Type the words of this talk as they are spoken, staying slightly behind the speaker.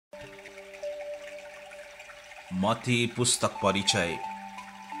मथी पुस्तक परिचय।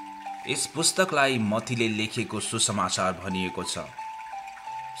 यस पुस्तकलाई मथीले लेखेको सुसमाचार भनिएको छ।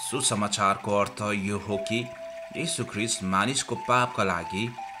 सुसमाचारको अर्थ यो हो कि यीशु ख्रीष्ट मानिसको पापका लागि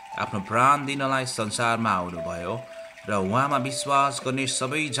आफ्नो प्राण दिनलाई संसारमा आउनुभयो र उहाँमा विश्वास गर्ने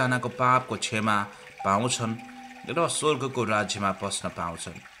सबैजनाको पापको क्षमा पाउँछन् र स्वर्गको राज्यमा पस्न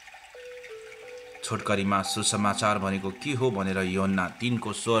पाउँछन्। छोटकरीमा सुसमाचार भनेको के हो भनेर यूहन्ना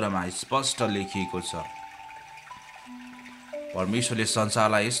 3:16 स्पष्ट लेखिएको छ। परमेश्वरले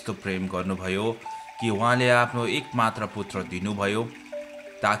संसारलाई यस्तो प्रेम गर्नुभयो कि उहाँले आफ्नो एकमात्र पुत्र दिनुभयो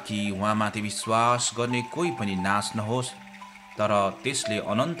ताकि उहाँमाथि विश्वास गर्ने कोही पनि नाश नहोस् तर त्यसले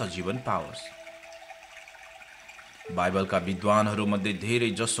अनन्त जीवन पाओस्। बाइबलका विद्वानहरूमध्ये धेरै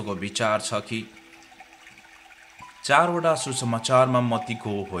जसोको विचार छ कि 4वटा सुसमाचारमा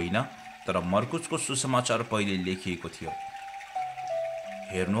मत्तीको होइन तर मर्कुसको सुसमाचार पहिले लेखिएको थियो।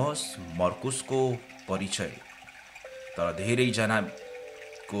 हेर्नुहोस् मर्कुसको परिचय। तर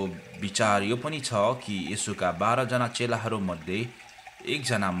धेरैजनाको विचार यो पनि छ कि येशूका 12 जना चेलाहरूमध्ये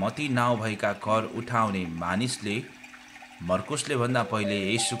एकजना मत्ती नाउँ भएका कर उठाउने मानिसले मर्कुसले भन्दा पहिले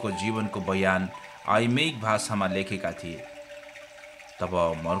येशूको जीवनको बयान आरामिक भाषामा लेखेका थिए। तब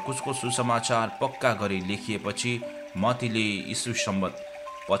मर्कुसको सुसमाचार पक्का गरी लेखिएपछि मत्तीले ईसा सम्वत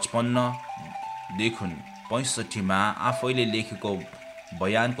 55देखि 65 आफैले लेखेको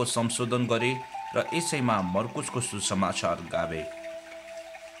बयानको संशोधन गरे र यसैमा मर्कुसको सुसमाचार गाभे।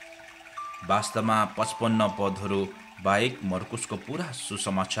 वास्तवमा 55 पदहरू बाहेक मर्कुसको पुरा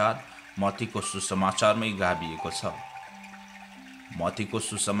सुसमाचार मत्तीको सुसमाचारमै गाभिएको छ। मत्तीको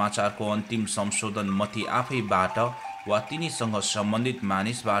सुसमाचारको अन्तिम संशोधन मत्ती आफैबाट वा तिनीसँग सम्बन्धित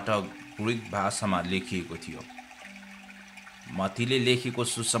मानिसबाट ग्रीक भाषामा लेखिएको थियो। मत्तीले लेखेको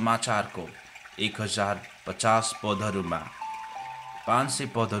सुसमाचारको 1050 पदहरूमा 500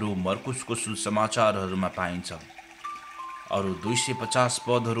 पदहरू मर्कुसको सुसमाचारहरूमा पाइन्छ। अरू 250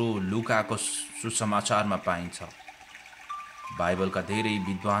 पदहरू लुकाको सुसमाचारमा पाइन्छ। बाइबलका धेरै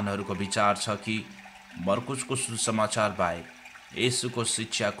विद्वानहरूको विचार छ कि मर्कुसको सुसमाचार बाहेक येशूको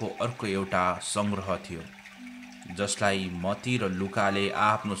शिक्षाको अर्को एउटा सङ्ग्रह थियो जसलाई मत्ती र लुकाले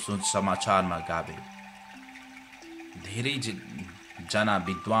आफ्नो सुसमाचारमा गाभे। धेरै जना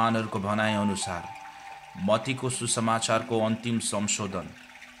विद्वानहरूको भनाइअनुसार मत्तीको सुसमाचारको अन्तिम संशोधन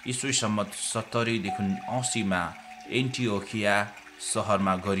ईसा सम्वत 70देखि 80 एन्टिओखिया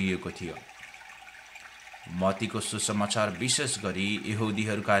सहरमा गरिएको थियो। मत्तीको सुसमाचार विशेष गरी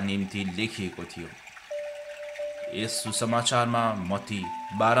यहुदीहरूका निम्ति लेखिएको थियो। यस सुसमाचारमा मत्ती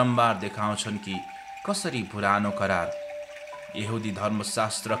बारम्बार देखाउँछन् कि कसरी पुरानो करार यहुदी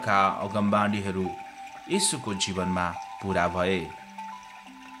धर्मशास्त्रका अगमबाणीहरू येशूको जीवनमा पूरा भए।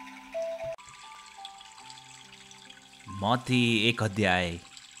 मत्ती 1 अध्याय।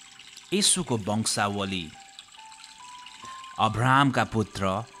 येशूको वंशावली। अब्राहमका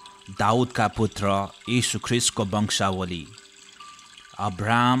पुत्र दाउदका पुत्र येशू ख्रीष्टको वंशावली।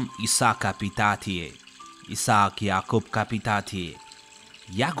 अब्राहम इसाकका पिता थिए। इसाक याकुबका पिता थिए।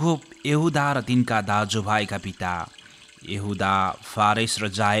 याकुब यहुदा र तिनका दाजुभाइका पिता। यहुदा फारेस र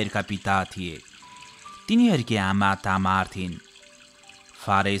जाहेरका पिता थिए। तिनीहरूकी आमा तामार थिइन्।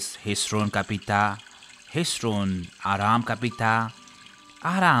 फारेस हेस्रोनका पिता। हेस्रोन आरामका पिता।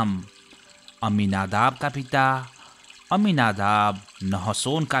 आराम अमिनादाबका पिता। अमिनादाब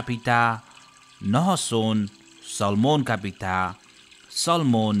नहसोनका पिता। नहसोन सल्मोनका पिता।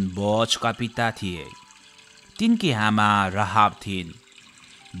 सल्मोन बोअजका पिता थिए। तिनकी आमा राहाब थिइन्।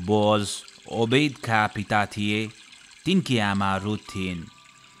 बोअज ओबेदका पिता थिए। तिनकी आमा रुथ थिइन्।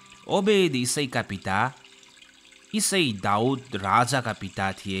 ओबेद इसैका पिता। इसै दाउद राजाका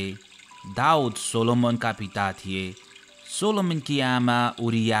पिता थिए। दाउद सोलोमनका पिता थिए। सोलोमनकी आमा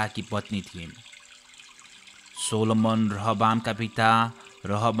उरियाकी पत्नी थिइन्। सोलोमन रहबामका पिता।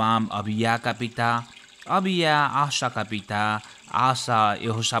 रहबाम अबियाका पिता। अबिया आशाका पिता। आशा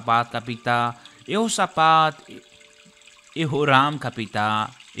यहोशापातका पिता। यहोशापात यहोरामका पिता।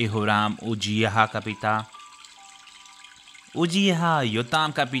 यहोराम उजियाहका पिता। उजियाह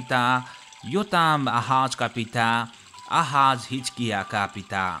योतामका पिता। योताम आहाजका पिता। आहाज हिजकियाका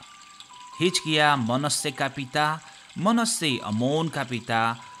पिता। हिजकिया मनस्सेका पिता। मनस्से अमोनका पिता।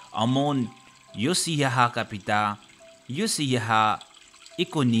 अमोन योसियाहका पिता। योसियाह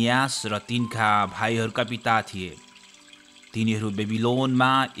इकोनियास र तिनका भाइहरूका पिता थिए। तिनीहरू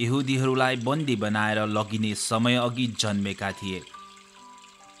बेबिलोनमा यहुदीहरूलाई बन्दी बनाएर लगिने समय अघि जन्मेका थिए।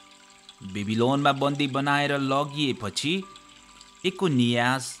 बेबिलोनमा बन्दी बनाएर लगिएपछि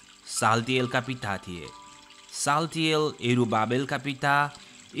इकोनियास साल्तिएलका पिता थिए। साल्तिएल एरुबाबेलका पिता।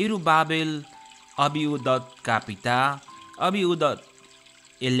 एरुबाबेल अबिउदका पिता। अबिउदत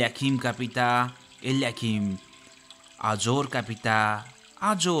एल्याकिमका पिता। एल्याकिम आजोरका पिता,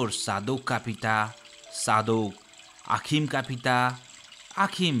 आजोर सादोकका पिता, सादोक आखिमका पिता,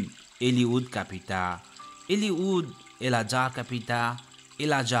 आखिम एलिउदका पिता, एलिउद एलाजारका पिता,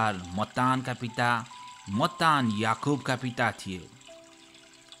 एलाजार मत्तानका पिता, मत्तान याकुबका पिता थिए।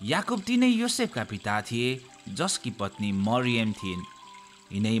 याकुब तिनै योसेफका पिता थिए, जसकी पत्नी मरियम थिइन्।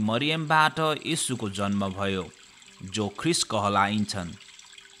 यिनै मरियमबाट येशूको जन्म भयो, जो ख्रिस्ट कहलाइन्छन्।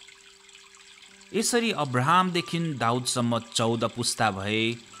 यसरी अब्राहमदेखि दाउदसम्म 14 पुस्ता भए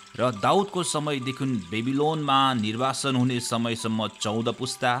र दाउदको समयदेखि बेबिलोनमा निर्वासन हुने समयसम्म 14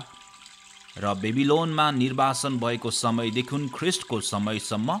 पुस्ता र बेबिलोनमा निर्वासन भएको समयदेखि ख्रिस्टको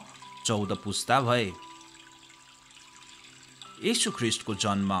समयसम्म 14 पुस्ता भए। येशू ख्रिस्टको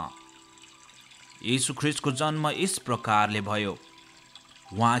जन्म यस प्रकारले भयो।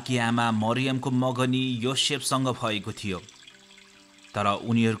 उहाँकी आमा मरियमको मगनी योसेफसँग भएको थियो, तर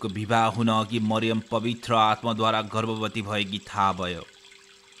उनीहरूको विवाह हुन अघि मरियम पवित्र आत्माद्वारा गर्भवती भएकी थाहा भयो।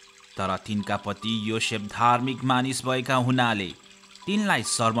 तर तिनका पति योसेफ धार्मिक मानिस भएका हुनाले तिनलाई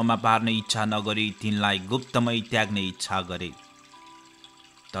शर्ममा पार्ने इच्छा नगरी तिनलाई गुप्तमै त्याग्ने इच्छा गरे।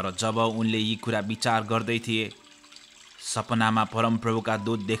 तर जब उनले यी कुरा विचार गर्दै थिए, सपनामा परमप्रभुका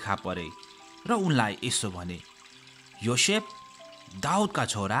दूत देखा परे र उनलाई यसो भने, योसेफ, दाउदका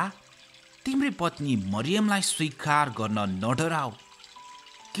छोरा, तिम्री पत्नी मरियमलाई स्वीकार गर्न नडराऊ,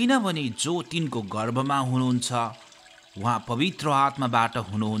 किनभने जो तिनको गर्भमा हुनुहुन्छ उहाँ पवित्र आत्माबाट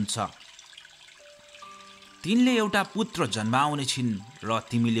हुनुहुन्छ। तिनले एउटा पुत्र जन्माउने छिन् र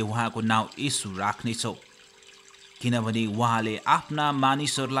तिमीले उहाँको नाउँ येशू राख्नेछौ, किनभने उहाँले आफ्ना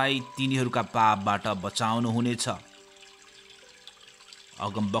मानिसहरूलाई तिनीहरूका पापबाट बचाउनु हुनेछ।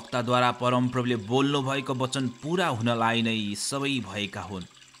 अगमवक्ताद्वारा परमप्रभुले बोल्नु भएको वचन पूरा हुनलाई नै यी सबै भएका हुन्।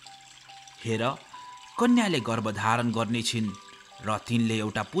 हेर, कन्याले गर्भधारण गर्ने छिन् र तिनले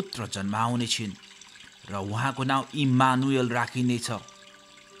एउटा पुत्र जन्माउने छिन् र उहाँको नाउँ इम्मानुएल राखिनेछ,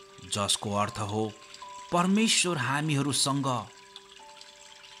 जसको अर्थ हो परमेश्वर हामीहरूसँग।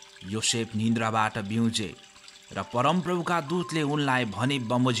 योसेफ निन्द्राबाट बिउजे र परमप्रभुका दूतले उनलाई भने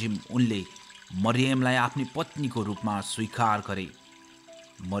बमोजिम उनले मरियमलाई आफ्नी पत्नीको रूपमा स्वीकार गरे।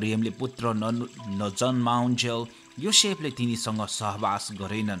 मरियमले पुत्र नजन्माउन्जेल योसेफले तिनीसँग सहवास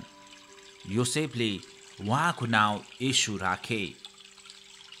गरेनन्। योसेफले उहाँको नाउँ येशू राखे।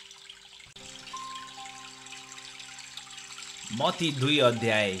 मत्ती 2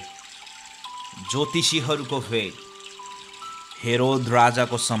 अध्याय। ज्योतिषीहरूको फेद। हेरोद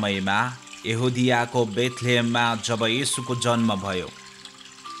राजाको समयमा यहुदियाको बेथलेहममा जब येशूको जन्म भयो,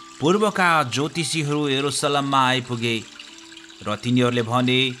 पूर्वका ज्योतिषीहरू यरुसलेममा आइपुगे र तिनीहरूले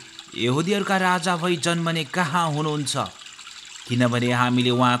भने, यहुदियहरूका राजा भई जन्मने कहाँ हुनुहुन्छ? किनभने हामीले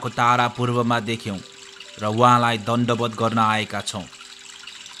उहाँको तारा पूर्वमा देख्यौँ र उहाँलाई दण्डवत गर्न आएका छौँ।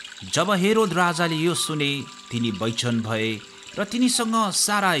 जब हेरोद राजाले यो सुने, तिनी बैचैन भए र तिनीसँग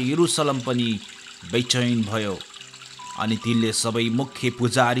सारा यरुसलेम पनि बैचैन भयो। अनि तिनले सबै मुख्य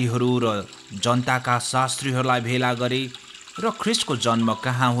पुजारीहरू र जनताका शास्त्रीहरूलाई भेला गरे र ख्रिस्टको जन्म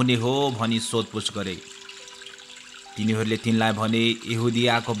कहाँ हुने हो भनी सोधपुछ गरे। तिनीहरूले तिनलाई भने,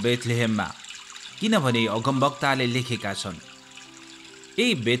 यहुदियाको बेथलेहममा, किनभने अगमवक्ताले लेखेका छन्,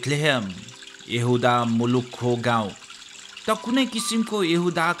 ए बेथलेहम, यहुदा मुलुकको गाउँ, त कुनै किसिमको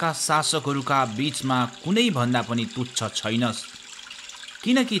यहुदाका शासकहरूका बीचमा कुनै भन्दा पनि तुच्छ छैनस्,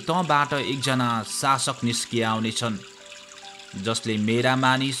 किनकि तँबाट एकजना शासक निस्किए आउनेछन्, जसले मेरा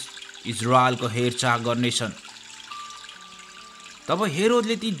मानिस इजरायलको हेरचाह गर्नेछन्। तब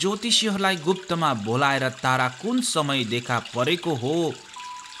हेरोदले ती ज्योतिषीहरूलाई गुप्तमा बोलाएर तारा कुन समय देखा परेको हो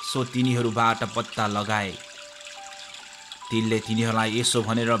सो तिनीहरूबाट पत्ता लगाए। तिनले तिनीहरूलाई यसो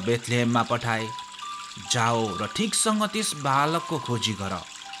भनेर बेथलेहममा पठाए, जाओ र ठिकसँग त्यस बालकको खोजी गर।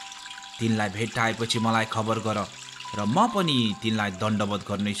 तिनलाई भेटाएपछि मलाई खबर गर र म पनि तिनलाई दण्डवत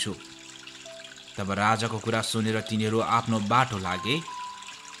गर्नेछु। तब राजाको कुरा सुनेर तिनीहरू आफ्नो बाटो लागे।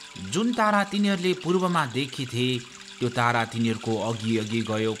 जुन तारा तिनीहरूले पूर्वमा देखेथे त्यो तारा तिनीहरूको अघि अघि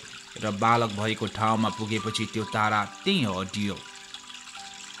गयो र बालक भएको ठाउँमा पुगेपछि त्यो तारा त्यहीँ अडियो।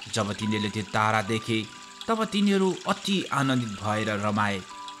 जब तिनीहरूले त्यो तारा देखे तब तिनीहरू अति आनन्दित भएर रमाए।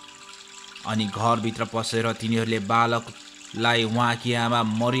 अनि घरभित्र पसेर तिनीहरूले बालकलाई उहाँकी आमा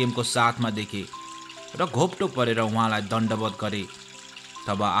मरियमको साथमा देखे र घोप्टो परेर उहाँलाई दण्डवत गरे।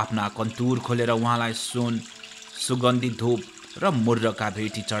 तब आफ्ना कन्तुर खोलेर उहाँलाई सुन, सुगन्धित धूप र मुर्रका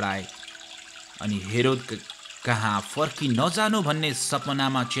भेटी चढाए। अनि हेरोद कहाँ फर्की नजानु भन्ने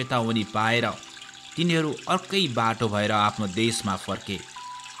सपनामा चेतावनी पाएर तिनीहरू अर्कै बाटो भएर आफ्नो देशमा फर्के।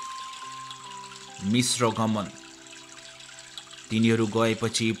 मिस्र गमन। तिनीहरू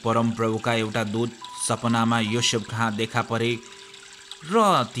गएपछि परमप्रभुका एउटा दूत सपनामा योसेफ कहाँ देखा परे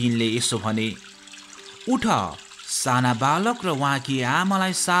र तिनले यसो भने, उठ, साना बालक र उहाँकी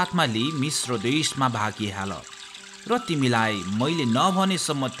आमालाई साथमा लिई मिश्र देशमा भागिहाल र तिमीलाई मैले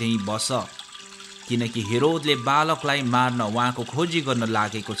नभनेसम्म त्यहीँ बस, किनकि हेरोदले बालकलाई मार्न उहाँको खोजी गर्न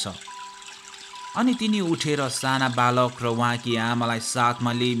लागेको छ। अनि तिनी उठेर साना बालक र उहाँकी आमालाई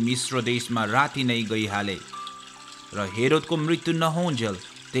साथमा लिई मिश्र देशमा राति नै गइहाले र हेरोदको मृत्यु नहोन्जेल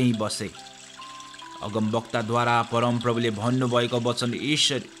त्यहीँ बसे। अगमवक्ताद्वारा परमप्रभुले भन्नुभएको वचन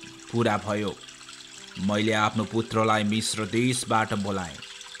यसरी पुरा भयो, मैले आफ्नो पुत्रलाई मिश्र देशबाट बोलाएँ।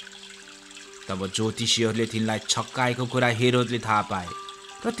 तब ज्योतिषीहरूले तिनलाई छक्काएको कुरा हेरोदले थाहा पाए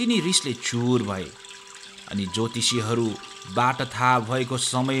र तिनी रिसले चुर भए। अनि ज्योतिषीहरूबाट थाहा भएको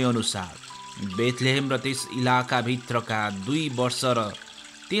समयअनुसार बेथलेहेम र त्यस इलाकाभित्रका 2 वर्ष र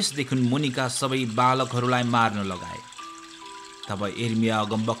त्यसदेखि मुनिका सबै बालकहरूलाई मार्न लगाए। तब यिर्मया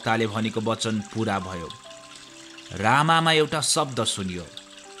अगमवक्ताले भनेको वचन पुरा भयो। रामामा एउटा शब्द सुनियो,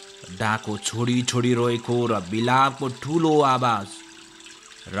 डाको छोडी छोडी रोएको र बिलापको ठुलो आवाज।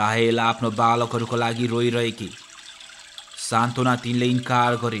 राहेल आफ्नो बालकहरूको लागि रोइरहेकी, सान्त्वना तिनले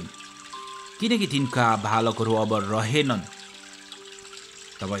इन्कार गरिन्, किनकि तिनका बालकहरू अब रहेनन्।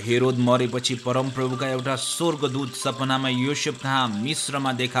 तब हेरोद मरेपछि परमप्रभुका एउटा स्वर्गदूत सपनामा योसेफ कहाँ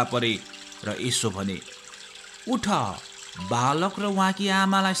मिश्रमा देखा परे र यसो भने, उठ, बालक र उहाँकी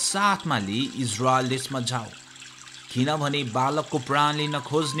आमालाई साथमा लिई इजरायल देशमा जाऊ, किनभने बालकको प्राण लिन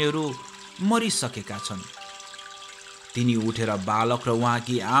खोज्नेहरू मरिसकेका छन्। तिनी उठेर बालक र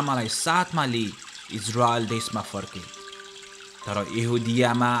उहाँकी आमालाई साथमा लिई इजरायल देशमा फर्के। तर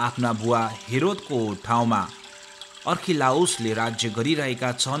यहुदियामा आफ्ना बुवा हेरोदको ठाउँमा अर्खिलाउसले राज्य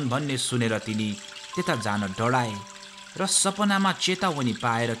गरिरहेका छन् भन्ने सुनेर तिनी त्यता जान डराए र सपनामा चेतावनी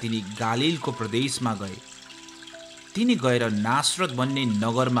पाएर तिनी गालिलको प्रदेशमा गए। तिनी गएर नासरत भन्ने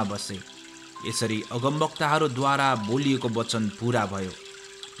नगरमा बसे। यसरी अगमवक्ताहरूद्वारा बोलिएको वचन पुरा भयो,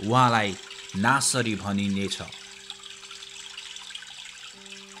 उहाँलाई नासरी भनिनेछ।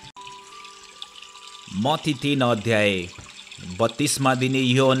 मत्ती 3 अध्याय। बत्तिसमा दिने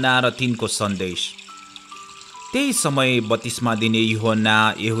यूहन्ना र तिनको सन्देश। त्यही समय बत्तिसमा दिने यूहन्ना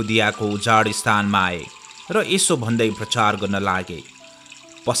यहुदियाको उजाड स्थानमा आए र यसो भन्दै प्रचार गर्न लागे,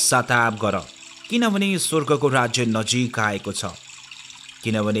 पश्चाताप गर, किनभने स्वर्गको राज्य नजिक आएको छ।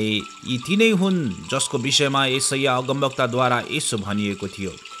 किनभने यी तिनै हुन् जसको विषयमा यशायाह अगमवक्ताद्वारा यसो भनिएको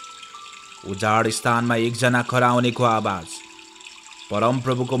थियो, उजाड स्थानमा एकजना कराउनेको आवाज,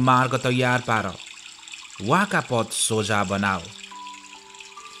 परमप्रभुको मार्ग तयार पार, उहाँका पथ सोझा बनाओ।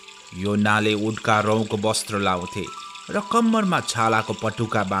 यूहन्नाले उडका रौँको वस्त्र लाउँथे र कम्मरमा छालाको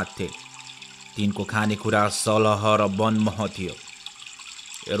पटुका बाँध्थे। तिनको खानेकुरा सलह र वनमह थियो।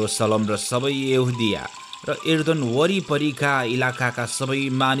 यरुशलेम र सबै यहुदिया र यर्दन वरिपरिका इलाकाका सबै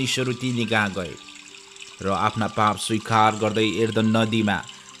मानिसहरू तिनी कहाँ गए र आफ्ना पाप स्वीकार गर्दै यर्दन नदीमा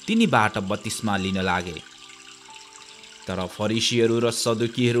तिनीबाट बत्तिस्मा लिन लागे। तर फरिसीहरू र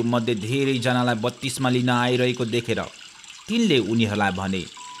सदुकीहरू मध्ये धेरैजनालाई बत्तिस्मा लिन आइरहेको देखेर तिनले उनीहरूलाई भने,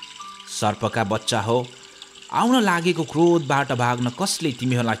 सर्पका बच्चा हो, आउन लागेको क्रोधबाट भाग्न कसले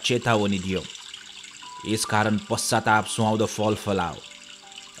तिमीहरूलाई चेतावनी दियो? यसकारण पश्चाताप सुहाउँदो फल फलाओ।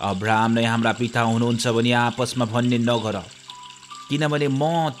 अब्राहम नै हाम्रा पिता हुनुहुन्छ भनी आपसमा भन्ने नगर, किनभने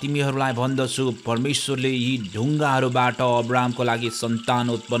म तिमीहरूलाई भन्दछु, परमेश्वरले यी ढुङ्गाहरूबाट अब्राहमको लागि सन्तान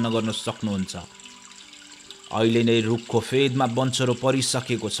उत्पन्न गर्न सक्नुहुन्छ। अहिले नै रुखको फेदमा बन्चरो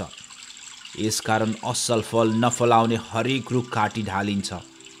परिसकेको छ। यसकारण असल फल नफलाउने हरेक रुख काटी ढालिन्छ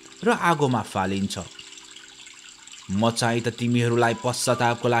र आगोमा फालिन्छ। म चाहिँ त तिमीहरूलाई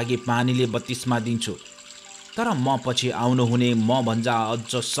पश्चातापको लागि पानीले बत्तिस्मा दिन्छु, तर म पछि आउनुहुने म भन्दा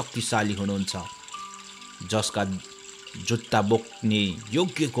अझ शक्तिशाली हुनुहुन्छ, जसका जुत्ता बोक्ने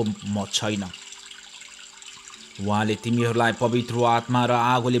योग्यको म छैन। उहाँले तिमीहरूलाई पवित्र आत्मा र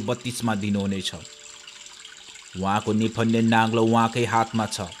आगोले बत्तिस्मा दिनुहुनेछ। उहाँको निफन्ने नाग्लो उहाँकै हातमा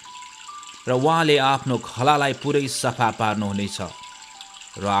छ र उहाँले आफ्नो खलालाई पुरै सफा पार्नुहुनेछ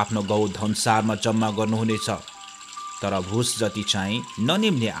र आफ्नो गहुँ धनसारमा जम्मा गर्नुहुनेछ, तर भुस जति चाहिँ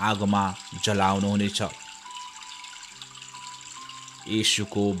ननिम्ने आगोमा जलाउनुहुनेछ।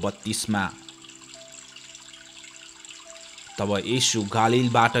 येशूको बत्तिस्मा। तब येशू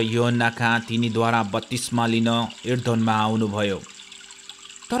गालिलबाट यूहन्ना कहाँ तिनीद्वारा बत्तिस्मा लिन यर्दनमा आउनुभयो।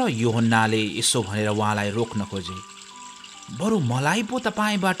 तर यूहन्नाले यसो भनेर उहाँलाई रोक्न खोजे, बरु मलाई पो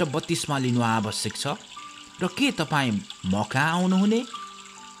तपाईँबाट बत्तिस्मा लिनु आवश्यक छ र के तपाईँ म कहाँ आउनुहुने?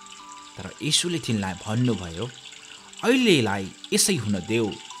 तर येशूले तिनलाई भन्नुभयो, अहिलेलाई यसै हुन देऊ,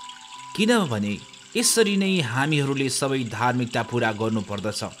 किनभने यसरी नै हामीहरूले सबै धार्मिकता पुरा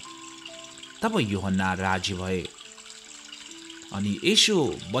गर्नुपर्दछ। तब यूहन्ना राजी भए। अनि येशू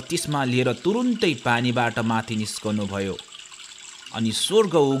बत्तिस्मा लिएर तुरुन्तै पानीबाट माथि निस्कनुभयो। अनि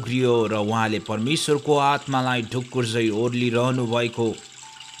स्वर्ग उग्रियो र उहाँले परमेश्वरको आत्मालाई ढुक्कुर्झै ओर्लिरहनु भएको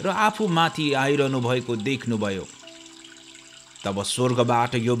र आफू माथि आइरहनु भएको देख्नुभयो। तब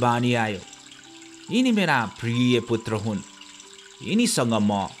स्वर्गबाट यो बानी आयो, यिनी मेरा प्रिय पुत्र हुन्, यिनीसँग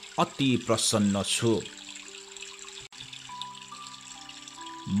म अति प्रसन्न छु।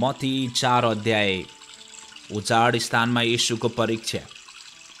 मत्ती 4 अध्याय। उजाड स्थानमा येशूको परीक्षा।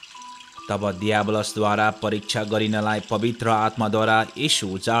 तब दियाबलसद्वारा परीक्षा गरिनलाई पवित्र आत्माद्वारा येशू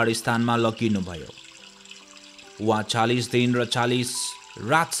उजाड स्थानमा लगिनुभयो। उहाँ 40 दिन र 40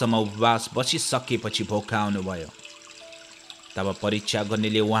 रातसम्म उपवास बसिसकेपछि भोकाउनुभयो। तब परीक्षा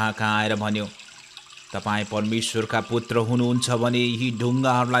गर्नेले उहाँ कहाँ आएर भन्यो, तपाईँ परमेश्वरका पुत्र हुनुहुन्छ भने यी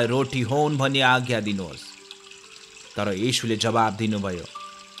ढुङ्गाहरूलाई रोटी होउन् भनी आज्ञा दिनुहोस्। तर येशूले जवाब दिनुभयो,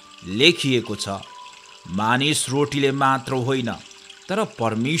 लेखिएको छ, मानिस रोटीले मात्र होइन तर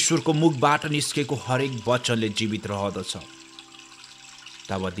परमेश्वरको मुखबाट निस्केको हरेक वचनले जीवित रहदछ।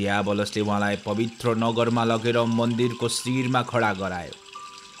 तब दियाबलसले उहाँलाई पवित्र नगरमा लगेर मन्दिरको शिरमा खडा गरायो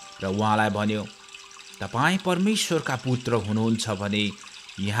र उहाँलाई भन्यो, तपाईँ परमेश्वरका पुत्र हुनुहुन्छ भने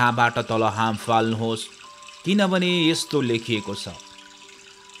यहाँबाट तल हाम फाल्नुहोस्, किनभने यस्तो लेखिएको छ,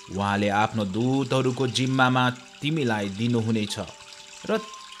 उहाँले आफ्नो दूतहरूको जिम्मामा तिमीलाई दिनुहुनेछ र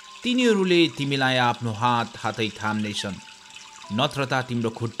तिनीहरूले तिमीलाई आफ्नो हातै थाम्नेछन्, नत्र त तिम्रो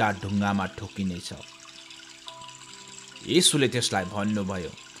खुट्टा ढुङ्गामा ठोकिनेछ। येशूले त्यसलाई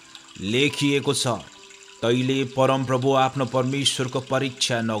भन्नुभयो, लेखिएको छ, तैले परमप्रभु आफ्नो परमेश्वरको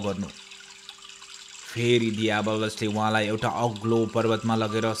परीक्षा नगर्नु। फेरि दियाबलसले उहाँलाई एउटा अग्लो पर्वतमा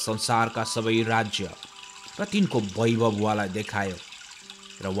लगेर संसारका सबै राज्य र तिनको वैभव उहाँलाई देखायो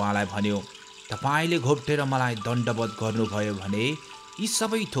र उहाँलाई भन्यो, तपाईँले घोप्टेर मलाई दण्डवत गर्नुभयो भने यी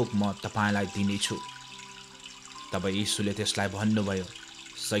सबै थोक म तपाईँलाई दिनेछु। तब येशूले त्यसलाई भन्नुभयो,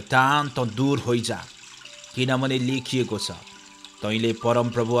 शैतान त दूर होइजा, किनभने लेखिएको छ, तैँले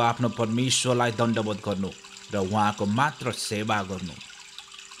परमप्रभु आफ्नो परमेश्वरलाई दण्डवत गर्नु र उहाँको मात्र सेवा गर्नु।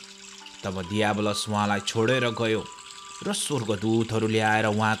 तब दियाबलस उहाँलाई छोडेर गयो र स्वर्गदूतहरूले आएर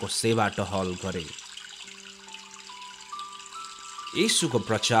उहाँको सेवा टहल गरे। येशूको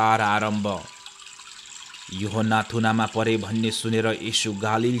प्रचार आरम्भ। यूहन्ना थुनामा परे भन्ने सुनेर येशू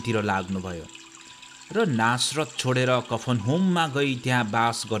गालिलतिर लाग्नुभयो र नासरत छोडेर कफरनहुममा गई त्यहाँ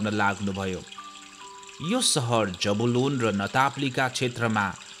बास गर्न लाग्नुभयो। यो सहर जबुलून र नताप्लीका क्षेत्रमा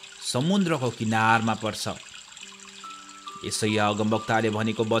समुद्रको किनारमा पर्छ। यसैया अगमवक्ताले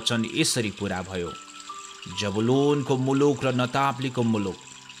भनेको वचन यसरी पूरा भयो, जबुलूनको मुलुक र नताप्लीको मुलुक,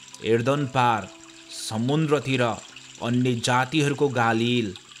 एर्दन पार समुद्रतिर अन्य जातिहरूको गालिल,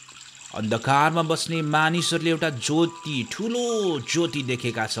 अन्धकारमा बस्ने मानिसहरूले एउटा ज्योति, ठुलो ज्योति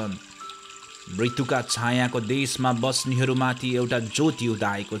देखेका छन्। मृत्युका छायाको देशमा बस्नेहरूमाथि एउटा ज्योति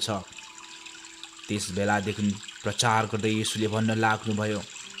उदाएको छ। त्यस बेलादेखि प्रचार गर्दै येशूले भन्न लाग्नुभयो,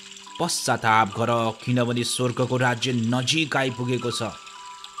 पश्चाताप गर, किनभने स्वर्गको राज्य नजिक आइपुगेको छ।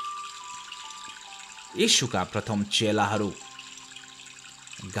 येशूका प्रथम चेलाहरू।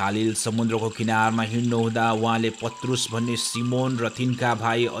 गालिल समुद्रको किनारमा हिँड्नुहुँदा उहाँले पत्रुस भन्ने सिमोन र तिनका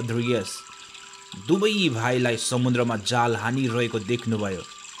भाइ अन्द्रियास दुवै भाइलाई समुद्रमा जाल हानिरहेको देख्नुभयो।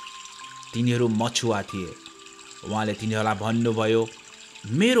 तिनीहरू मछुवा थिए। उहाँले तिनीहरूलाई भन्नुभयो,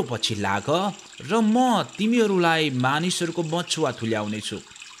 मेरो पछि लाग र म तिमीहरूलाई मानिसहरूको मछुवा तुल्याउनेछु।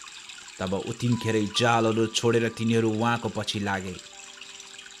 तब उतिन्खेरै जालहरू छोडेर तिनीहरू उहाँको पछि लागे।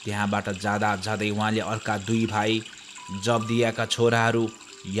 त्यहाँबाट जाँदै उहाँले अर्का दुई भाइ जब्दियाका छोराहरू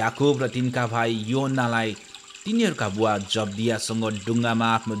याकुब र तिनका भाइ योन्नालाई तिनीहरूका बुवा जब्दियासँग डुङ्गामा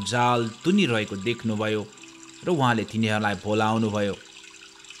आफ्नो जाल तुनिरहेको देख्नुभयो र उहाँले तिनीहरूलाई बोलाउनुभयो।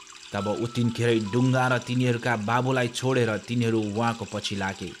 तब उतिन्खेरै डुङ्गा र तिनीहरूका बाबुलाई छोडेर तिनीहरू उहाँको पछि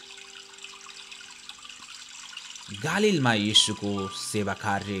लागे। गालिलमा येशूको सेवा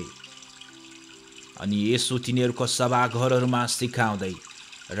कार्य। अनि येशू तिनीहरूको सभाघरहरूमा सिकाउँदै,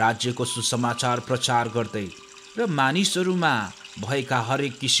 राज्यको सुसमाचार प्रचार गर्दै र मानिसहरूमा भएका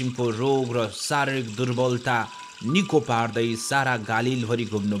हरेक किसिमको रोग र शारीरिक दुर्बलता निको पार्दै सारा गालिलभरि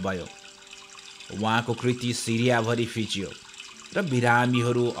घुम्नुभयो। उहाँको कृति सिरियाभरि फिजियो र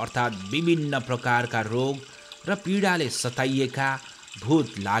बिरामीहरू अर्थात् विभिन्न प्रकारका रोग र पीडाले सताइएका,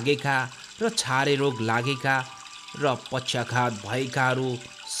 भूत लागेका र छारे रोग लागेका र पक्षाघात भएकाहरू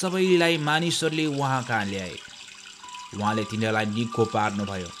सबैलाई मानिसहरूले उहाँ कहाँ ल्याए। उहाँले तिनीहरूलाई निको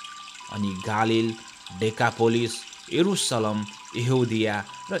पार्नुभयो। अनि गालिल, डेकापोलिस, यरुसलम, यहुदिया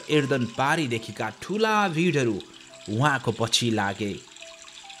र एर्दन पारीदेखिका ठुला भिडहरू उहाँको पछि लागे।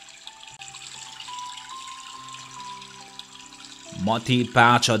 मत्ती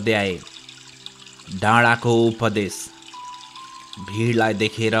 5 अध्याय। डाँडाको उपदेश। भिडलाई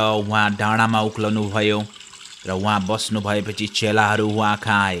देखेर उहाँ डाँडामा उक्लनुभयो र उहाँ बस्नु भएपछि चेलाहरू उहाँ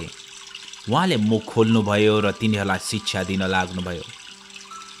कहाँ आए। उहाँले मुख खोल्नुभयो र तिनीहरूलाई शिक्षा दिन लाग्नुभयो।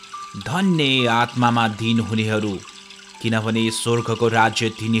 धन्य आत्मामा दीन हुनेहरू, किनभने स्वर्गको राज्य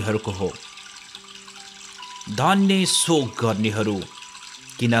तिनीहरूको हो। धन्य शोक गर्नेहरू,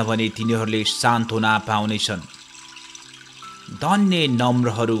 किनभने तिनीहरूले सान्त्वना पाउनेछन्। धन्य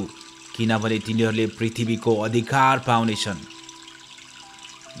नम्रहरू, किनभने तिनीहरूले पृथ्वीको अधिकार पाउनेछन्।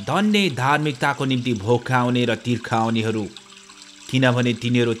 धन्य धार्मिकताको निम्ति भोकाउने र तिर्खाउनेहरू, किनभने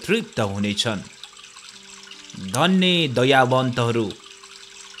तिनीहरू तृप्त हुनेछन्। धन्य दयावन्तहरू,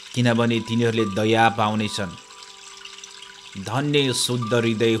 किनभने तिनीहरूले दया पाउनेछन्। धन्य शुद्ध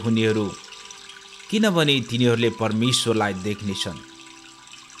हृदय हुनेहरू, किनभने तिनीहरूले परमेश्वरलाई देख्नेछन्।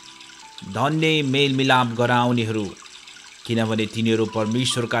 धन्य मेलमिलाप गराउनेहरू, किनभने तिनीहरू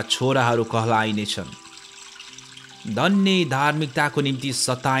परमेश्वरका छोराहरू कहलाइनेछन्। धन्य धार्मिकताको निम्ति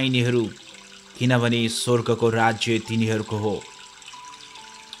सताइनेहरू, किनभने स्वर्गको राज्य तिनीहरूको हो।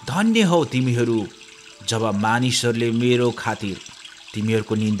 धन्य हौ तिमीहरू जब मानिसहरूले मेरो खातिर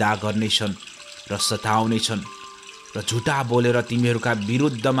तिमीहरूको निन्दा गर्नेछन् र सताउनेछन् र झुटा बोलेर तिमीहरूका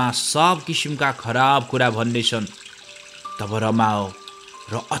विरुद्धमा सब किसिमका खराब कुरा भन्नेछन्। तब रमाओ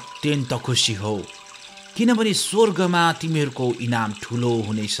र अत्यन्त खुसी हौ, किनभने स्वर्गमा तिमीहरूको इनाम ठुलो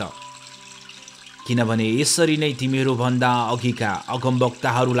हुनेछ। किनभने यसरी नै तिमीहरूभन्दा अघिका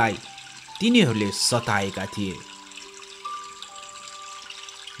अगमवक्ताहरूलाई तिनीहरूले सताएका थिए।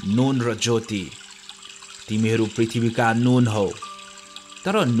 नुन र ज्योति, तिमीहरू पृथ्वीका नुन हौ।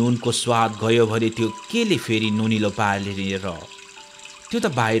 तर नुनको स्वाद गयो भने त्यो केले फेरि नुनिलो पार्ने र? त्यो त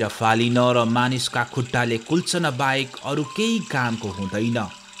बाहिर फालिन र मानिसका खुट्टाले कुल्चन बाहेक अरू केही कामको हुँदैन।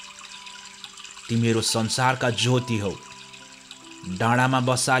 तिमीहरू संसारका ज्योति हौ। डाँडामा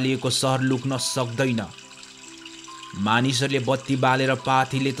बसालिएको सहर लुक्न सक्दैन। मानिसहरूले बत्ती बालेर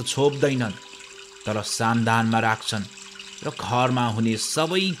पाथीले त छोप्दैनन्, तर सामदानमा राख्छन् र घरमा हुने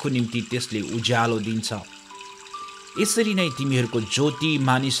सबैको निम्ति त्यसले उज्यालो दिन्छ। यसरी नै तिमीहरूको ज्योति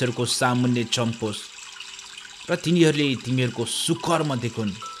मानिसहरूको सामुन्ने चम्कोस् र तिनीहरूले तिमीहरूको सुकर्म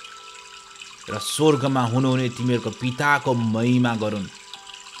देखुन् र स्वर्गमा हुनुहुने तिमीहरूको पिताको महिमा गरून्।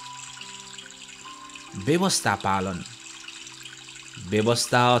 व्यवस्था पालन।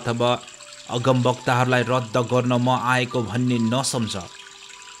 व्यवस्था अथवा अगमवक्ताहरूलाई रद्द गर्न म आएको भन्ने नसम्झ।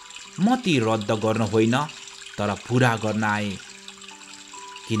 म ती रद्द गर्न होइन, तर पुरा गर्न आए।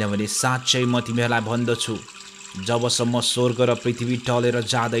 किनभने साँच्चै म तिमीहरूलाई भन्दछु, जबसम्म स्वर्ग र पृथ्वी टलेर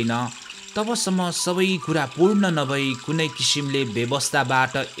जाँदैन तबसम्म सबै कुरा पूर्ण नभई कुनै किसिमले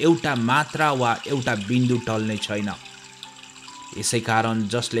व्यवस्थाबाट एउटा मात्रा वा एउटा बिन्दु टल्ने छैन। यसै कारण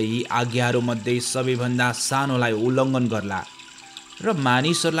जसले यी आज्ञाहरूमध्ये सबैभन्दा सानोलाई उल्लङ्घन गर्ला र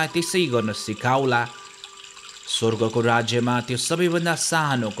मानिसहरूलाई त्यसै गर्न सिकाउला, स्वर्गको राज्यमा त्यो सबैभन्दा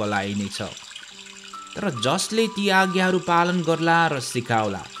सानो कहलाइनेछ। तर जसले ती आज्ञाहरू पालन गर्ला र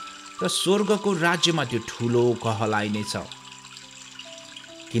सिकाउला र स्वर्गको राज्यमा त्यो ठुलो कहलाइनेछ।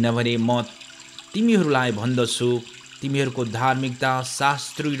 किनभने म तिमीहरूलाई भन्दछु, तिमीहरूको धार्मिकता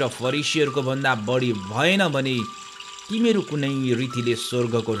शास्त्री र फरिसीहरूको भन्दा बढी भएन भने तिमीहरू कुनै रीतिले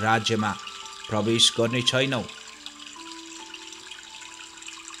स्वर्गको राज्यमा प्रवेश गर्ने छैनौ।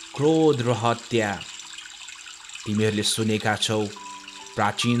 क्रोध र हत्या। तिमीहरूले सुनेका छौ,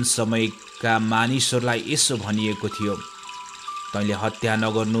 प्राचीन समयका मानिसहरूलाई यसो भनिएको थियो, तैँले हत्या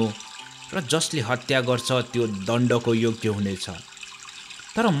नगर्नु र जसले हत्या गर्छ त्यो दण्डको योग्य हुनेछ।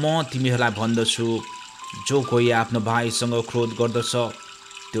 तर म तिमीहरूलाई भन्दछु, जो कोही आफ्नो भाइसँग क्रोध गर्दछ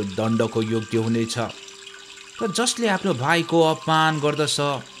त्यो दण्डको योग्य हुनेछ, र जसले आफ्नो भाइको अपमान गर्दछ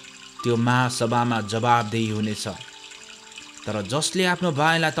त्यो महासभामा जवाबदेही हुनेछ। तर जसले आफ्नो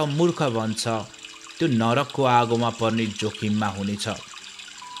भाइलाई त मूर्ख भन्छ त्यो नरकको आगोमा पर्ने जोखिममा हुनेछ।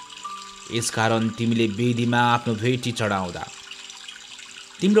 यसकारण तिमीले वेदीमा आफ्नो भेटी चढाउँदा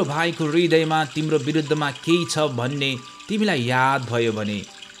तिम्रो भाइको हृदयमा तिम्रो विरुद्धमा केही छ भन्ने तिमीलाई याद भयो भने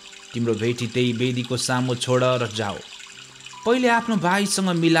तिम्रो भेटी त्यही वेदीको सामु छोड र जाऊ। पहिले आफ्नो भाइसँग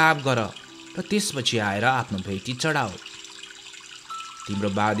मिलाप गर र त्यसपछि आएर आफ्नो भेटी चढाऊ। तिम्रो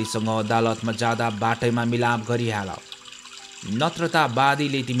वादीसँग अदालतमा जाँदा बाटैमा मिलाप गरिहाल, नत्र त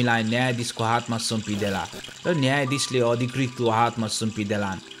वादीले तिमीलाई न्यायाधीशको हातमा सुम्पिदेला र न्यायाधीशले अधिकृतको हातमा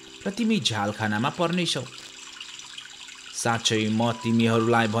सुम्पिदेलान् र तिमी झ्यालखानामा पर्नेछौ। साँच्चै म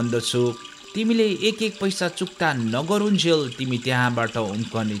तिमीहरूलाई भन्दछु, तिमीले एक एक पैसा चुक्ता नगरुन्जेल तिमी त्यहाँबाट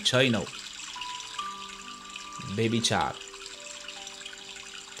उम्कने छैनौ। व्यभिचार।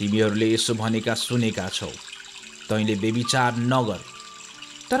 तिमीहरूले यसो भनेका सुनेका छौ, तैँले व्यभिचार नगर।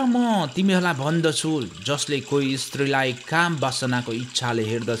 तर म तिमीहरूलाई भन्दछु, जसले कोही स्त्रीलाई काम वासनाको इच्छाले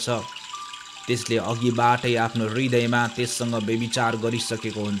हेर्दछ त्यसले अघिबाटै आफ्नो हृदयमा त्यससँग व्यभिचार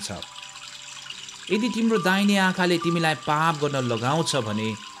गरिसकेको हुन्छ। यदि तिम्रो दाहिने आँखाले तिमीलाई पाप गर्न लगाउँछ भने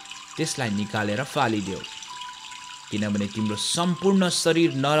त्यसलाई निकालेर फालिदेऊ, किनभने तिम्रो सम्पूर्ण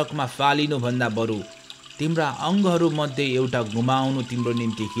शरीर नरकमा फालिनुभन्दा बरु तिम्रा अङ्गहरूमध्ये एउटा गुमाउनु तिम्रो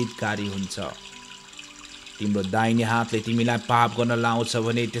निम्ति हितकारी हुन्छ। तिम्रो दाहिने हातले तिमीलाई पाप गर्न लाउँछ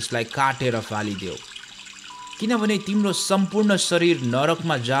भने त्यसलाई काटेर फालिदेऊ, किनभने तिम्रो सम्पूर्ण शरीर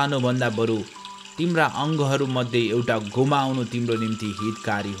नरकमा जानुभन्दा बरु तिम्रा अङ्गहरूमध्ये एउटा गुमाउनु तिम्रो निम्ति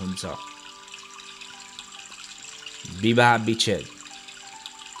हितकारी हुन्छ। विवाह विच्छेद।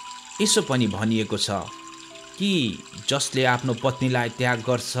 यसो पनि भनिएको छ कि जसले आफ्नो पत्नीलाई त्याग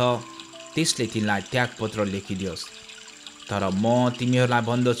गर्छ त्यसले तिनलाई त्यागपत्र लेखिदियोस्। तर म तिमीहरूलाई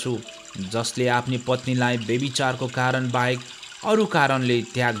भन्दछु, जसले आफ्नो पत्नीलाई व्यभिचारको कारण बाहेक अरू कारणले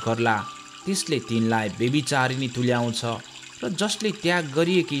त्याग गर्ला त्यसले तिनलाई व्यभिचारिणी तुल्याउँछ, र जसले त्याग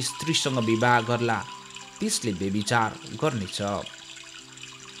गरिएकी स्त्रीसँग विवाह गर्ला त्यसले व्यभिचार गर्नेछ।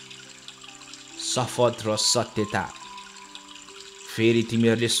 शपथ र सत्यता। फेरि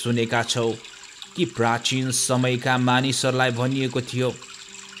तिमीहरूले सुनेका छौ कि प्राचीन समयका मानिसहरूलाई भनिएको थियो,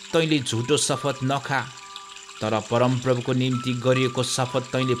 तैँले झुटो शपथ नखा, तर परमप्रभुको निम्ति गरिएको शपथ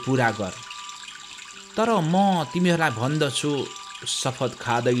तैँले पुरा गर। तर म तिमीहरूलाई भन्दछु, शपथ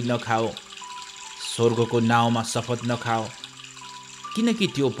खाँदै नखाओ, स्वर्गको नाउँमा शपथ नखाओ, किनकि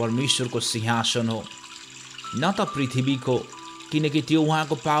त्यो परमेश्वरको सिंहासन हो, न त पृथ्वीको, किनकि त्यो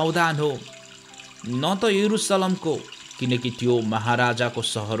उहाँको पावदान हो, न त यरुशलेमको, किनकि त्यो महाराजाको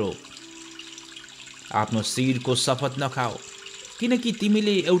सहर हो। आफ्नो शिरको शपथ नखाओ, किनकि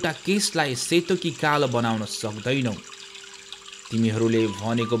तिमीले एउटा केसलाई सेतो कि कालो बनाउन सक्दैनौ। तिमीहरूले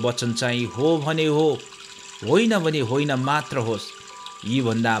भनेको वचन चाहिँ हो भने हो, होइन भने होइन मात्र होस्, यी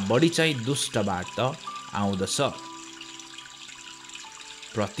भन्दा बढी चाहिँ दुष्टबाट आउँदछ।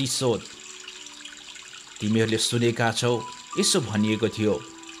 प्रतिशोध। तिमीहरूले सुनेका छौ, यसो भनिएको थियो,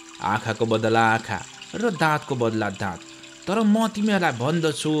 आँखाको बदला आँखा र दाँतको बदला दाँत। तर म तिमीहरूलाई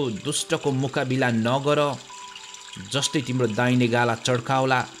भन्दछु, दुष्टको मुकाबिला नगर। जसले तिम्रो दाहिने गाला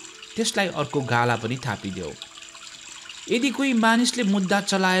चड्काउला त्यसलाई अर्को गाला पनि थापिदेऊ। यदि कोही मानिसले मुद्दा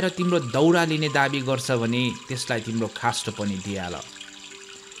चलाएर तिम्रो दौरा लिने दाबी गर्छ भने त्यसलाई तिम्रो खास्टो पनि दिइहाल।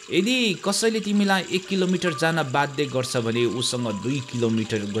 यदि कसैले तिमीलाई 1 किलोमिटर जान बाध्य गर्छ भने उसँग 2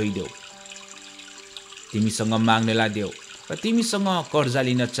 किलोमिटर गइदेऊ। तिमीसँग माग्नेलाई देऊ र तिमीसँग कर्जा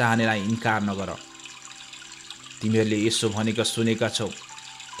लिन चाहनेलाई इन्कार नगर। तिमीहरूले यसो भनेको सुनेका छौ,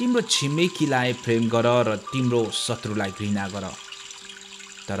 तिम्रो छिमेकीलाई प्रेम गर र तिम्रो शत्रुलाई घृणा गर।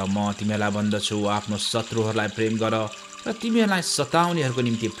 तर म तिमीहरूलाई भन्दछु, आफ्नो शत्रुहरूलाई प्रेम गर र तिमीहरूलाई सताउनेहरूको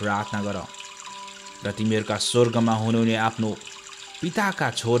निम्ति प्रार्थना गर, र तिमीहरूका स्वर्गमा हुनुहुने आफ्नो पिताका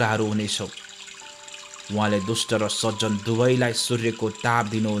छोराहरू हुनेछौ। उहाँले दुष्ट र सज्जन दुवैलाई सूर्यको ताप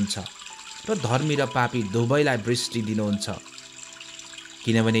दिनुहुन्छ र धर्मी र पापी दुवैलाई वृष्टि दिनुहुन्छ।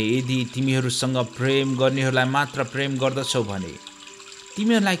 किनभने यदि तिमीहरूसँग प्रेम गर्नेहरूलाई मात्र प्रेम गर्दछौ भने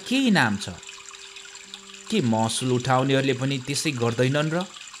तिमीहरूलाई के इनाम छ? के महसुल उठाउनेहरूले पनि त्यसै गर्दैनन् र?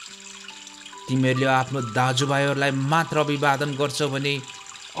 तिमीहरूले आफ्नो दाजुभाइहरूलाई मात्र अभिवादन गर्छौ भने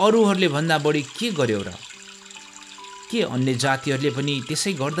अरूहरूले भन्दा बढी के गर्यौ र? के अन्य जातिहरूले पनि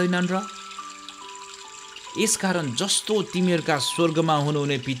त्यसै गर्दैनन् र? यसकारण जस्तो तिमीहरूका स्वर्गमा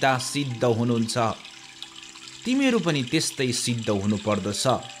हुनुहुने पिता सिद्ध हुनुहुन्छ, तिमीहरू पनि त्यस्तै सिद्ध हुनुपर्दछ।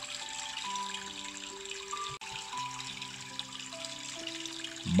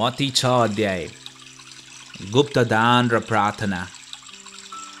 मत्ती 6 अध्याय। गुप्तदान र प्रार्थना।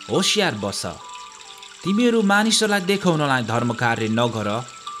 होशियार बस, तिमीहरू मानिसहरूलाई देखाउनलाई धर्म कार्य नगर,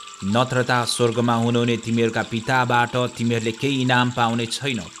 नत्र त स्वर्गमा हुनुहुने तिमीहरूका पिताबाट तिमीहरूले केही इनाम पाउने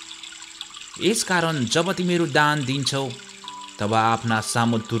छैनौ। यसकारण जब तिमीहरू दान दिन्छौ तब आफ्ना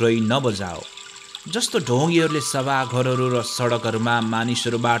सामु तुरै नबजाओ, जस्तो ढोंगीहरूले सभाघरहरू र सडकहरूमा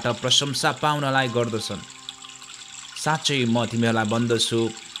मानिसहरूबाट प्रशंसा पाउनलाई गर्दछन्। साँच्चै म तिमीहरूलाई भन्दछु,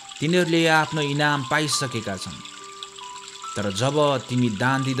 तिनीहरूले आफ्नो इनाम पाइसकेका छन्। तर जब तिमी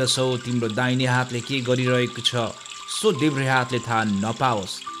दान दिँदछौ, तिम्रो दाहिने हातले के गरिरहेको छ सो देब्रे हातले थाहा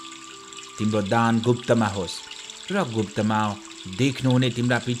नपाओस्। तिम्रो दान गुप्तमा होस्, र गुप्तमा देख्नुहुने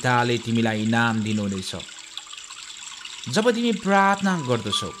तिम्रा पिताले तिमीलाई इनाम दिनुहुनेछ। जब तिमी प्रार्थना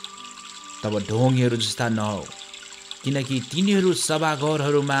गर्दछौ तब ढोंगीहरू जस्ता नहौ, किनकि तिनीहरू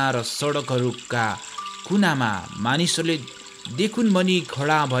सभाघरहरूमा र सडकहरूका कुनामा मानिसहरूले देखुन् भनी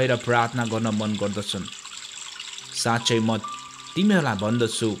खडा भएर प्रार्थना गर्न मन गर्दछन्। साँच्चै म तिमीहरूलाई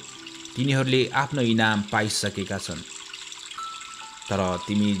भन्दछु, तिनीहरूले आफ्नो इनाम पाइसकेका छन्। तर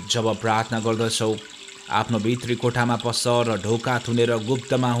तिमी जब प्रार्थना गर्दछौ, आफ्नो भित्री कोठामा पस र ढोका थुनेर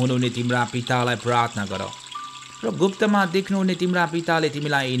गुप्तमा हुनुहुने तिम्रा पितालाई प्रार्थना गर, र गुप्तमा देख्नुहुने तिम्रा पिताले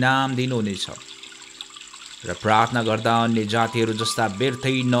तिमीलाई इनाम दिनुहुनेछ। र प्रार्थना गर्दा अन्य जातिहरू जस्ता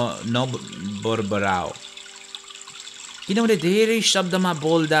व्यर्थै नबरबराओ, किनभने धेरै शब्दमा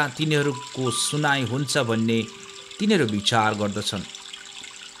बोल्दा तिनीहरूको सुनाइ हुन्छ भन्ने तिनीहरू विचार गर्दछन्।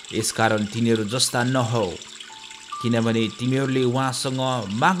 यसकारण तिनीहरू जस्ता नहो, किनभने तिमीहरूले उहाँसँग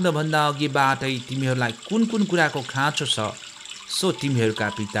माग्नभन्दा अघिबाटै तिमीहरूलाई कुन कुन कुराको खाँचो छ सो तिमीहरूका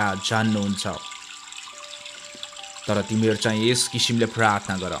पिता जान्नुहुन्छ। तर तिमीहरू चाहिँ यस किसिमले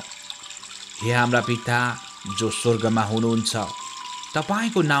प्रार्थना गर: हे हाम्रा पिता जो स्वर्गमा हुनुहुन्छ,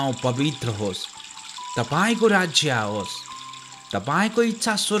 तपाईको नाउँ पवित्र होस्, तपाईको राज्य आओस्, तपाईको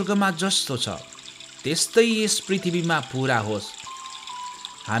इच्छा स्वर्गमा जस्तो छ त्यस्तै यस पृथ्वीमा पूरा होस्।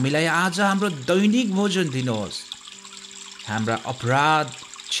 हामीलाई आज हाम्रो दैनिक भोजन दिनुहोस्। हाम्रा अपराध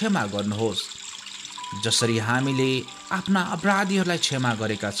क्षमा गर्नुहोस् जसरी हामीले आफ्ना अपराधीहरूलाई क्षमा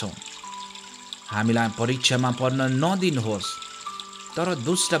गरेका छौँ। हामीलाई परीक्षामा पर्न नदिनुहोस्, तर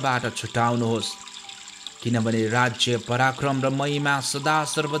दुष्टबाट छुटाउनुहोस्, किनभने राज्य, पराक्रम र महिमा सदा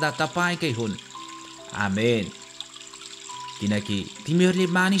सर्वदा तपाईकै हुन्। आमेन। किनकि तिमीहरूले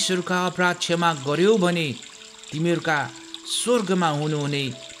मानिसहरूका अपराध क्षमा गर्यौ भने तिमीहरूका स्वर्गमा हुनुहुने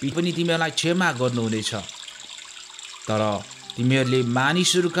पनि तिमीहरूलाई क्षमा गर्नुहुनेछ। तर तिमीहरूले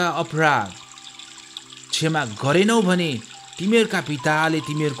मानिसहरूका अपराध क्षमा गरेनौ भने तिमीहरूका पिताले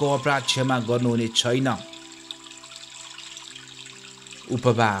तिमीहरूको अपराध क्षमा गर्नुहुने छैन।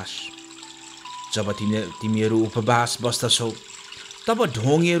 उपवास: जब तिमीहरू उपवास बस्दछौ तब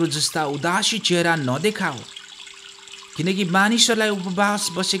ढोंगीहरू जस्ता उदासी चेहरा नदेखाऊ, किनकि मानिसहरूलाई उपवास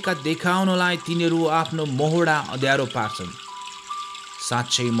बसेका देखाउनलाई तिनीहरू आफ्नो मोहडा अँध्यारो पार्छन्।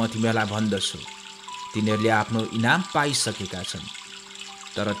 साँच्चै म तिमीहरूलाई भन्दछु, तिनीहरूले आफ्नो इनाम पाइसकेका छन्।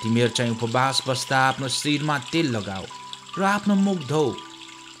 तर तिमीहरू चाहिँ उपवास बस्दा आफ्नो शरीरमा तेल लगाऊ र आफ्नो मुख धौ,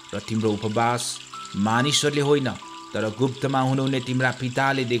 र तिम्रो उपवास मानिसहरूले होइन तर गुप्तमा हुनुहुने तिम्रा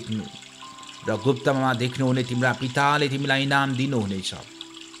पिताले देख्नु, र गुप्तमा देख्नुहुने तिम्रा पिताले तिमीलाई इनाम दिनुहुनेछ।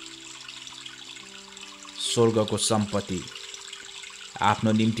 स्वर्गको सम्पत्ति: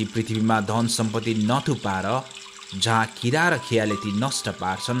 आफ्नो निम्ति पृथ्वीमा धन सम्पत्ति नथुपार, जहाँ किरा र खियाले ती नष्ट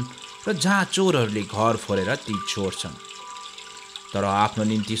पार्छन् र जहाँ चोरहरूले घर फोरेर ती छोड्छन्। तर आफ्नो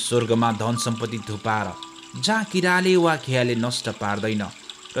निम्ति स्वर्गमा धन सम्पत्ति थुपार, जहाँ किराले वा खियाले नष्ट पार्दैन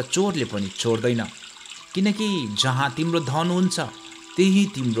र चोरले पनि छोड्दैन, किनकि जहाँ तिम्रो धन हुन्छ त्यही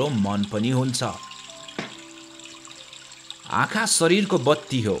तिम्रो मन पनि हुन्छ। आँखा शरीरको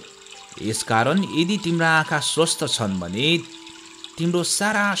बत्ती हो, यसकारण यदि तिम्रा आँखा स्वस्थ छन् भने तिम्रो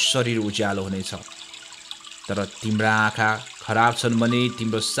सारा शरीर उज्यालो हुनेछ। तर तिम्रा आँखा खराब छन् भने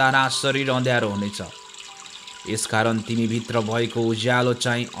तिम्रो सारा शरीर अँध्यारो हुनेछ। यसकारण तिमी भित्र भएको उज्यालो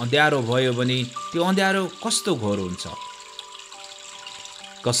चाहिँ अँध्यारो भयो भने त्यो अँध्यारो कस्तो घोर हुन्छ।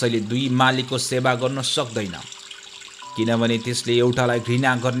 कसैले दुई मालिकको सेवा गर्न सक्दैन, किनभने त्यसले एउटालाई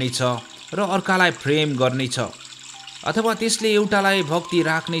घृणा गर्नेछ र अर्कालाई प्रेम गर्नेछ, अथवा त्यसले एउटालाई भक्ति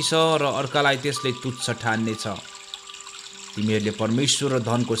राख्नेछ र अर्कालाई त्यसले तुच्छ ठान्नेछ। तिमीहरूले परमेश्वर र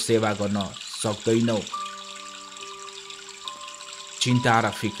धनको सेवा गर्न सक्दैनौ। चिन्ता र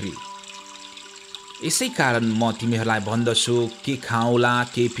फिक्री: यसै कारण म तिमीहरूलाई भन्दछु, के खाउँला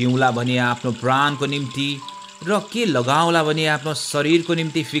के पिउँला भने आफ्नो प्राणको निम्ति र के लगाउला भने आफ्नो शरीरको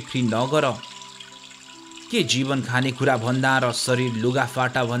निम्ति फिक्री नगर। के जीवन खानेकुरा भन्दा र शरीर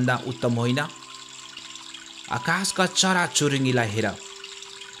लुगाफाटा भन्दा उत्तम होइन? आकाशका चराचुरुङ्गीलाई हेर,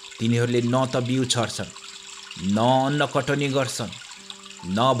 तिनीहरूले न त बिउ छर्छन्, न अन्न कटनी गर्छन्,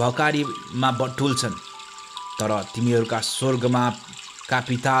 न भकारीमा बटुल्छन्, तर तिमीहरूका स्वर्गमा का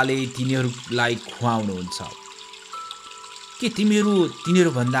पिताले तिनीहरूलाई खुवाउनुहुन्छ। के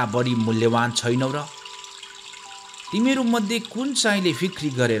तिनीहरूभन्दा बढी मूल्यवान छैनौ र? तिमीहरू मध्ये कुन चाहिँले फिक्री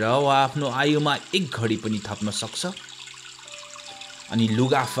गरेर वा आफ्नो आयुमा एक घडी पनि थप्न सक्छ? अनि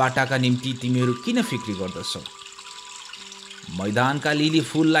लुगाफाटाका निम्ति तिमीहरू किन फिक्री गर्दछौ? मैदानका लिली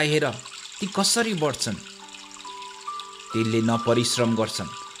फुललाई हेर, ती कसरी बढ्छन्। तिनले न परिश्रम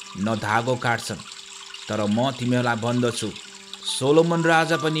गर्छन् न धागो काट्छन्, तर म तिमीहरूलाई भन्दछु, सोलोमन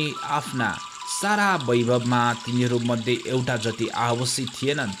राजा पनि आफ्ना सारा वैभवमा तिनीहरूमध्ये एउटा जति आवश्यक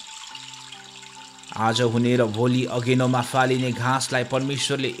थिएनन्। आज हुने र भोलि अगेनोमा फालिने घाँसलाई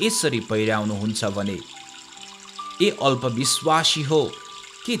परमेश्वरले यसरी पहिर्याउनुहुन्छ भने ए अल्पविश्वासी हो,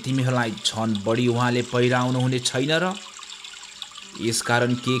 के तिमीहरूलाई झन् बढी उहाँले पहिर्याउनु हुने छैन र?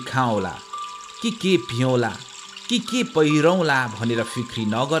 यसकारण के खाउँला कि के पिउँला कि के पहिरौँला भनेर फिक्री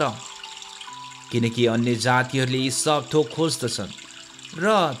नगर, किनकि अन्य जातिहरूले यी सब थोक खोज्दछन् र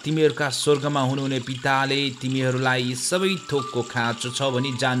तिमीहरूका स्वर्गमा हुनुहुने पिताले तिमीहरूलाई यी सबै थोकको खाँचो छ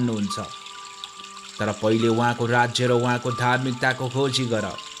भनी जान्नुहुन्छ। तर पहिले उहाँको राज्य र उहाँको धार्मिकताको खोजी गर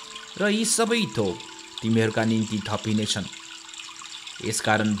र यी सबै थोक तिमीहरूका निम्ति थपिनेछन्।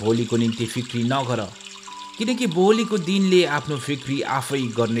 यसकारण भोलिको निम्ति फिक्री नगर किनकि भोलिको दिनले आफ्नो फिक्री आफै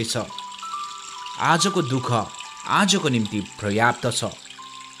गर्नेछ। आजको दुःख आजको निम्ति पर्याप्त छ।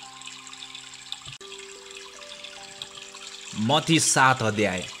 मत्ती 7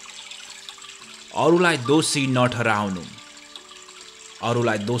 अध्याय। अरूलाई दोषी नठहराउनु।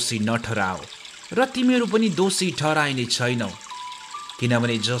 अरूलाई दोषी नठहराओ र तिमीहरू पनि दोषी ठहराइने छैनौ,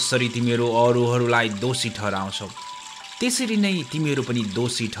 किनभने जसरी तिमीहरू अरूहरूलाई दोषी ठहराउँछौ त्यसरी नै तिमीहरू पनि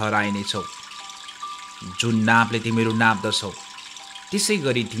दोषी ठहराइनेछौ। जुन नापले तिमीहरू नाप्दछौ त्यसै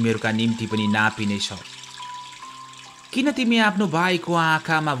गरी तिमीहरूका निम्ति पनि नापिनेछ। किन तिमी आफ्नो भाइको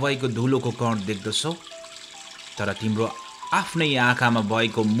आँखामा भएको धुलोको कण देख्दछौ तर तिम्रो आफ्नै आँखामा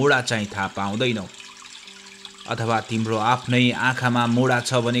भएको मुडा चाहिँ थाहा पाउँदैनौ? अथवा तिम्रो आफ्नै आँखामा मुडा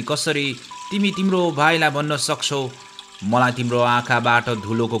छ भने कसरी तिमी तिम्रो भाइलाई भन्न सक्छौ, मलाई तिम्रो आँखाबाट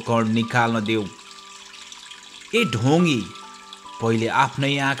धुलोको कण निकाल्न देऊ? ए ढोंगी, पहिले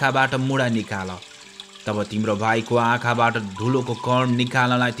आफ्नै आँखाबाट मुडा निकाल, तब तिम्रो भाइको आँखाबाट धुलोको कण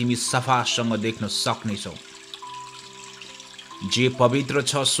निकाल्नलाई तिमी सफासँग देख्न सक्नेछौ। जे पवित्र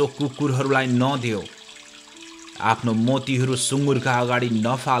छ सो कुकुरहरूलाई नदेऊ। आफ्नो मोतीहरू सुँगुरका अगाडि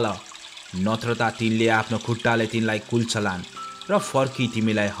नफाल, नत्र त तिनले आफ्नो खुट्टाले तिनलाई कुल्छलान् र फर्की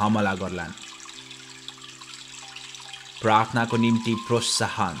तिमीलाई हमला गर्लान्। प्रार्थनाको निम्ति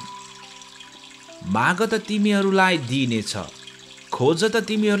प्रोत्साहन। माग त तिमीहरूलाई दिइनेछ, खोज त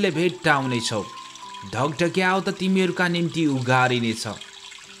तिमीहरूले भेट्टाउनेछौ, ढकढक्याउ त तिमीहरूका निम्ति उगारिनेछ।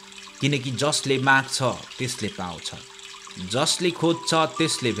 किनकि जसले माग्छ त्यसले पाउँछ, जसले खोज्छ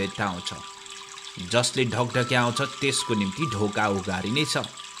त्यसले भेट्टाउँछ, जसले ढकढक्याउँछ त्यसको निम्ति ढोका उगारिनेछ।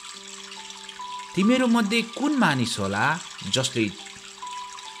 तिमीहरू मध्ये कुन मानिस होला जसले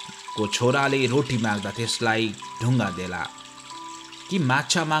को छोराले रोटी माग्दा त्यसलाई ढुङ्गा देला, कि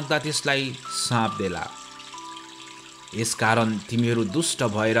माछा माग्दा त्यसलाई साँप देला? यसकारण तिमीहरू दुष्ट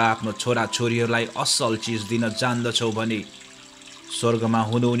भएर आफ्नो छोराछोरीहरूलाई असल चिज दिन जान्दछौ भने स्वर्गमा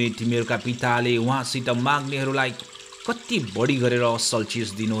हुनुहुने तिमीहरूका पिताले उहाँसित माग्नेहरूलाई कति बढी गरेर असल चिज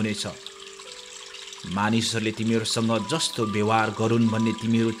दिनुहुनेछ। मानिसहरूले तिमीहरूसँग जस्तो व्यवहार गरून् भन्ने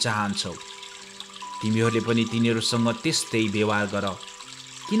तिमीहरू चाहन्छौ, तिमीहरूले पनि तिनीहरूसँग त्यस्तै व्यवहार गर,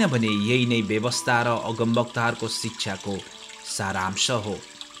 किनभने यही नै व्यवस्था र अगमवक्ताहरूको शिक्षाको सारांश हो।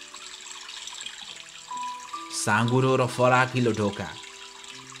 साँगुरो र फराकिलो ढोका।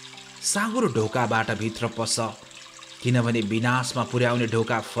 साँगुरो ढोकाबाट भित्र पस, किनभने विनाशमा पुर्याउने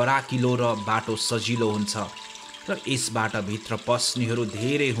ढोका फराकिलो र बाटो सजिलो हुन्छ र यसबाट भित्र पस्नेहरू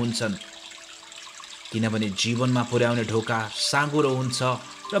धेरै हुन्छन्। किनभने जीवनमा पुर्याउने ढोका साँगुरो हुन्छ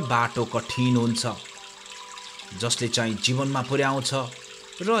र बाटो कठिन हुन्छ, जसले चाहिँ जीवनमा पुर्याउँछ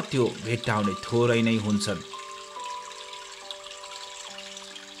र त्यो भेट्टाउने थोरै नै हुन्छन्।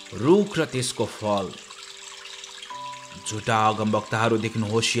 रुख र त्यसको फल। झुटा अगमवक्ताहरूदेखि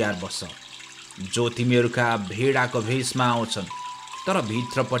होसियार बस, जो तिमीहरूका भेडाको भेषमा आउँछन् तर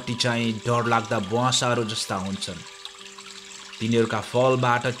भित्रपट्टि चाहिँ डरलाग्दा बुवासाहरू जस्ता हुन्छन्। तिनीहरूका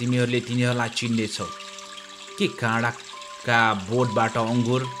फलबाट तिमीहरूले तिनीहरूलाई चिन्नेछौ, के काँडाका बोटबाट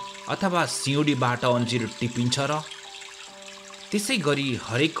अङ्गुर अथवा सिउँडीबाट अन्जिर टिपिन्छ र? त्यसै गरी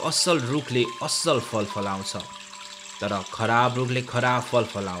हरेक असल रुखले असल फल फलाउँछ, तर खराब रुखले खराब फल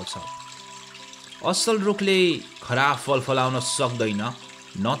फलाउँछ। असल रुखले खराब फल फलाउन सक्दैन,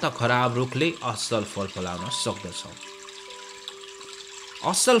 न त खराब रुखले असल फल फलाउन सक्दछ।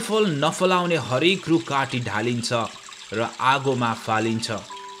 असल फल नफलाउने हरेक रुख काटी ढालिन्छ र आगोमा फालिन्छ।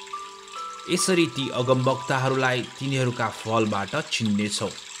 यसरी ती अगमवक्ताहरूलाई तिनीहरूका फलबाट चिन्नेछौ।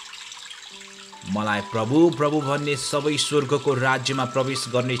 मलाई प्रभु प्रभु भन्ने सबै स्वर्गको राज्यमा प्रवेश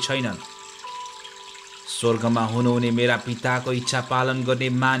गर्ने छैनन्। स्वर्गमा हुनुहुने मेरा पिताको इच्छा पालन गर्ने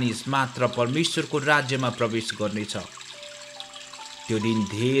मानिस मात्र परमेश्वरको राज्यमा प्रवेश गर्नेछ। त्यो दिन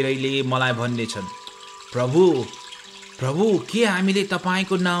धेरैले मलाई भन्नेछन्, प्रभु प्रभु, के हामीले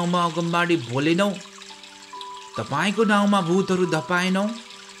तपाईँको नाउँमा अगमबाडी बोलेनौ? तपाईँको नाउँमा भूतहरू धपाएनौ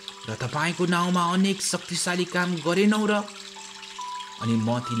र तपाईँको नाउँमा अनेक शक्तिशाली काम गरेनौ र? अनि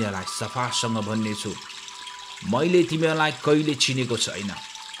म तिनीहरूलाई सफासँग भन्नेछु, मैले तिमीहरूलाई कहिले चिनेको छैन।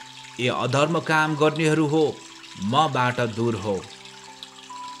 ए अधर्म काम गर्नेहरू हो, मबाट दूर हो।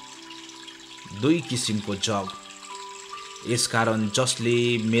 2 किसिमको जग। यसकारण जसले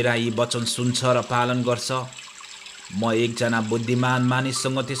मेरा यी वचन सुन्छ र पालन गर्छ, म एकजना बुद्धिमान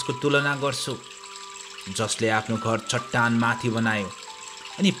मानिससँग त्यसको तुलना गर्छु, जसले आफ्नो घर चट्टान माथि बनायो,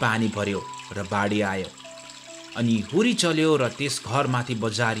 अनि पानी पर्यो र बाढी आयो, अनि हुरी चल्यो र त्यस घरमाथि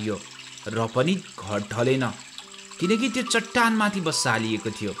बजारियो, र पनि घर ढलेन, किनकि त्यो चट्टान माथि बसालिएको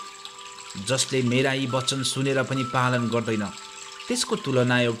थियो। जसले मेरा यी वचन सुनेर पनि पालन गर्दैन, त्यसको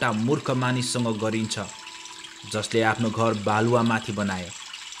तुलना एउटा मूर्ख मानिससँग गरिन्छ, जसले आफ्नो घर बालुवामाथि बनायो,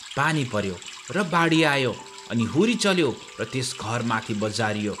 पानी पर्यो र बाढी आयो, अनि हुरी चल्यो र त्यस घरमाथि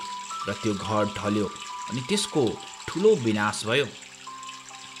बजारियो र त्यो घर ढल्यो अनि त्यसको ठुलो विनाश भयो।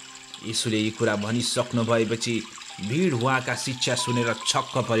 यीशुले यी कुरा भनिसक्नु भएपछि भिड उहाँका शिक्षा सुनेर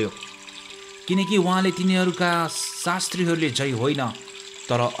छक्क पर्यो, किनकि उहाँले तिनीहरूका शास्त्रीहरूले झै होइन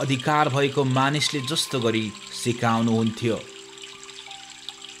तर अधिकार भएको मानिसले जस्तो गरी सिकाउनुहुन्थ्यो।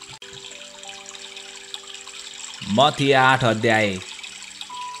 मत्ती 8 अध्याय।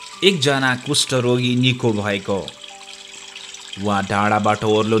 एकजना कुष्ठरोगी निको भएको। उहाँ डाँडाबाट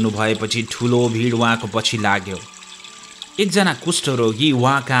ओर्लनु भएपछि ठुलो भिड उहाँको पछि लाग्यो। एकजना कुष्ठरोगी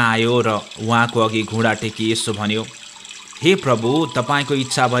उहाँ कहाँ आयो र उहाँको अघि घुँडा टेकी यसो भन्यो, हे प्रभु, तपाईँको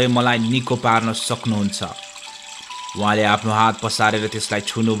इच्छा भए मलाई निको पार्न सक्नुहुन्छ। उहाँले आफ्नो हात पसारेर त्यसलाई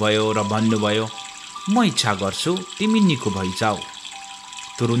छुनुभयो र भन्नुभयो, म इच्छा गर्छु, तिमी निको भइजाऊ।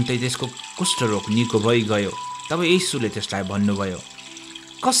 तुरुन्तै त्यसको कुष्ठरोग निको भइगयो। तब येशूले त्यसलाई भन्नुभयो,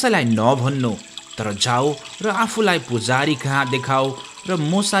 कसैलाई नभन्नु, तर जाऊ र आफूलाई पुजारी कहाँ देखाऊ र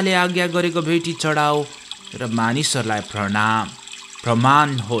मूसाले आज्ञा गरेको भेटी चढाऊ र मानिसहरूलाई प्रमाण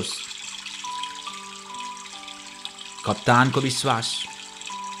होस्। कप्तानको विश्वास।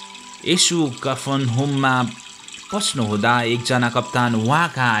 येशू कफरनहुममा पस्नुहुँदा एकजना कप्तान उहाँ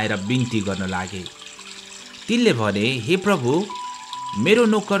कहाँ आएर बिन्ती गर्न लागे। तिनले भने, हे प्रभु, मेरो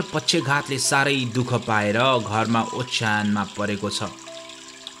नोकर पक्षघातले साह्रै दुःख पाएर घरमा ओछ्यानमा परेको छ।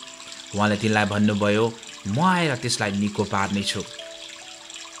 उहाँले तिनलाई भन्नुभयो, म आएर त्यसलाई निको पार्नेछु।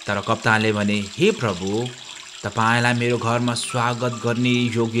 तर कप्तानले भने, हे प्रभु, तपाईँलाई मेरो घरमा स्वागत गर्ने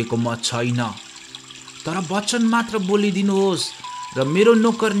योग्यको म छैन, तर वचन मात्र बोलिदिनुहोस् र मेरो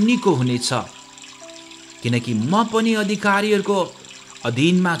नोकर निको हुनेछ। किनकि म पनि अधिकारीहरूको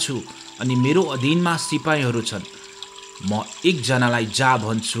अधीनमा छु अनि मेरो अधीनमा सिपाहीहरू छन्। म एकजनालाई जा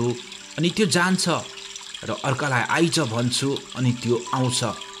भन्छु अनि त्यो जान्छ र अर्कालाई आइज भन्छु अनि त्यो आउँछ।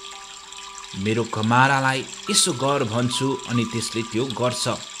 मेरो कमारालाई यसो गर भन्छु अनि त्यसले त्यो गर्छ।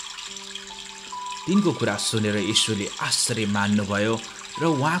 तिनको कुरा सुनेर येशूले आश्चर्य मान्नुभयो र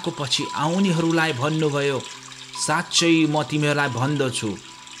उहाँको पछि आउनेहरूलाई भन्नुभयो, साँच्चै म तिमीहरूलाई भन्दछु,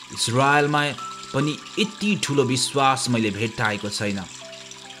 इजरायलमा पनि यति ठुलो विश्वास मैले भेट्टाएको छैन।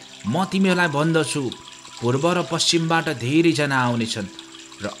 म तिमीहरूलाई भन्दछु, पूर्व र पश्चिमबाट धेरैजना आउनेछन्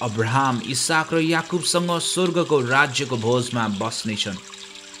र अब्राहम, इसाक र याकुबसँग स्वर्गको राज्यको भोजमा बस्नेछन्।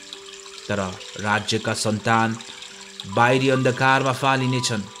 तर राज्यका सन्तान बाहिरी अन्धकारमा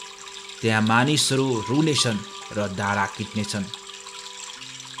फालिनेछन्। त्यहाँ मानिसहरू रुनेछन् र दारा किट्नेछन्।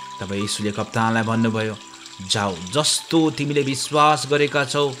 तब येशूले कप्तानलाई भन्नुभयो, जाऊ, जस्तो तिमीले विश्वास गरेका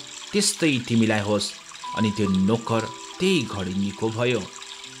छौ त्यस्तै तिमीलाई होस्। अनि त्यो नोकर त्यही घडी निको भयो।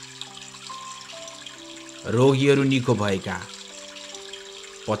 रोगीहरू निको भएका।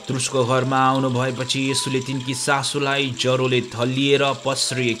 पत्रुसको घरमा आउनु भएपछि येशूले तिनकी सासूलाई ज्वरोले थलिएर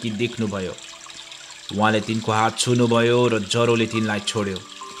पस्रिएकी देख्नुभयो। उहाँले तिनको हात छुनुभयो र ज्वरोले तिनलाई छोड्यो।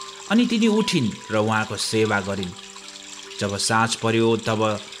 अनि तिनी उठिन् र उहाँको सेवा गरिन्। जब साँझ पर्यो तब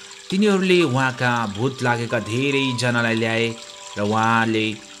तिनीहरूले उहाँका भूत लागेका धेरैजनालाई ल्याए र उहाँले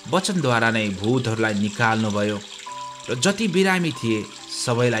वचनद्वारा नै भूतहरूलाई निकाल्नुभयो र जति बिरामी थिए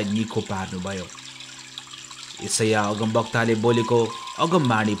सबैलाई निको पार्नुभयो। यसैया अगमवक्ताले बोलेको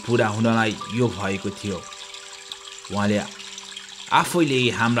अगमवाणी पूरा हुनलाई यो भएको थियो। उहाँले आफैले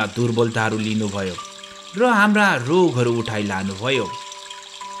हाम्रा दुर्बलताहरू लिनुभयो र हाम्रा रोगहरू उठाइ लानुभयो।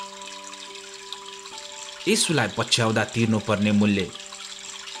 येशूलाई पछ्याउँदा तिर्नुपर्ने मूल्य।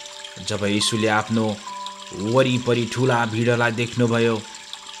 जब येशूले आफ्नो वरिपरि ठुला भिडलाई देख्नुभयो,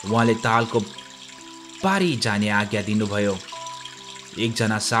 उहाँले तालको पारी जाने आज्ञा दिनुभयो।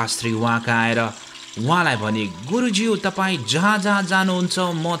 एकजना शास्त्री उहाँ कहाँ आएर उहाँलाई भने, गुरुज्यू, तपाईँ जहाँ जहाँ जानुहुन्छ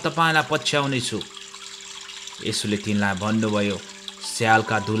म तपाईँलाई पछ्याउनेछु। येशूले तिनलाई भन्नुभयो,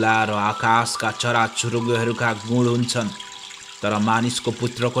 स्यालका धुला र आकाशका चराचुरुङ्गीहरूका गुण हुन्छन्, तर मानिसको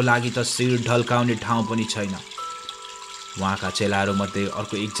पुत्रको लागि त शिर ढल्काउने ठाउँ पनि छैन। उहाँका चेलाहरूमध्ये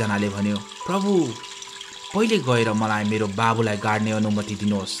अर्को एकजनाले भन्यो, प्रभु, पहिले गएर मलाई मेरो बाबुलाई गाड्ने अनुमति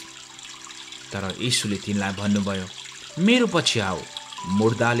दिनुहोस्। तर येशूले तिनलाई भन्नुभयो, मेरो पछि आऊ,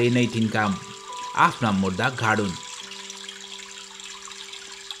 मुर्दाले नै तिनका आफ्ना मुर्दा गाडुन्।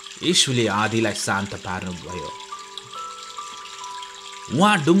 येशूले आँधीलाई शान्त पार्नुभयो।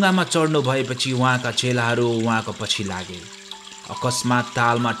 उहाँ डुङ्गामा चढ्नु भएपछि उहाँका चेलाहरू उहाँको पछि लागे। अकस्मात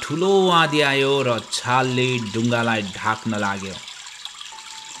तालमा ठुलो आँधी आयो र छालले डुङ्गालाई ढाक्न लाग्यो।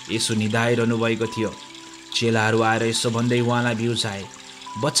 येशू निदाइरहनु भएको थियो। चेलाहरू आएर यसो भन्दै उहाँलाई बिउजाए,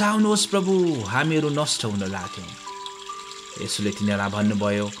 बचाउनुहोस् प्रभु, हामीहरू नष्ट हुन लाग्यौँ। येशूले तिनीहरूलाई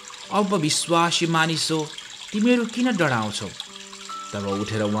भन्नुभयो, अल्पविश्वासी मानिस हो, तिमीहरू किन डराउँछौ? तब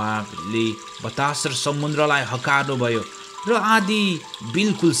उठेर उहाँले बतास र समुद्रलाई हकार्नुभयो र आँधी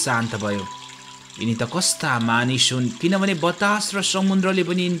बिल्कुल शान्त भयो। यिनी त कस्ता मानिस हुन्, किनभने बतास र समुद्रले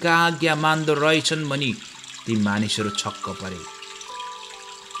पनि यिनका आज्ञा मान्दो रहेछन् भनी ती मानिसहरू छक्क परे।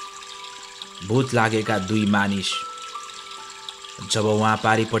 भूत लागेका 2 मानिस। जब उहाँ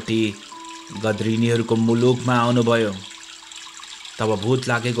पारिपट्टि गदरिनीहरूको मुलुकमा आउनुभयो, तब भूत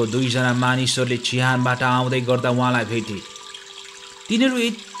लागेको 2 जना मानिसहरूले चिहानबाट आउँदै गर्दा उहाँलाई भेटे। तिनीहरू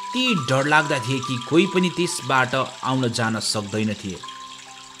यति डरलाग्दा थिए कि कोही पनि त्यसबाट आउन जान सक्दैन थिए।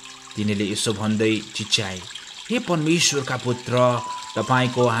 तिनीहरूले यसो भन्दै चिच्याए, हे परमेश्वरका पुत्र,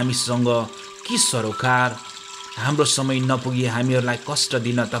 तपाईको हामीसँग के सरोकार? हाम्रो समय नपुगी हामीहरूलाई कष्ट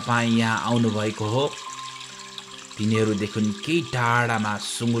दिन तपाईँ यहाँ आउनुभएको हो। तिनीहरूदेखि केही टाढामा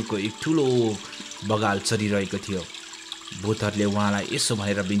सुँगुरको एक ठुलो बगाल चरिरहेको थियो। भूतहरूले उहाँलाई यसो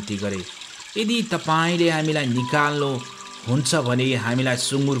भनेर बिन्ती गरे, यदि तपाईँले हामीलाई निकाल्नु हुन्छ भने हामीलाई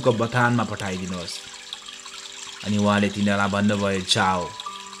सुँगुरको बथानमा पठाइदिनुहोस्। अनि उहाँले तिनीहरूलाई भन्नुभयो, जाओ।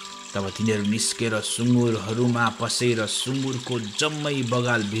 तब तिनीहरू निस्केर सुँगुरहरूमा पसेर सुँगुरको जम्मै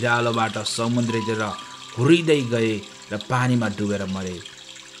बगाल भिरालोबाट समुद्रतिर हुरिँदै गए र पानीमा डुबेर मरे।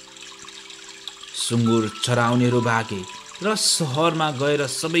 सुँगुर चराउनेहरू भागे र सहरमा गएर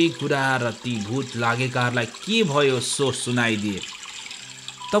सबै कुरा र ती भूत लागेकाहरूलाई के भयो सो सुनाइदिए।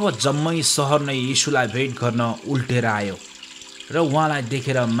 तब जम्मै सहर नै यीशुलाई भेट गर्न उल्टेर आयो र उहाँलाई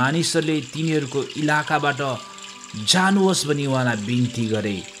देखेर मानिसहरूले तिनीहरूको इलाकाबाट जानुहोस् भनी उहाँलाई बिन्ती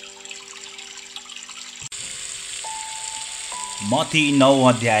गरे। मत्ती 9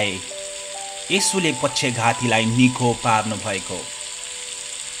 अध्याय। येशूले पक्षघातीलाई निको पार्नु भएको।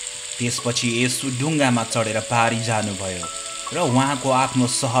 त्यसपछि येशू ढुङ्गामा चढेर पारी जानुभयो र उहाँको आफ्नो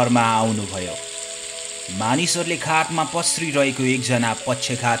सहरमा आउनुभयो। मानिसहरूले खाटमा पस्रिरहेको एकजना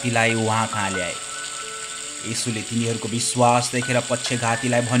पक्षघातीलाई उहाँ कहाँ ल्याए। येशूले तिनीहरूको विश्वास देखेर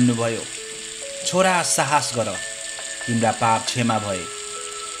पक्षघातीलाई भन्नुभयो, छोरा, साहस गर, तिम्रा पाप क्षमा भए।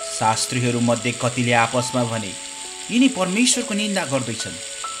 शास्त्रीहरूमध्ये कतिले आपसमा भने, यिनी परमेश्वरको निन्दा गर्दैछन्।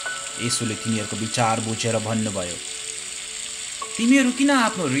 येशूले तिनीहरूको विचार बुझेर भन्नुभयो, तिमीहरू किन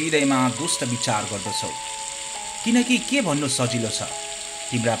आफ्नो हृदयमा दुष्ट विचार गर्दछौ? किनकि के भन्नु सजिलो छ,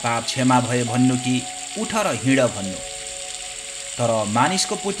 तिम्रा पाप क्षमा भए भन्नु कि उठ र हिँड भन्नु? तर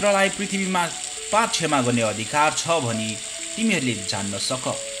मानिसको पुत्रलाई पृथ्वीमा पाप क्षमा गर्ने अधिकार छ भनी तिमीहरूले जान्न सक।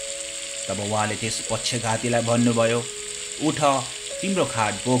 तब उहाँले त्यस पक्षघातीलाई भन्नुभयो, उठ, तिम्रो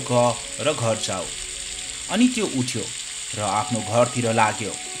खाट बोक र घर जाऊ। अनि त्यो उठ्यो र आफ्नो घरतिर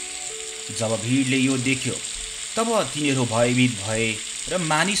लाग्यो। जब भिडले यो देख्यो, तब तिनीहरू भयभीत भए र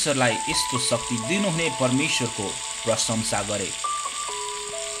मानिसहरूलाई यस्तो शक्ति दिनुहुने परमेश्वरको प्रशंसा गरे।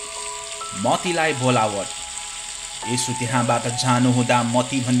 मत्तीलाई बोलावट। येशू त्यहाँबाट जानुहुँदा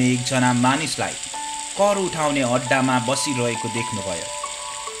मत्ती भन्ने एकजना मानिसलाई कर उठाउने अड्डामा बसिरहेको देख्नुभयो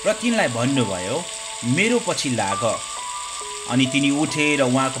र तिनलाई भन्नुभयो, मेरो पछि लाग। अनि तिनी उठे र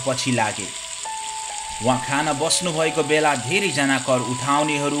उहाँको पछि लागे। उहाँ खान बस्नुभएको बेला धेरैजना कर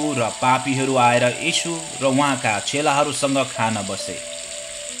उठाउनेहरू र पापीहरू आएर येशू र उहाँका चेलाहरूसँग खान बसे।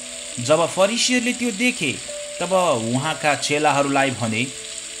 जब फरिसीहरूले त्यो देखे, तब उहाँका चेलाहरूलाई भने,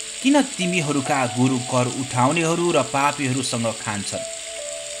 किन तिमीहरूका गुरु कर उठाउनेहरू र पापीहरूसँग खान्छन्?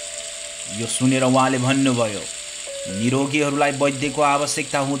 यो सुनेर उहाँले भन्नुभयो, निरोगीहरूलाई वैद्यको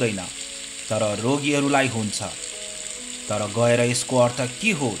आवश्यकता हुँदैन, तर रोगीहरूलाई हुन्छ। तर गएर यसको अर्थ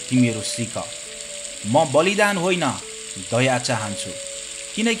के हो तिमीहरू सिक। म बलिदान होइन, दया चाहन्छु,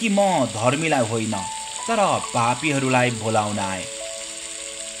 किनकि म धर्मीलाई होइन, तर पापीहरूलाई बोलाउन आए।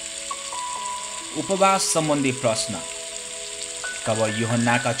 उपवास सम्बन्धी प्रश्न। तब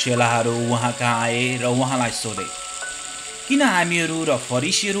यूहन्नाका चेलाहरू उहाँ कहाँ आए र उहाँलाई सोधे, किन हामीहरू र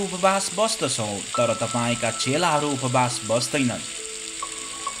फरिसीहरू उपवास बस्दछौँ तर तपाईँका चेलाहरू उपवास बस्दैनन्?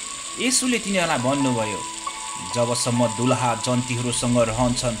 येशूले तिनीहरूलाई भन्नुभयो, जबसम्म दुलहा जन्तीहरूसँग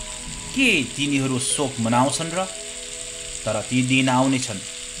रहन्छन् के तिनीहरू शोक मनाउँछन् र? तर ती दिन आउनेछन्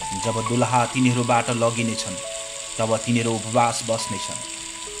जब दुलहा तिनीहरूबाट लगिनेछन्, तब तिनीहरू उपवास बस्नेछन्।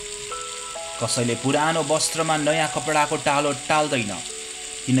 कसैले पुरानो वस्त्रमा नयाँ कपडाको टालो टाल्दैन,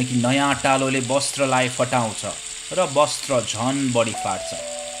 किनकि नयाँ टालोले वस्त्रलाई फटाउँछ र वस्त्र झन बढी फाट्छ।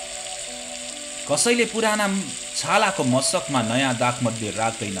 कसैले पुराना छालाको मशकमा नयाँ दागमध्ये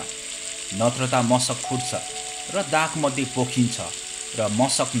राख्दैन, नत्र त मशक फुट्छ र दागमध्ये पोखिन्छ र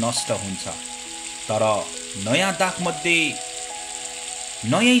मशक नष्ट हुन्छ। तर नयाँ दागमध्ये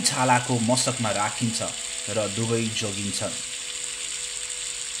नयाँ छालाको मशकमा राखिन्छ र दुवै जोगिन्छन्।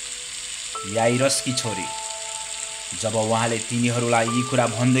 याइरसकी छोरी। जब उहाँले तिनीहरूलाई यी कुरा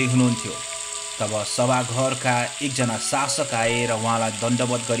भन्दै हुनुहुन्थ्यो, तब सभाघरका एकजना शासक आए र उहाँलाई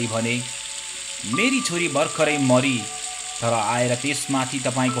दण्डवत गरी भने, मेरी छोरी भर्खरै मरी, तर आएर त्यसमाथि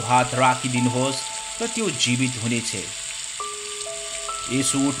तपाईँको हात राखिदिनुहोस् र त्यो जीवित हुनेछ।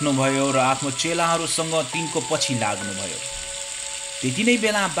 यसो उठ्नुभयो र आफ्नो चेलाहरूसँग तिनको पछि लाग्नुभयो। त्यति नै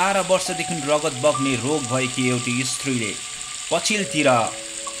बेला 12 वर्षदेखि रगत बग्ने रोग भएकी एउटी स्त्रीले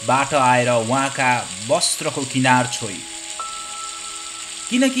पछिल्लोतिरबाट आएर उहाँका वस्त्रको किनार छोई,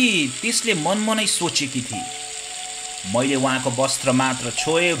 किनकि त्यसले मनमनै सोचेकी थिए, मैले उहाँको वस्त्र मात्र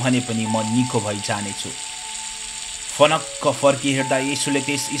छोए भने पनि म निको भई जानेछु। फनक्क फर्की हेर्दा येशूले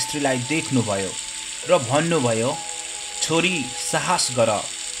त्यस स्त्रीलाई देख्नुभयो र भन्नुभयो, छोरी, साहस गर,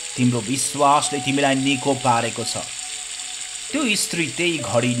 तिम्रो विश्वासले तिमीलाई निको पारेको छ। त्यो स्त्री त्यही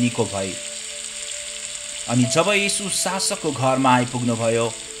घडी निको भई। अनि जब येशू शासकको घरमा आइपुग्नुभयो,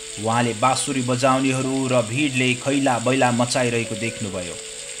 उहाँले बाँसुरी बजाउनेहरू र भिडले खैला बैला मचाइरहेको देख्नुभयो।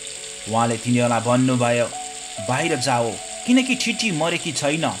 उहाँले तिनीहरूलाई भन्नुभयो, बाहिर जाओ, किनकि ठिटी मरेकी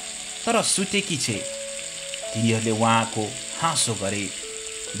छैन तर सुतेकी छे। तिनीहरूले उहाँको हाँसो गरे।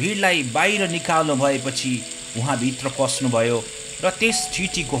 भिडलाई बाहिर निकाल्नु भएपछि उहाँ भित्र पस्नुभयो र त्यस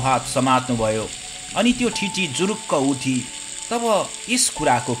ठिटीको हात समात्नुभयो, अनि त्यो ठिटी जुरुक्क उठी। तब यस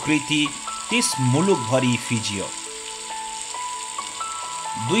कुराको कृति त्यस मुलुकभरि फिजियो।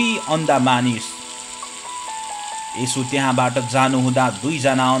 2 अन्धा मानिस। येशू त्यहाँबाट जानुहुँदा 2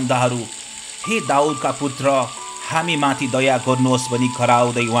 जना अन्धाहरू, हे दाउदका पुत्र, हामी माथि दया गर्नुहोस् भनी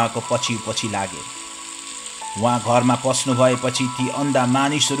कराउँदै उहाँको पछि पछि लागे। उहाँ घरमा पस्नु भएपछि ती अन्धा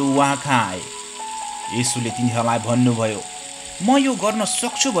मानिसहरू उहाँ कहाँ आए। येशूले तिनीहरूलाई भन्नुभयो, म यो गर्न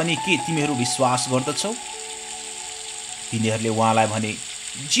सक्छु भने के तिमीहरू विश्वास गर्दछौ? तिनीहरूले उहाँलाई भने,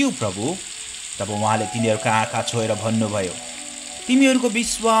 ज्यू प्रभु। तब उहाँले तिनीहरूका आँखा छोएर भन्नुभयो, तिमीहरूको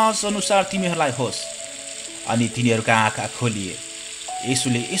विश्वास अनुसार तिमीहरूलाई होस्। अनि तिनीहरूका आँखा खोलिए।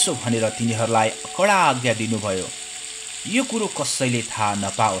 येशूले यसो भनेर तिनीहरूलाई कडा आज्ञा दिनुभयो, यो कुरो कसैले थाहा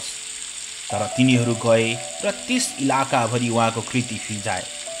नपाओस्। तर तिनीहरू गए र त्यस इलाकाभरि उहाँको कृति फिजाए।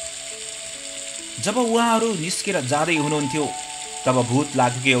 जब उहाँहरू निस्केर जाँदै हुनुहुन्थ्यो, तब भूत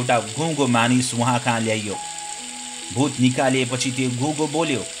लागेको एउटा गुङ्गो मानिस उहाँ कहाँ ल्याइयो। भूत निकालिएपछि त्यो गुङ्गो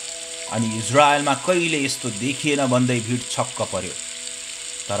बोल्यो, अनि इजरायलमा कहिले यस्तो देखिएन भन्दै भिड छक्क पर्यो।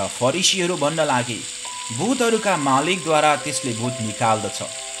 तर फरिसीहरू भन्न लागे, भूतहरूका मालिकद्वारा त्यसले भूत निकाल्दछ।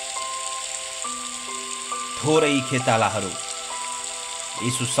 थोरै खेतालाहरू।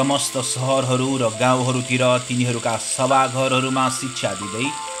 येशू समस्त सहरहरू र गाउँहरूतिर तिनीहरूका सभाघरहरूमा शिक्षा दिँदै,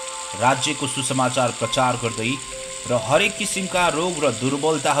 राज्यको सुसमाचार प्रचार गर्दै र हरेक किसिमका रोग र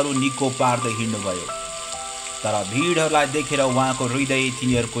दुर्बलताहरू निको पार्दै हिँड्नुभयो। तर भिडहरूलाई देखेर उहाँको हृदय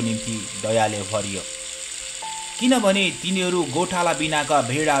तिनीहरूको निम्ति दयाले भरियो, किनभने तिनीहरू गोठाला बिनाका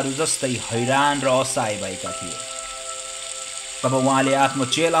भेडाहरू जस्तै हैरान र असहाय भएका थिए। तब उहाँले आफ्नो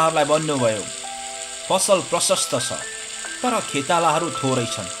चेलाहरूलाई भन्नुभयो, फसल प्रशस्त छ तर खेतालाहरू थोरै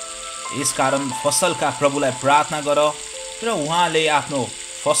छन्। यसकारण फसलका प्रभुलाई प्रार्थना गर र उहाँले आफ्नो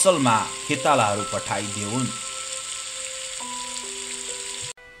फसलमा खेतालाहरू पठाइदिउन्।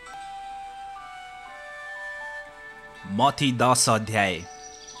 मत्ती 10 अध्याय।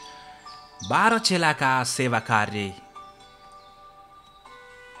 12 चेलाका सेवा कार्य।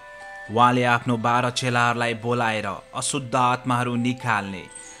 उहाँले आफ्नो 12 चेलाहरूलाई बोलाएर अशुद्ध आत्माहरू निकाल्ने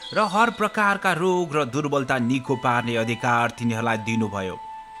र हर प्रकारका रोग र दुर्बलता निको पार्ने अधिकार तिनीहरूलाई दिनुभयो।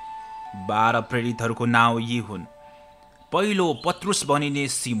 12 प्रेरितहरूको नाउँ यी हुन्। पहिलो, पत्रुस भनिने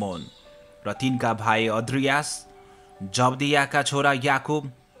सिमोन र तिनका भाइ अद्रियास, जब्दियाका छोरा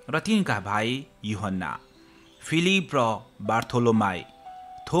याकुब र तिनका भाइ यूहन्ना, फिलिप र बार्थोलोमाई,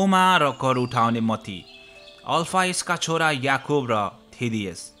 थोमा र कर उठाउने मती, अल्फायसका छोरा याकुब र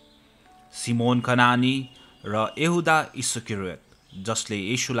थेदियस, सिमोन कनानी र यहुदा इस्करियोत, जसले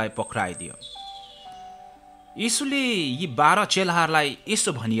येशूलाई पक्राइदियो। येशूले यी 12 चेलाहरूलाई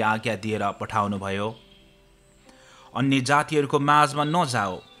यसो भनी आज्ञा दिएर पठाउनुभयो, अन्य जातिहरूको माझमा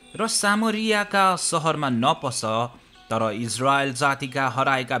नजाओ र सामरियाका सहरमा नपस, तर इजरायल जातिका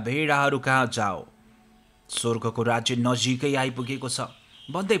हराएका भेडाहरू कहाँ जाओ। स्वर्गको राज्य नजिकै आइपुगेको छ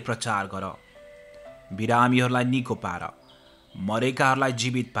भन्दै प्रचार गर। बिरामीहरूलाई निको पार, मरेकाहरूलाई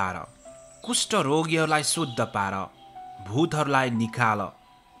जीवित पार, कुष्ठ रोगीहरूलाई शुद्ध पार, भूतहरूलाई निकाल।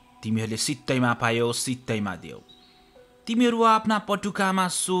 तिमीहरूले सित्तैमा पायो सित्तैमा देऊ। तिमीहरू आफ्ना पटुकामा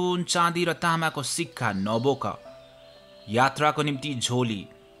सुन, चाँदी र तामाको सिक्का नबोक। यात्राको निम्ति झोली,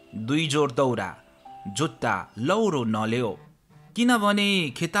 2 जोड दौरा, जुत्ता, लौरो नल्याऊ, किनभने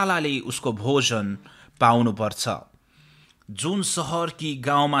खेतालाले उसको भोजन पाउनुपर्छ। जुन सहर कि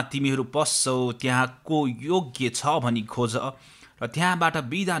गाउँमा तिमीहरू पस्छौ त्यहाँ को योग्य छ भनी खोज र त्यहाँबाट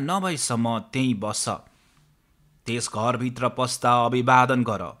बिदा नभएसम्म त्यहीँ बस। त्यस घरभित्र पस्दा अभिवादन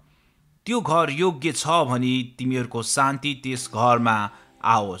गर। त्यो घर योग्य छ भनी तिमीहरूको शान्ति त्यस घरमा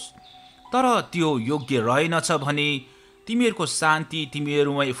आओस्। तर त्यो योग्य रहेनछ भने तिमीहरूको शान्ति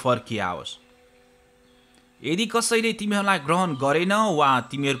तिमीहरूमै फर्किआओस्। यदि कसैले तिमीहरूलाई ग्रहण गरेन वा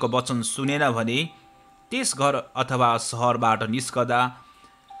तिमीहरूको वचन सुनेन भने त्यस घर अथवा सहरबाट निस्कदा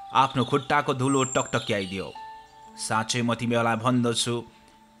आफ्नो खुट्टाको धुलो टकटक्याइदियो। साँच्चै म तिमीहरूलाई भन्दछु,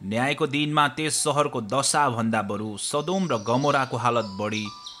 न्यायको दिनमा त्यस सहरको दशाभन्दा बरु सदोम र गमोराको हालत बढी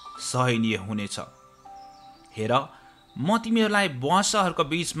सहनीय हुनेछ। हेर, म तिमीहरूलाई बुवासहरूको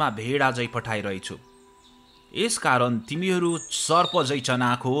बीचमा भेडा झै पठाइरहेछु। यसकारण तिमीहरू सर्प झै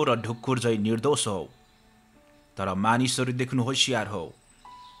चनाखो र ढुक्कुर झै निर्दोष हौ। तर मानिसहरू देख्नु होसियार हो,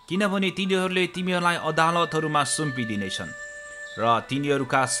 किनभने तिनीहरूले तिमीहरूलाई अदालतहरूमा सुम्पिदिनेछन् र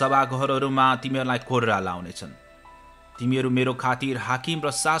तिनीहरूका सभाघरहरूमा तिमीहरूलाई कोर्रा लाउनेछन्। तिमीहरू मेरो खातिर हाकिम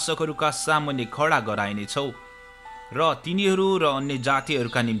र शासकहरूका सामुन्ने खडा गराइनेछौ र तिनीहरू र अन्य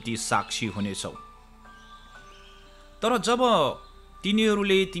जातिहरूका निम्ति साक्षी हुनेछौ। तर जब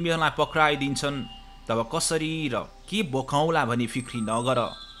तिनीहरूले तिमीहरूलाई पक्राइदिन्छन् तब कसरी र के बोकाउँला भनी फिक्री नगर,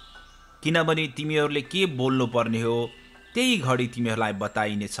 किनभने तिमीहरूले के बोल्नुपर्ने हो त्यही घडी तिमीहरूलाई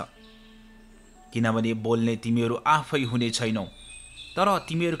बताइनेछ। किनभने बोल्ने तिमीहरू आफै हुने छैनौ, तर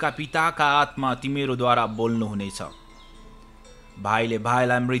तिमीहरूका पिताका आत्मा तिमीहरूद्वारा बोल्नुहुनेछ। भाइले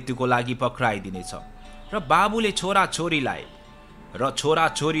भाइलाई मृत्युको लागि पक्राइदिनेछ र बाबुले छोरा छोरीलाई, र छोरा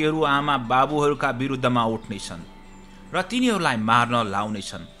छोरीहरू आमा बाबुहरूका विरुद्धमा उठ्नेछन् र तिनीहरूलाई मार्न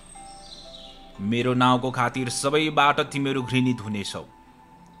लाउनेछन्। मेरो नाउँको खातिर सबैबाट तिमीहरू घृणित हुनेछौ,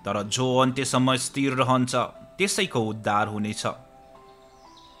 तर जो अन्त्यसम्म स्थिर रहन्छ त्यसैको उद्धार हुनेछ।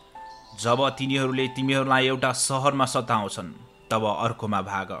 जब तिनीहरूले तिमीहरूलाई एउटा सहरमा सताउँछन् तब अर्कोमा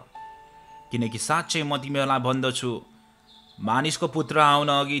भाग, किनकि साँच्चै म तिमीहरूलाई भन्दछु, मानिसको पुत्र आउन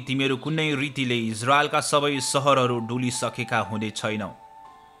अघि तिमीहरू कुनै रीतिले इजरायलका सबै सहरहरू डुलिसकेका हुने छैनौ।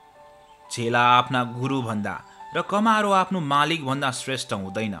 चेला आफ्ना गुरुभन्दा र कमारो आफ्नो मालिकभन्दा श्रेष्ठ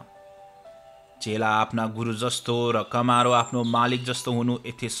हुँदैन। चेला आफ्ना गुरु जस्तो र कमारो आफ्नो मालिक जस्तो हुनु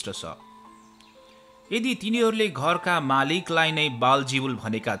यथेष्ट छ। यदि तिनीहरूले घरका मालिकलाई नै बालजिबुल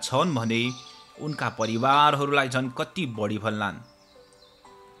भनेका छन् भने उनका परिवारहरूलाई झन् कति बढी भन्लान्।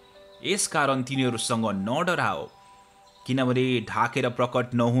 यसकारण तिनीहरूसँग नडराओ, किनभने ढाकेर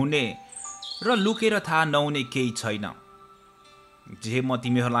प्रकट नहुने र लुकेर थाहा नहुने केही छैन। जे म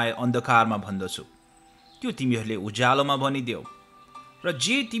तिमीहरूलाई अन्धकारमा भन्दछु त्यो तिमीहरूले उज्यालोमा भनिदेऊ, र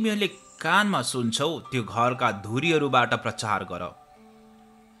जे तिमीहरूले कानमा सुन्छौ त्यो घरका धुरीहरूबाट प्रचार गर।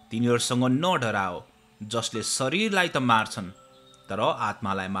 तिनीहरूसँग नडराओ, जसले शरीरलाई त मार्छन् तर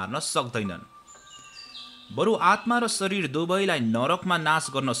आत्मालाई मार्न सक्दैनन्। बरु आत्मा र शरीर दुवैलाई नरकमा नाश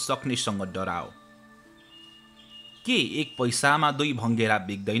गर्न सक्नेसँग डराओ। के एक पैसामा दुई भङ्गेरा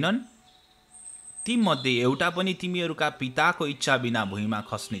बिग्दैनन्? तीमध्ये एउटा पनि तिमीहरूका पिताको इच्छा बिना भुइँमा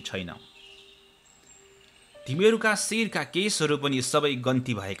खस्ने छैन। तिमीहरूका शिरका केसहरू पनि सबै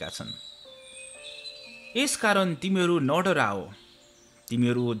गन्ती भएका छन्। यसकारण तिमीहरू नडराओ,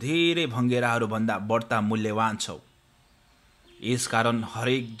 तिमीहरू धेरै भङ्गेराहरूभन्दा बढ्ता मूल्यवान छौ। यसकारण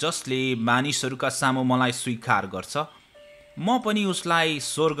हरेक जसले मानिसहरूका सामु मलाई स्वीकार गर्छ, म पनि उसलाई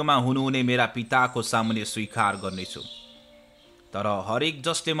स्वर्गमा हुनुहुने मेरा पिताको सामुन्ने स्वीकार गर्नेछु। तर हरेक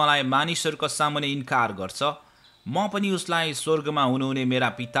जसले मलाई मानिसहरूका सामुन्ने इन्कार गर्छ, म पनि उसलाई स्वर्गमा हुनुहुने मेरा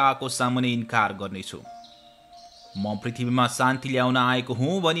पिताको सामुन्ने इन्कार गर्नेछु। म पृथ्वीमा शान्ति ल्याउन आएको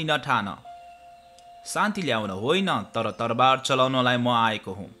हुँ भनी नठान। शान्ति ल्याउन होइन, तर तरबार चलाउनलाई म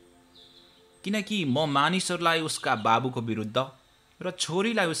आएको हुँ। किनकि म मानिसहरूलाई उसका बाबुको विरुद्ध र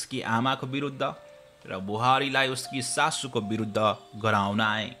छोरीलाई उसकी आमाको विरुद्ध र बुहारीलाई उसकी सासूको विरुद्ध गराउन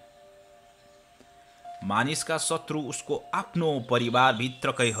आएँ। मानिसका शत्रु उसको आफ्नो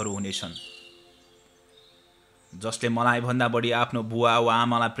परिवारभित्रकैहरू हुनेछन्। जसले मलाई भन्दा बढी आफ्नो बुवा वा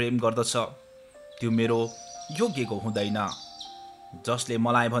आमालाई प्रेम गर्दछ त्यो मेरो योग्यको हुँदैन। जसले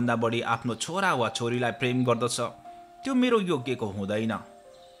मलाई भन्दा बढी आफ्नो छोरा वा छोरीलाई प्रेम गर्दछ त्यो मेरो योग्यको हुँदैन।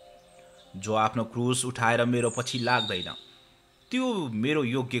 जो आफ्नो क्रुस उठाएर मेरो पछि लाग्दैन त्यो मेरो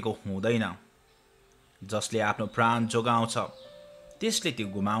योग्यको हुँदैन। जसले आफ्नो प्राण जोगाउँछ त्यसले त्यो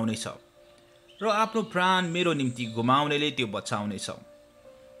गुमाउनेछ, र आफ्नो प्राण मेरो निम्ति गुमाउनेले त्यो बचाउनेछ।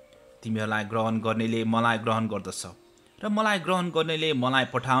 तिमीहरूलाई ग्रहण गर्नेले मलाई ग्रहण गर्दछ, र मलाई ग्रहण गर्नेले मलाई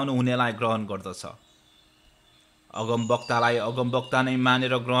पठाउनु हुनेलाई ग्रहण गर्दछ। अगमवक्तालाई अगमवक्ता नै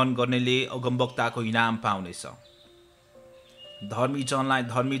मानेर ग्रहण गर्नेले अगमवक्ताको इनाम पाउनेछ। धर्मीजनलाई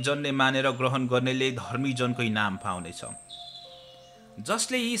धर्मीजन नै मानेर ग्रहण गर्नेले धर्मीजनको इनाम पाउनेछ।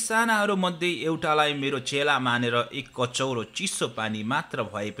 जसले यी सानाहरूमध्ये एउटालाई मेरो चेला मानेर एक कचौरो चिसो पानी मात्र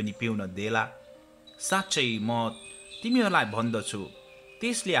भए पनि पिउन देला, साँच्चै म तिमीहरूलाई भन्दछु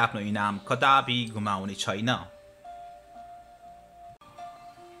त्यसले आफ्नो इनाम कदापि गुमाउने छैन।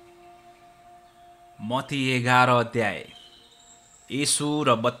 मत्ती 11 अध्याय। येशू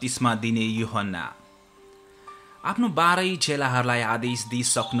र बत्तिसमा दिने यूहन्ना। आफ्नो 12 चेलाहरूलाई आदेश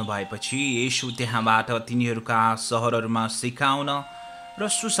दिइसक्नु भएपछि येशू त्यहाँबाट तिनीहरूका सहरहरूमा सिकाउन र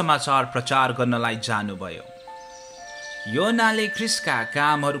सुसमाचार प्रचार गर्नलाई जानुभयो। योनाले ख्रिस्टका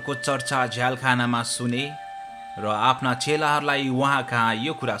कामहरूको चर्चा झ्यालखानामा सुने र आफ्ना चेलाहरूलाई उहाँ कहाँ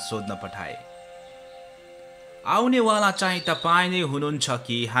यो कुरा सोध्न पठाए, आउनेवाला चाहिँ तपाईँ नै हुनुहुन्छ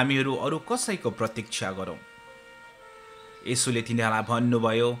कि हामीहरू अरू कसैको प्रतीक्षा गरौँ? येशूले तिनीहरूलाई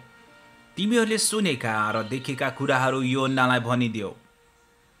भन्नुभयो, तिमीहरूले सुनेका र देखेका कुराहरू योनालाई भनिदेऊ।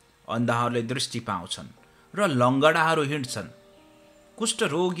 अन्धाहरूले दृष्टि पाउँछन् र लङ्गडाहरू हिँड्छन्,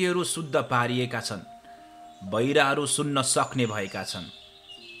 कुष्ठरोगीहरू शुद्ध पारिएका छन्, बहिराहरू सुन्न सक्ने भएका छन्,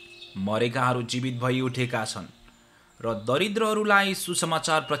 मरेकाहरू जीवित भई उठेका छन् र दरिद्रहरूलाई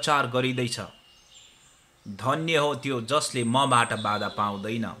सुसमाचार प्रचार गरिँदैछ। धन्य हो त्यो जसले मबाट बाधा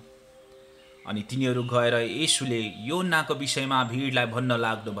पाउँदैन। अनि तिनीहरू गएर येशूले योनाको विषयमा भिडलाई भन्न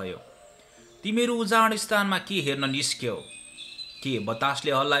लाग्नुभयो, तिमीहरू उजाड स्थानमा के हेर्न निस्क्यौ? के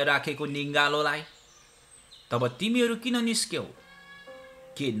बतासले हल्लाइराखेको निङ्गालोलाई? तब तिमीहरू किन निस्क्यौ?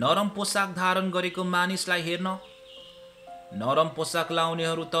 के नरम पोसाक धारण गरेको मानिसलाई हेर्न? नरम पोसाक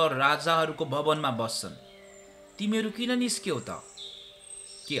लाउनेहरू त राजाहरूको भवनमा बस्छन्। तिमीहरू किन निस्क्यौ त?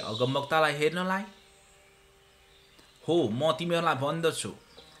 के अगमवक्तालाई हेर्नलाई? हो, म तिमीहरूलाई भन्दछु,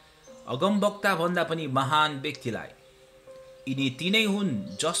 अगमवक्ता भन्दा पनि महान व्यक्तिलाई। यिनी तिनै हुन्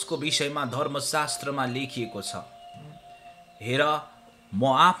जसको विषयमा धर्मशास्त्रमा लेखिएको छ, हेर म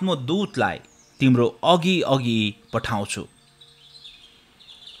आफ्नो दूतलाई तिम्रो अघि अघि पठाउँछु,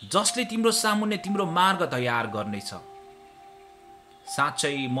 जसले तिम्रो सामुन्ने तिम्रो मार्ग तयार गर्नेछ।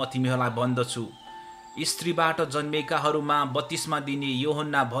 साँच्चै म तिमीहरूलाई भन्दछु, स्त्रीबाट जन्मेकाहरूमा बत्तिसमा दिने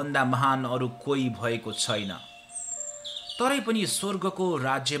यूहन्ना भन्दा महान अरू कोही भएको छैन। तरै पनि स्वर्गको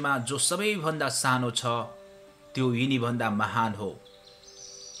राज्यमा जो सबैभन्दा सानो छ त्यो यिनीभन्दा महान हो।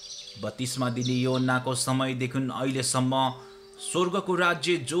 बत्तिसमा दिने यूहन्नाको समयदेखि अहिलेसम्म स्वर्गको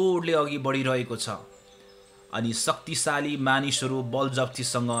राज्य जोडले अघि बढिरहेको छ अनि शक्तिशाली मानिसहरू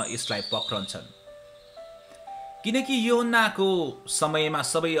बलजफ्तीसँग यसलाई पक्रन्छन्। किनकि यूहन्नाको समयमा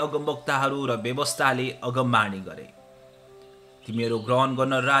सबै अगमवक्ताहरू र व्यवस्थाले अगमवाणी गरे। तिमीहरू ग्रहण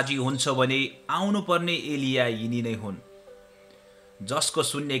गर्न राजी हुन्छ भने आउनुपर्ने एलिया यिनी नै हुन्। जसको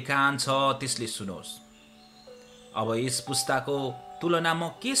सुन्ने कान छ त्यसले सुनोस्। अब यस पुस्ताको तुलना म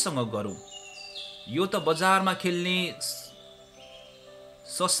केसँग गरौँ? यो त बजारमा खेल्ने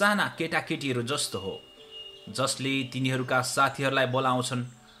ससाना केटाकेटीहरू जस्तो हो, जसले तिनीहरूका साथीहरूलाई बोलाउँछन्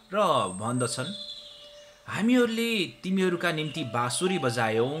र भन्दछन्, हामीहरूले तिमीहरूका निम्ति बाँसुरी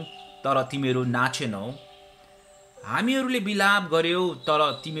बजायौँ तर तिमीहरू नाचेनौ, हामीहरूले विलाप गर्यौँ तर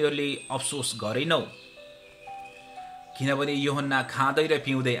तिमीहरूले अफसोस गरेनौ। किनभने यूहन्ना खाँदै र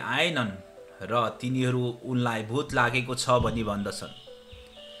पिउँदै आएनन् र तिनीहरू उनलाई भूत लागेको छ भनी भन्दछन्।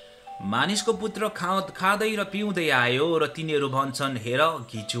 मानिसको पुत्र खाँदै र पिउँदै आयो र तिनीहरू भन्छन्, हेर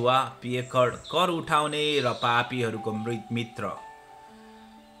घिचुवा, पियक्कड, कर उठाउने र पापीहरूको मित्र।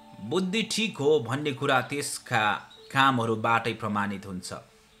 बुद्धि ठिक हो भन्ने कुरा त्यसका कामहरूबाटै प्रमाणित हुन्छ।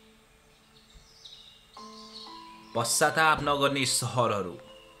 पश्चाताप नगर्ने सहरहरू।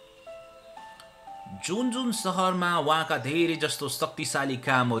 जुन जुन सहरमा उहाँका धेरै जस्तो शक्तिशाली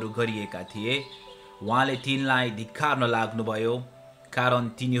कामहरू गरिएका थिए, उहाँले तिनलाई धिक्कार्न लाग्नुभयो, कारण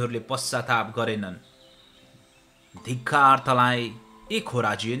तिनीहरूले पश्चाताप गरेनन्। धिक्कार तँलाई ए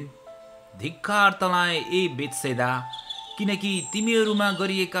खोराजिन, धिक्कार तँलाई ए बेत्सेदा, किनकि तिमीहरूमा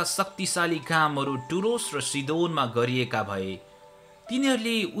गरिएका शक्तिशाली कामहरू टुरोस र सिदोनमा गरिएका भए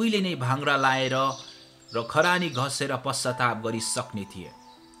तिनीहरूले उहिले नै भाङ्रा लाएर र खरानी घसेर पश्चाताप गरिसक्ने थिए।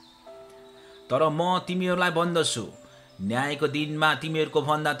 तर म तिमीहरूलाई भन्दछु, न्यायको दिनमा तिमीहरूको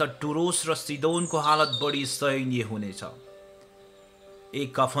भन्दा त टुरोस र सिदोनको हालत बढी दयनीय हुनेछ। ए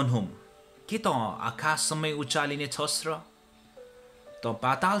कफरनहुम, के त आकाशसम्म उचालिने छस् र त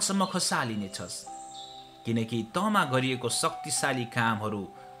पातालसम्म खसालिने छस्? किनकि तँमा गरिएको शक्तिशाली कामहरू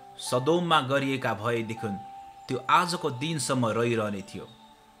सदोममा गरिएका भएदेखि त्यो आजको दिनसम्म रहिरहने थियो।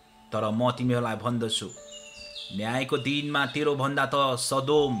 तर म तिमीहरूलाई भन्दछु, न्यायको दिनमा तेरो भन्दा त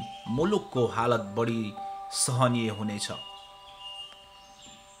सदोम मुलुकको हालत बढी सहनीय हुनेछ।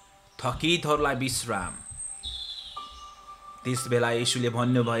 थकितहरूलाई विश्राम। त्यसबेला येशूले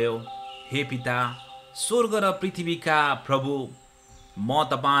भन्नुभयो, हे पिता, स्वर्ग र पृथ्वीका प्रभु, म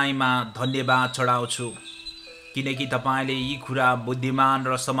तपाईमा धन्यवाद चढाउँछु, किनकि तपाईँले यी कुरा बुद्धिमान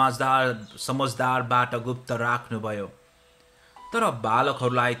र समझदारबाट गुप्त राख्नुभयो, तर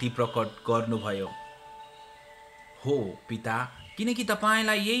बालकहरूलाई ती प्रकट गर्नुभयो। हो पिता, किनकि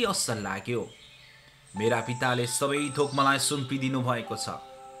तपाईँलाई यही असल लाग्यो। मेरा पिताले सबै थोक मलाई सुम्पिदिनु भएको छ।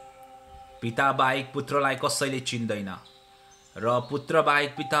 पिता बाहेक पुत्रलाई कसैले चिन्दैन र पुत्र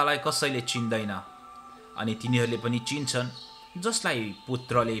बाहेक पितालाई कसैले चिन्दैन, अनि तिनीहरूले पनि चिन्छन् जसलाई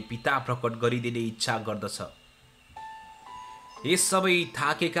पुत्रले पिता प्रकट गरिदिने इच्छा गर्दछ। यस सबै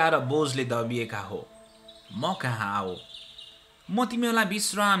थाकेका र बोझले दबिएका हो, म कहाँ आओ, म तिमीहरूलाई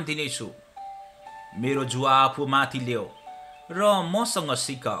विश्राम दिनेछु। मेरो जुवा आफूमाथि ल्याऊ र मसँग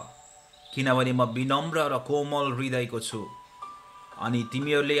सिक, किनभने म विनम्र र कोमल हृदयको छु, अनि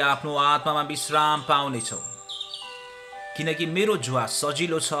तिमीहरूले आफ्नो आत्मामा विश्राम पाउनेछौ। किनकि मेरो जुवा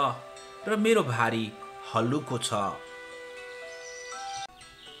सजिलो छ र मेरो भारी हल्लुको छ।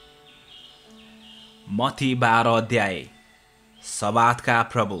 मत्ती 12 अध्याय। सबातका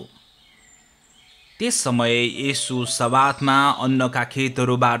प्रभु। त्यस समय येशू सबातमा अन्नका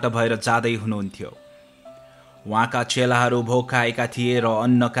खेतहरूबाट भएर जाँदै हुनुहुन्थ्यो। उहाँका चेलाहरू भोकाएका थिए र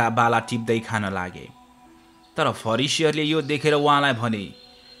अन्नका बाला टिप्दै खान लागे। तर फरिसीहरूले यो देखेर उहाँलाई भने,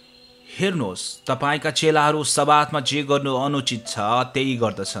 हेर्नुहोस्, तपाईँका चेलाहरू सबातमा जे गर्नु अनुचित छ त्यही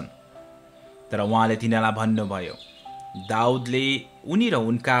गर्दछन्। तर उहाँले तिनीहरूलाई भन्नुभयो, दाउदले उनी र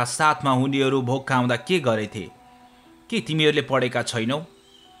उनका साथमा हुनेहरू भोकाउँदा के गरेथे, के तिमीहरूले पढेका छैनौ?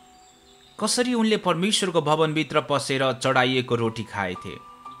 कसरी उनले परमेश्वरको भवनभित्र पसेर चढाइएको रोटी खाएथे।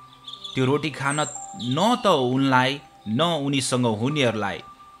 त्यो रोटी खान न त उनलाई न उनीसँग हुनेहरूलाई,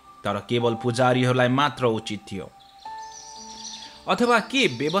 तर केवल पुजारीहरूलाई मात्र उचित थियो। अथवा के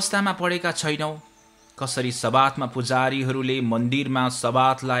व्यवस्थामा पढेका छैनौ, कसरी सबातमा पुजारीहरूले मन्दिरमा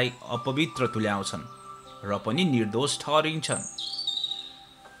सबातलाई अपवित्र तुल्याउँछन् र पनि निर्दोष ठहरिन्छन्।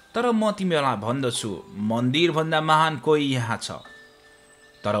 तर म तिमीहरूलाई भन्दछु, मन्दिरभन्दा महान कोही यहाँ छ।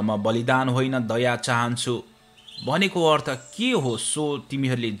 तर म बलिदान होइन दया चाहन्छु भनेको अर्थ के हो सो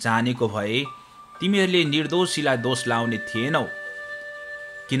तिमीहरूले जानेको भए तिमीहरूले निर्दोषीलाई दोष लाउने थिएनौ,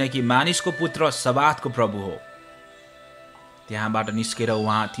 किनकि मानिसको पुत्र सबातको प्रभु हो। त्यहाँबाट निस्केर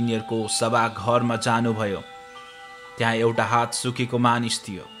उहाँ तिनीहरूको सभा घरमा जानुभयो। त्यहाँ एउटा हात सुकेको मानिस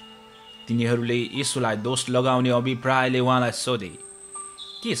थियो। तिनीहरूले येशूलाई दोष लगाउने अभिप्रायले उहाँलाई सोधे,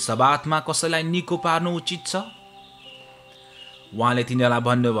 के सबातमा कसैलाई निको पार्नु उचित छ? उहाँले तिनीहरूलाई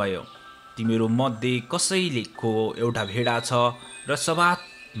भन्नुभयो, तिमीहरू मध्ये कसैलेको एउटा भेडा छ र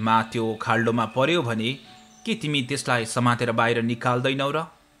सबातमा त्यो खाल्डोमा पर्यो भने के तिमी त्यसलाई समातेर बाहिर निकाल्दैनौ र?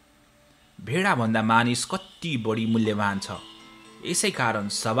 भेडाभन्दा मानिस कति बढी मूल्यवान छ, यसै कारण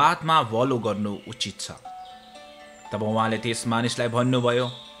सबातमा भलो गर्नु उचित छ। तब उहाँले त्यस मानिसलाई भन्नुभयो,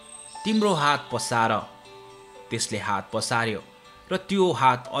 तिम्रो हात पसार। त्यसले हात पसार्यो र त्यो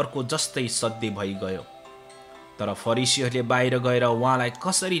हात अर्को जस्तै सधैँ भइगयो। तर फरिसीहरूले बाहिर गएर उहाँलाई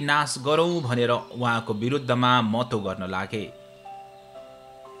कसरी नाश गरौँ भनेर उहाँको विरुद्धमा मतो गर्न लागे।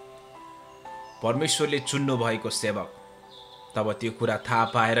 परमेश्वरले चुन्नु भएको सेवक। तब त्यो कुरा थाहा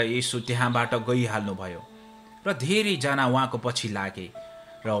पाएर येशू त्यहाँबाट गइहाल्नुभयो र धेरैजना उहाँको पछि लागे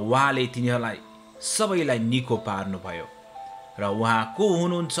र उहाँले तिनीहरूलाई सबैलाई निको पार्नुभयो र उहाँ को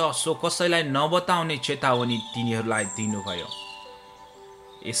हुनुहुन्छ सो कसैलाई नबताउने चेतावनी तिनीहरूलाई दिनुभयो।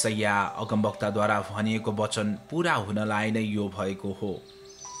 यसैया अगमवक्ताद्वारा भनिएको वचन पूरा हुनलाई नै यो भएको हो,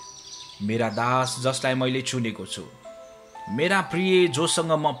 मेरा दास जसलाई मैले चुनेको छु, मेरा प्रिय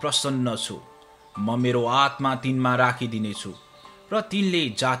जोसँग म प्रसन्न छु, म मेरो आत्मा तिनमा राखिदिनेछु र तिनले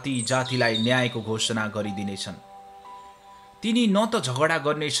जाति जातिलाई न्यायको घोषणा गरिदिनेछन्। तिनी न त झगडा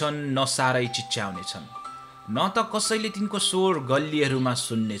गर्नेछन् न साह्रै चिच्याउनेछन्, न त कसैले तिनको स्वर गल्लीहरूमा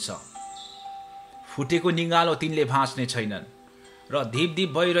सुन्नेछ। फुटेको निगालो तिनले भाँच्ने छैनन् र धिपधिप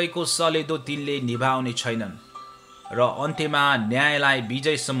भइरहेको सलेदो तिनले निभाउने छैनन् र अन्त्यमा न्यायलाई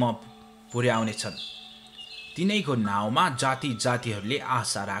विजयसम्म पुर्याउनेछन्। तिनैको नाउँमा जाति जातिहरूले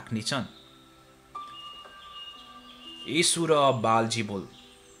आशा राख्नेछन्। येशू र बालजिबुल।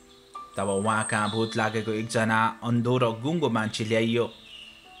 तब उहाँ कहाँ भूत लागेको एकजना अन्धो र गुङ्गो मान्छे ल्याइयो।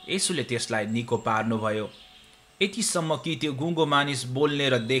 येशूले त्यसलाई निको पार्नुभयो, यतिसम्म कि त्यो गुङ्गो मानिस बोल्ने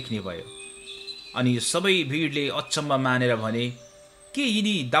र देख्ने भयो। अनि सबै भिडले अचम्म मानेर भने, के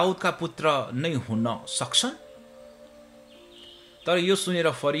यिनी दाउदका पुत्र नै हुन सक्छन्? तर यो सुनेर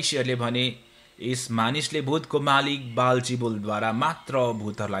फरिसीहरूले भने, यस मानिसले भूतको मालिक बालजिबुलद्वारा मात्र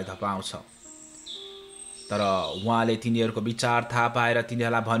भूतहरूलाई धपाउँछ। तर उहाँले तिनीहरूको विचार थाहा पाएर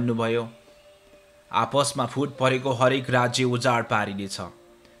तिनीहरूलाई भन्नुभयो, आपसमा फुट परेको हरेक राज्य उजाड पारिनेछ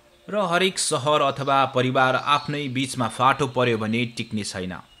र हरेक सहर अथवा परिवार आफ्नै बीचमा फाटो पर्यो भने टिक्ने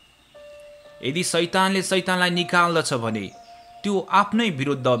छैन। यदि शैतानले शैतानलाई निकाल्दछ भने त्यो आफ्नै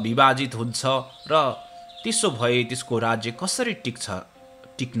विरुद्ध विभाजित हुन्छ र त्यसो भए त्यसको राज्य कसरी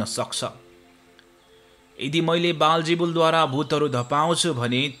टिक्न सक्छ? यदि मैले बालजिबुलद्वारा भूतहरू धपाउँछु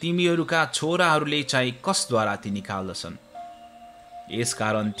भने तिमीहरूका छोराहरूले चाहिँ कसद्वारा ती निकाल्दछन्?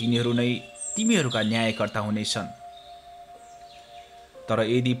 यसकारण तिनीहरू नै तिमीहरूका न्यायकर्ता हुनेछन्। तर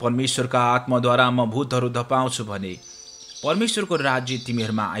यदि परमेश्वरका आत्माद्वारा म भूतहरू धपाउँछु भने परमेश्वरको राज्य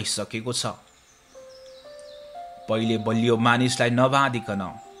तिमीहरूमा आइसकेको छ। पहिले बलियो मानिसलाई नबाँधिकन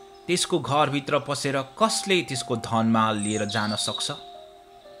त्यसको घरभित्र पसेर कसले त्यसको धनमाल लिएर जान सक्छ?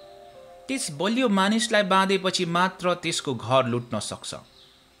 त्यस बलियो मानिसलाई बाँधेपछि मात्र त्यसको घर लुट्न सक्छ।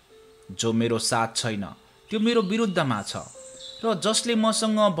 जो मेरो साथ छैन त्यो मेरो विरुद्धमा छ र जसले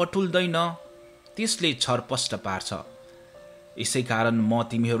मसँग बटुल्दैन त्यसले छरपष्ट पार्छ। यसै कारण म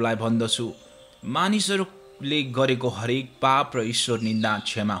तिमीहरूलाई भन्दछु, मानिसहरूले गरेको हरेक पाप र ईश्वर निन्दा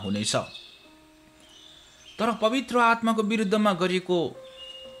क्षमा हुनेछ, तर पवित्र आत्माको विरुद्धमा गरिएको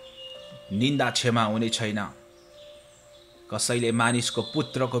निन्दा क्षमा हुने छैन। कसैले मानिसको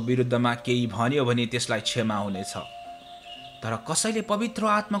पुत्रको विरुद्धमा केही भन्यो भने त्यसलाई क्षमा हुनेछ, तर कसैले पवित्र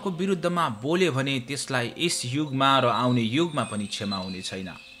आत्माको विरुद्धमा बोल्यो भने त्यसलाई यस युगमा र आउने युगमा पनि क्षमा हुने छैन।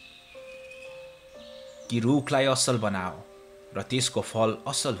 कि रुखलाई असल बनाओ र त्यसको फल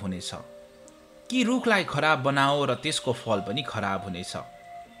असल हुनेछ, कि रुखलाई खराब बनाओ र त्यसको फल पनि खराब हुनेछ,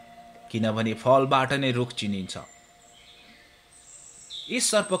 किनभने फलबाट नै रुख चिनिन्छ। यस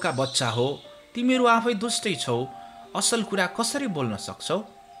सर्पका बच्चा हो, तिमीहरू आफै दुष्टै छौ, असल कुरा कसरी बोल्न सक्छौ?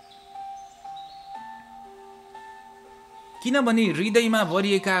 किनभने हृदयमा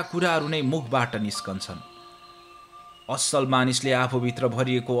भरिएका कुराहरू नै मुखबाट निस्कन्छन्। असल मानिसले आफूभित्र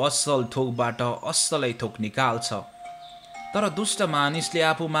भरिएको असल थोकबाट असलै थोक निकाल्छ, तर दुष्ट मानिसले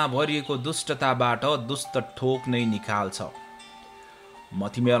आफूमा भरिएको दुष्टताबाट दुष्ट थोक नै निकाल्छ। म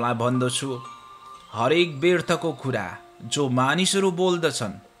तिमीहरूलाई भन्दछु, हरेक व्यर्थको कुरा जो मानिसहरू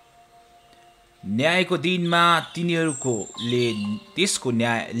बोल्दछन्, न्यायको दिनमा तिनीहरूकोले त्यसको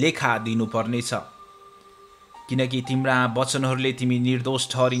लेखा दिनुपर्नेछ, किनकि तिम्रा वचनहरूले तिमी निर्दोष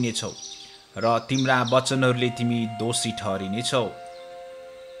ठहरिनेछौ र तिम्रा वचनहरूले तिमी दोषी ठहरिनेछौ।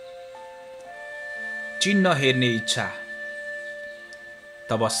 चिन्ह हेर्ने इच्छा।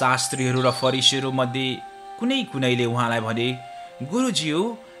 तब शास्त्रीहरू र फरिसीहरू मध्ये कुनैले उहाँलाई भने, गुरुज्यू,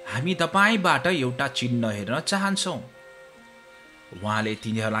 हामी तपाईबाट एउटा चिन्ह हेर्न चाहन्छौँ। उहाँले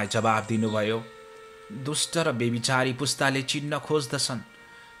तिनीहरूलाई जवाब दिनुभयो, दुष्ट र बेविचारी पुस्ताले चिन्ह खोज्दछन्,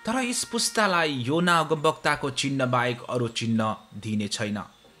 तर यस पुस्तालाई योना अगमवक्ताको चिन्ह बाहेक अरू चिन्ह दिने छैन।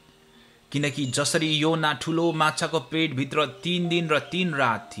 किनकि जसरी योना ठुलो माछाको पेटभित्र 3 दिन र 3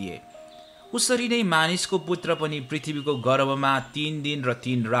 रात थिए, उसरी नै मानिसको पुत्र पनि पृथ्वीको गर्भमा 3 दिन र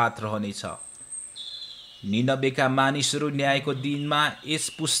 3 रात रहनेछ। निनवेका मानिसहरू न्यायको दिनमा यस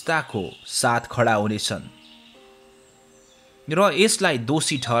पुस्ताको साथ खडा हुनेछन् र यसलाई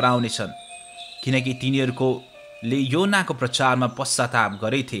दोषी ठहराउनेछन्, किनकि तिनीहरूले योनाको प्रचारमा पश्चाताप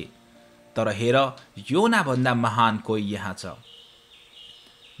गरेथे, तर हेर, योनाभन्दा महान कोही यहाँ छ।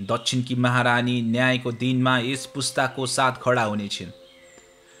 दक्षिणकी महारानी न्यायको दिनमा यस पुस्ताको साथ खडा हुनेछिन्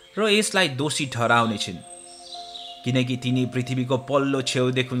र यसलाई दोषी ठहराउनेछिन्, किनकि तिनी पृथ्वीको पल्लो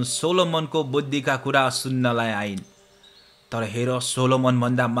छेउदेखि सोलोमनको बुद्धिका कुरा सुन्नलाई आइन्, तर हेर,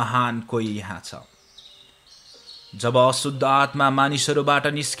 सोलोमनभन्दा महान कोही यहाँ छ। जब अशुद्ध आत्मा मानिसहरूबाट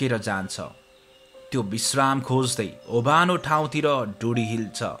निस्केर जान्छ, त्यो विश्राम खोज्दै ओभानो ठाउँतिर डुडी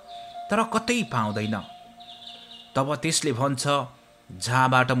हिल्छ, तर कतै पाउँदैन। तब त्यसले भन्छ,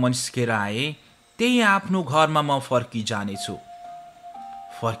 जहाँबाट म निस्केर आएँ त्यही आफ्नो घरमा म फर्किजानेछु।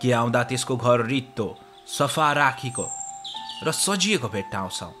 फर्किआउँदा त्यसको घर रित्तो, सफा राखेको र सजिएको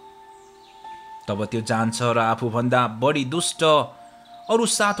भेट्टाउँछ। तब त्यो जान्छ र आफूभन्दा बढी दुष्ट अरू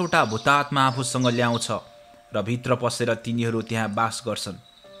 7वटा भूतात्मा आफूसँग ल्याउँछ र भित्र पसेर तिनीहरू त्यहाँ बास गर्छन्,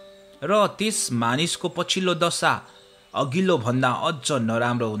 र त्यस मानिसको पछिल्लो दशा अघिल्लो भन्दा अझ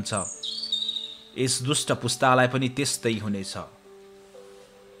नराम्रो हुन्छ। यस दुष्ट पुस्तालाई पनि त्यस्तै हुनेछ।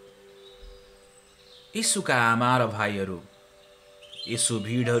 येशूका आमा र भाइहरू। येशू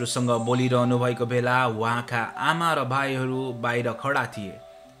भिडहरूसँग बोलिरहनु भएको बेला उहाँका आमा र भाइहरू बाहिर खडा थिए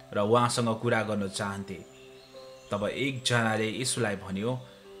र उहाँसँग कुरा गर्न चाहन्थे। तब एकजनाले येशूलाई भन्यो,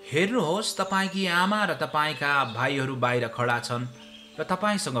 हेर्नुहोस्, तपाईँकी आमा र तपाईँका भाइहरू बाहिर खडा छन् र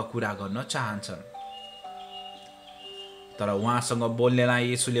तपाईँसँग कुरा गर्न चाहन्छन्। तर उहाँसँग बोल्नेलाई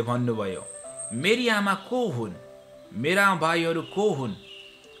येशूले भन्नुभयो, मेरी आमा को हुन्, मेरा भाइहरू को हुन्?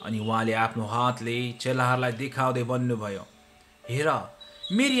 अनि उहाँले आफ्नो हातले चेलाहरूलाई देखाउँदै भन्नुभयो, हेर,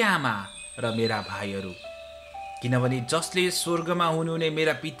 मेरी आमा र मेरा भाइहरू। किनभने जसले स्वर्गमा हुनुहुने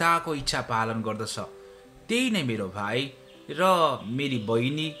मेरा पिताको इच्छा पालन गर्दछ, त्यही नै मेरो भाइ र मेरी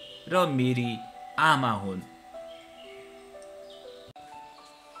बहिनी र मेरी आमा हुन्।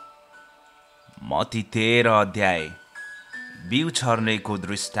 मत्ती 13 अध्याय। बिउ छर्नेको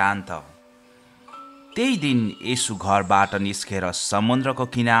दृष्टान्त। त्यही दिन येशू घरबाट निस्केर समुद्रको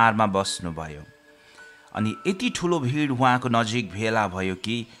किनारमा बस्नुभयो, अनि यति ठुलो भिड उहाँको नजिक भेला भयो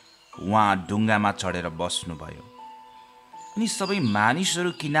कि उहाँ डुङ्गामा चढेर बस्नुभयो, अनि सबै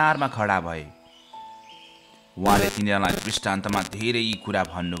मानिसहरू किनारमा खडा भए। उहाँले तिनीहरूलाई दृष्टान्तमा धेरै कुरा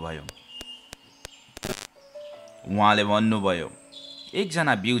भन्नुभयो। उहाँले भन्नुभयो,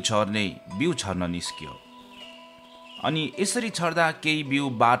 एकजना बिउ छर्न निस्कियो। अनि यसरी छर्दा केही बिउ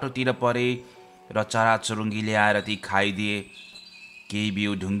बाटोतिर परे र चराचुरुङ्गीले आएर ती खाइदिए। केही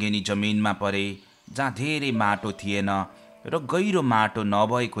बिउ ढुङ्गेनी जमिनमा परे जहाँ धेरै माटो थिएन र गहिरो माटो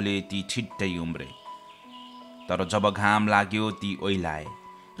नभएकोले ती छिट्टै उम्रे। तर जब घाम लाग्यो ती ओइलाए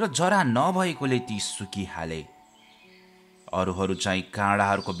र जरा नभएकोले ती सुकिहाले। अरूहरू चाहिँ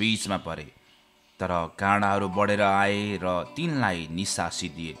काँडाहरूको बीचमा परे, तर काँडाहरू बढेर आए र तिनलाई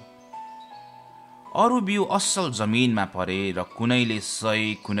निसासिदिए। अरू बिउ असल जमिनमा परे र कुनैले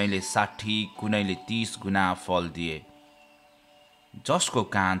 100, कुनैले 60, कुनैले 30 गुणा फल दिए। जसको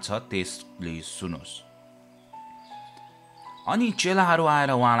कान छ त्यसले सुनोस्। अनि चेलाहरू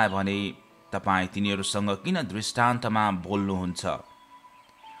आएर उहाँलाई भने, तपाईँ तिनीहरूसँग किन दृष्टान्तमा बोल्नुहुन्छ?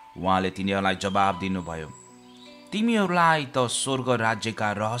 उहाँले तिनीहरूलाई जवाब दिनुभयो, तिमीहरूलाई त स्वर्ग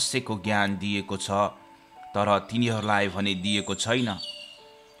राज्यका रहस्यको ज्ञान दिएको छ, तर तिनीहरूलाई भने दिएको छैन।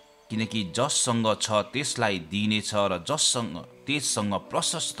 किनकि जससँग छ त्यसलाई दिइनेछ र त्यससँग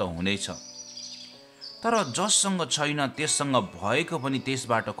प्रशस्त हुनेछ, तर जससँग छैन त्यससँग भएको पनि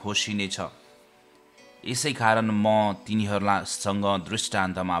त्यसबाट खोसिनेछ। यसै कारण म तिनीहरूसँग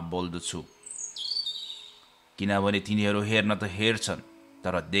दृष्टान्तमा बोल्दछु। किनभने तिनीहरू हेर्न त हेर्छन्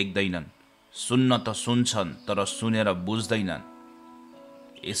तर देख्दैनन्, सुन्न त सुन्छन् तर सुनेर बुझ्दैनन्।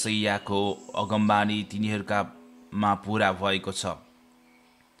 यसैयाको अगमबानी तिनीहरूमा पुरा भएको छ।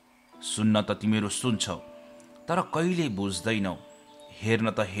 सुन्न त तिमीहरू सुन्छौ तर कहिले बुझ्दैनौ, हेर्न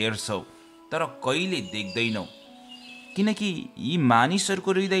त हेर्छौ तर कहिले देख्दैनौ। किनकि यी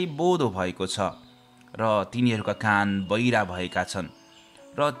मानिसहरूको हृदय बोधो भएको छ र तिनीहरूका कान बहिरा भएका छन्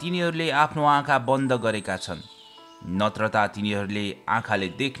र तिनीहरूले आफ्नो आँखा बन्द गरेका छन्। नत्र त तिनीहरूले आँखाले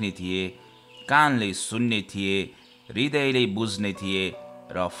देख्ने थिए, कानले सुन्ने थिए, हृदयले बुझ्ने थिए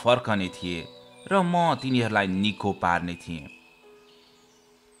र फर्कने थिए र म तिनीहरूलाई निको पार्ने थिएँ।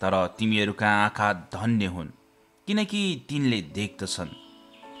 तर तिमीहरूका आँखा धन्य हुन् किनकि तिनले देख्दछन्,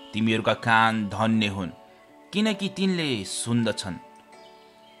 तिमीहरूका कान धन्य हुन् किनकि तिनले सुन्दछन्।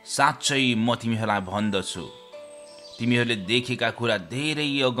 साँच्चै म तिमीहरूलाई भन्दछु, तिमीहरूले देखेका कुरा धेरै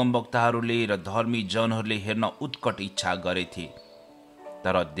अगमवक्ताहरूले र धर्मी जनहरूले हेर्न उत्कट इच्छा गरेथे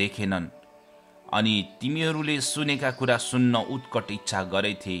तर देखेनन्, अनि तिमीहरूले सुनेका कुरा सुन्न उत्कट इच्छा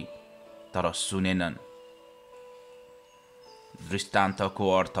गरेथे तर सुनेनन्। दृष्टान्तको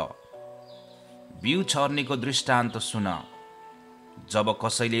अर्थ। बिउ छर्नेको दृष्टान्त सुन। जब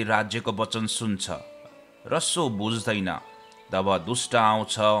कसैले राज्यको वचन सुन्छ र सो बुझ्दैन, तब दुष्ट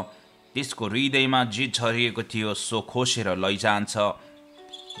आउँछ, त्यसको हृदयमा जे छरिएको थियो सो खोसेर लैजान्छ।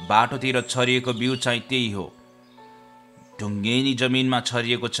 बाटोतिर छरिएको बिउ चाहिँ त्यही हो। ढुङ्गेनी जमिनमा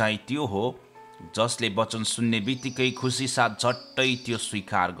छरिएको चाहिँ त्यो हो जसले वचन सुन्ने बित्तिकै खुसी साथ झट्टै त्यो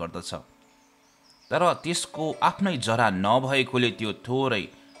स्वीकार गर्दछ, तर त्यसको आफ्नै जरा नभएकोले त्यो थोरै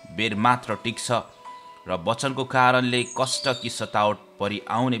बेर मात्र टिक्छ र वचनको कारणले कष्ट कि सतावट परि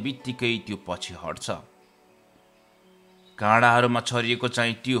आउने बित्तिकै त्यो पछि हट्छ। काँडाहरूमा छरिएको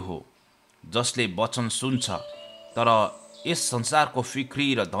चाहिँ त्यो हो जसले वचन सुन्छ, तर यस संसारको फिक्री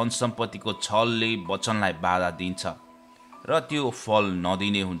र धन सम्पत्तिको छलले वचनलाई बाधा दिन्छ र त्यो फल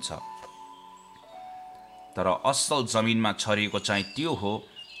नदिने हुन्छ। तर असल जमिनमा छरिएको चाहिँ त्यो हो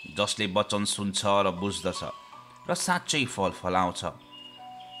जसले वचन सुन्छ र बुझ्दछ र साँच्चै फल फलाउँछ।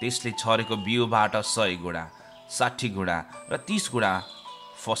 त्यसले छरेको बिउबाट 100 गुणा, 60 गुणा र 30 गुणा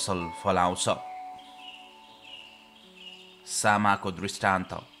फसल फलाउँछ। सामाको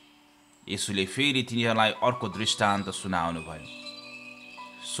दृष्टान्त। यसुले फेरि तिनीहरूलाई अर्को दृष्टान्त सुनाउनुभयो।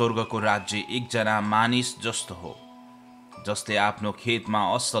 स्वर्गको राज्य एकजना मानिस जस्तो हो जसले आफ्नो खेतमा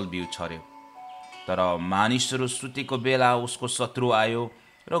असल बिउ छर्यो। तर मानिसहरू सुतेको बेला उसको शत्रु आयो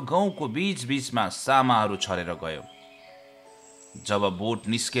र गाउँको बीचबीचमा सामाहरू छरेर गयो। जब बोट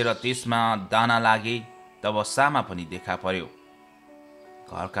निस्केर त्यसमा दाना लागे तब सामा पनि देखा पर्यो।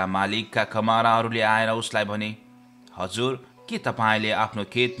 घरका मालिकका कमाराहरूले आएर उसलाई भने, हजुर, के तपाईँले आफ्नो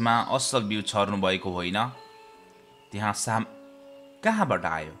खेतमा असल बिउ छर्नु भएको होइन? त्यहाँ साम कहाँबाट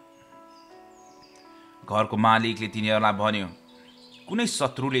आयो? घरको मालिकले तिनीहरूलाई भन्यो, कुनै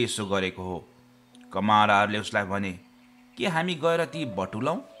शत्रुले यसो गरेको हो। कमाराहरूले उसलाई भने, के हामी गएर ती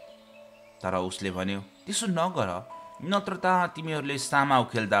बटुलौँ? तर उसले भन्यो, त्यसो नगर, नत्र त तिमीहरूले सामा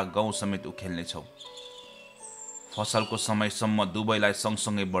उखेल्दा गाउँ समेत उखेल्नेछौ। फसलको समयसम्म दुवैलाई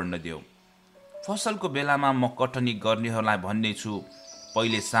सँगसँगै बढ्न देऊ। फसलको बेलामा म कटनी गर्नेहरूलाई भन्ने छु,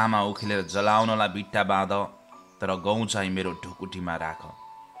 पहिले सामा उखेलेर जलाउनलाई बिट्टा बाँध, तर गहुँ चाहिँ मेरो ढुकुटीमा राख।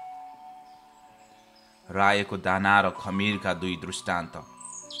 रायोको दाना र खमीरका 2 दृष्टान्त।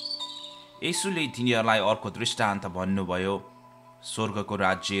 यसुले तिनीहरूलाई अर्को दृष्टान्त भन्नुभयो। स्वर्गको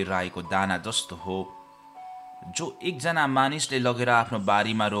राज्य रायोको दाना जस्तो हो। जो एकजना मानिसले लगेर आफ्नो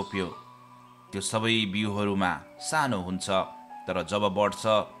बारीमा रोप्यो त्यो सबै बिउहरूमा सानो हुन्छ, तर जब बढ्छ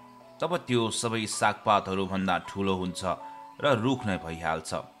तब त्यो सबै सागपातहरूभन्दा ठुलो हुन्छ र रुख नै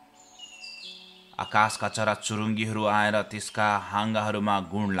भइहाल्छ। आकाशका चराचुरुङ्गीहरू आएर त्यसका हाँगाहरूमा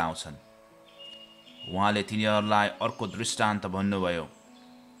गुण लाउँछन्। उहाँले तिनीहरूलाई अर्को दृष्टान्त भन्नुभयो,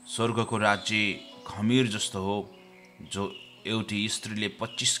 स्वर्गको राज्य खमीर जस्तो हो जो एउटी स्त्रीले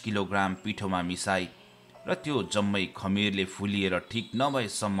 25 किलोग्राम पिठोमा मिसाई र त्यो जम्मै खमीरले फुलिएर ठिक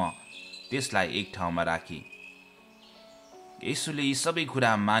नभएसम्म त्यसलाई एक ठाउँमा राखी। यसुले यी सबै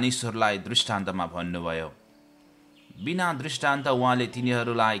कुरा मानिसहरूलाई दृष्टान्तमा भन्नुभयो। बिना दृष्टान्त उहाँले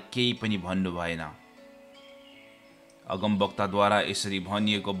तिनीहरूलाई केही पनि भन्नु भएन। अगमवक्ताद्वारा यसरी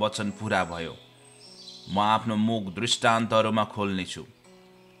भनिएको वचन पूरा भयो, म आफ्नो मुख दृष्टान्तहरूमा खोल्नेछु।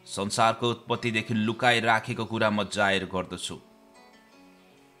 संसारको उत्पत्तिदेखि लुकाइ राखेको कुरा म जाहेर गर्दछु।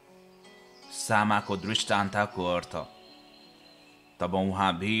 सामाको दृष्टान्तको अर्थ। तब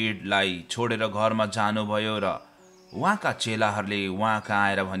उहाँ भिडलाई छोडेर घरमा जानुभयो र उहाँका चेलाहरूले उहाँका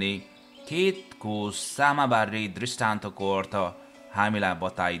आएर भने, खेतको सामाबारे दृष्टान्तको अर्थ हामीलाई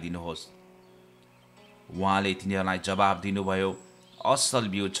बताइदिनुहोस्। उहाँले तिनीहरूलाई जवाब दिनुभयो, असल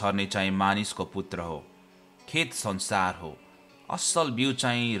बिउ छर्ने चाहिँ मानिसको पुत्र हो। खेत संसार हो, असल बिउ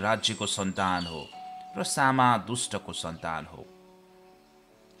चाहिँ राज्यको सन्तान हो र सामा दुष्टको सन्तान हो।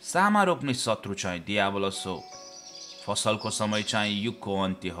 सामा रोप्ने शत्रु चाहिँ दियावलस हो। फसलको समय चाहिँ युगको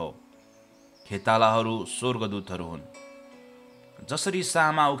अन्त्य हो। खेतालाहरू स्वर्गदूतहरू हुन्। जसरी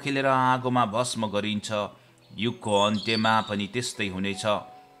सामा उखेलेर आगोमा भस्म गरिन्छ, युगको अन्त्यमा पनि त्यस्तै हुनेछ।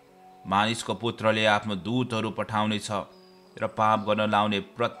 मानिसको पुत्रले आफ्नो दूतहरू पठाउनेछ र पाप गर्न लाउने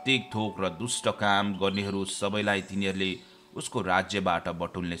प्रत्येक थोक र दुष्ट काम गर्नेहरू सबैलाई तिनीहरूले उसको राज्यबाट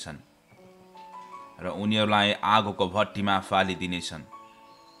बटुल्नेछन् र उनीहरूलाई आगोको भट्टीमा फालिदिनेछन्।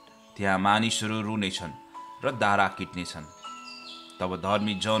 त्यहाँ मानिसहरू रुनेछन् र दारा किट्नेछन्। तब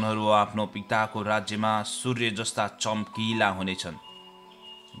धर्मी जनहरू आफ्नो पिताको राज्यमा सूर्य जस्ता चम्किला हुनेछन्।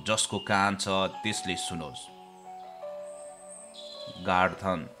 जसको कान छ त्यसले सुनोस्।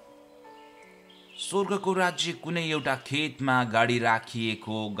 गाडधन। स्वर्गको राज्य कुनै एउटा खेतमा गाडी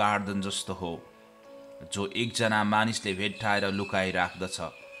राखिएको गाडधन जस्तो हो, जो एकजना मानिसले भेट्टाएर लुकाइ राख्दछ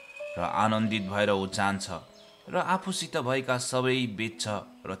र आनन्दित भएर ऊ जान्छ र आफूसित भएका सबै बेच्छ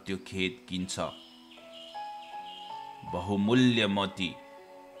र त्यो खेत किन्छ। बहुमूल्य मोती।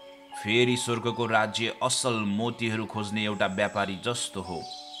 फेरि स्वर्गको राज्य असल मोतीहरू खोज्ने एउटा व्यापारी जस्तो हो।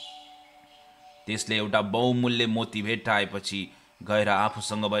 त्यसले एउटा बहुमूल्य मोती भेट्टाएपछि गएर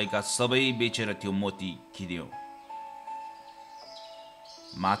आफूसँग भएका सबै बेचेर त्यो मोती किन्यो।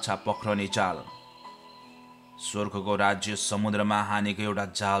 माछा पक्रने जाल। स्वर्गको राज्य समुद्रमा हानेको एउटा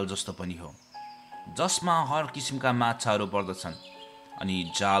जाल जस्तो पनि हो, जसमा हर किसिमका माछाहरू पर्दछन्।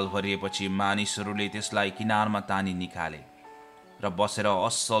 अनि जाल भरिएपछि मानिसहरूले त्यसलाई किनारमा तानी निकाले र बसेर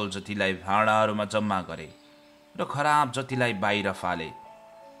असल जतिलाई भाँडाहरूमा जम्मा गरे र खराब जतिलाई बाहिर फाले।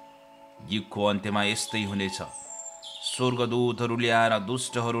 युगको अन्त्यमा यस्तै हुनेछ। स्वर्गदूतहरूले आएर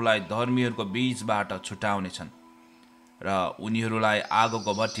दुष्टहरूलाई धर्मीहरूको बीचबाट छुटाउनेछन् र उनीहरूलाई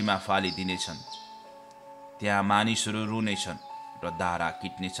आगोको भट्टीमा फालिदिनेछन्। त्यहाँ मानिसहरू रुनेछन् र दारा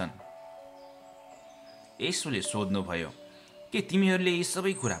किट्नेछन्। यसुले सोध्नुभयो, के तिमीहरूले यी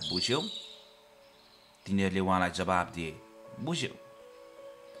सबै कुरा बुझ्यौ? तिनीहरूले उहाँलाई जवाब दिए, बुझ्यौ।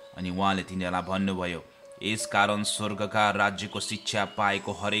 अनि उहाँले तिनीहरूलाई भन्नुभयो, यसकारण स्वर्गका राज्यको शिक्षा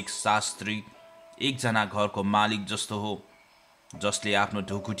पाएको हरेक शास्त्री एकजना घरको मालिक जस्तो हो, जसले आफ्नो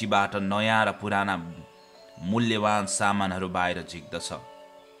ढुकुटीबाट नयाँ र पुराना मूल्यवान सामानहरू बाहिर झिक्दछ।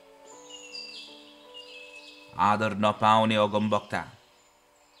 आदर नपाउने अगमवक्ता।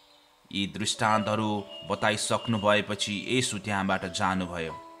 यी दृष्टान्तहरू बताइसक्नु भएपछि येशू त्यहाँबाट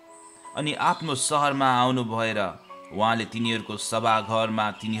जानुभयो अनि आफ्नो सहरमा आउनु भएर उहाँले तिनीहरूको सभाघरमा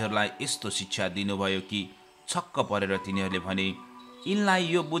तिनीहरूलाई यस्तो शिक्षा दिनुभयो कि छक्क परेर तिनीहरूले भने, यिनलाई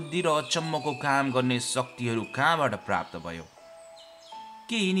यो बुद्धि र अचम्मको काम गर्ने शक्तिहरू कहाँबाट प्राप्त भयो?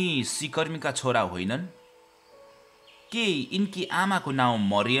 के यिनी सिकर्मीका छोरा होइनन्? के यिनकी आमाको नाउँ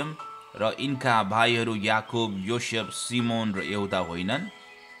मरियम र यिनका भाइहरू याकुब, योसेफ, सिमोन र यहुदा होइनन्?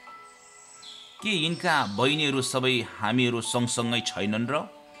 के यिनका बहिनीहरू सबै हामीहरू सँगसँगै छैनन् र?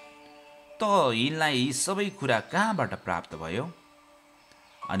 त यिनलाई यी सबै कुरा कहाँबाट प्राप्त भयो?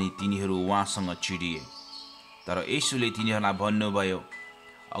 अनि तिनीहरू उहाँसँग चिडिए। तर येशूले तिनीहरूलाई भन्नुभयो,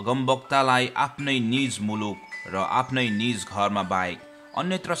 अगमवक्तालाई आफ्नै निज मुलुक र आफ्नै निज घरमा बाहेक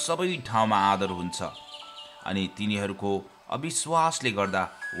अन्यत्र सबै ठाउँमा आदर हुन्छ। अनि तिनीहरूको अविश्वासले गर्दा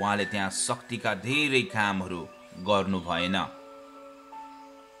उहाँले त्यहाँ शक्तिका धेरै कामहरू गर्नु भएन।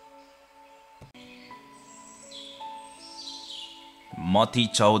 मत्ती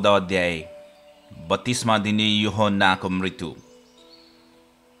 14 अध्याय। बत्तीसमा दिने यूहन्नाको मृत्यु।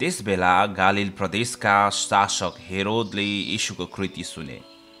 त्यसबेला गालिल प्रदेशका शासक हेरोदले यीशुको कृति सुने।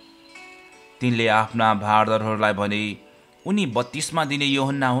 तिनले आफ्ना भारदारहरूलाई भने, उनी बत्तीसमा दिने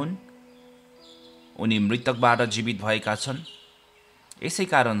यूहन्ना हुन्। उनी मृतकबाट जीवित भएका छन्। यसै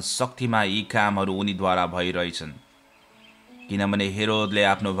कारण शक्तिमा यी कामहरू उनीद्वारा भइरहेछन्। किनभने हेरोदले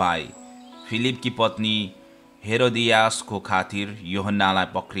आफ्नो भाइ फिलिपकी पत्नी हेरोदियासको खातिर यूहन्नालाई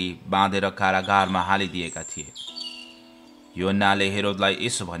पक्री बाँधेर कारागारमा हालिदिएका थिए। यूहन्नाले हेरोदलाई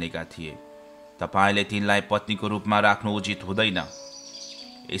यसो भनेका थिए, तपाईले तिनलाई पत्नीको रूपमा राख्नु उचित हुँदैन।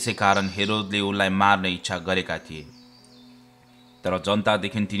 यसै कारण हेरोदले उनलाई मार्ने इच्छा गरेका थिए। तर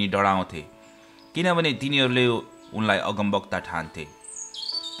जनतादेखि तिनी डराउँथे, किनभने तिनीहरूले उनलाई अगमवक्ता ठान्थे।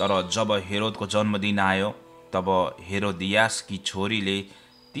 तर जब हेरोदको जन्मदिन आयो, तब हेरोदियासकी छोरीले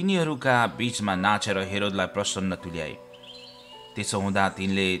तिनीहरूका बीचमा नाचेर हेरोदलाई प्रसन्न तुल्याए। त्यसो हुँदा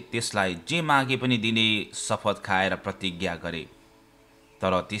तिनले त्यसलाई जे मागे पनि दिने शपथ खाएर प्रतिज्ञा गरे।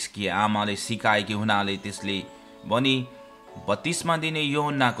 तर त्यसकी आमाले सिकाएकी हुनाले त्यसले भनी, बत्तीसमा दिने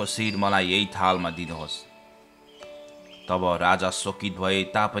यूहन्नाको शिर मलाई यही थालमा दिनुहोस्। तब राजा शोकित भए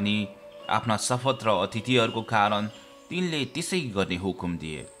तापनि आफ्ना शपथ र अतिथिहरूको कारण तिनले त्यसै गर्ने हुकुम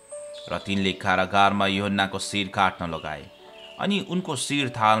दिए र तिनले कारागारमा यूहन्नाको शिर काट्न लगाए अनि उनको शिर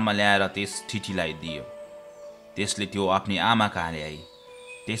थालमा ल्याएर त्यस ठिटीलाई दियो। त्यसले त्यो आफ्नी आमा कहाँ ल्याए।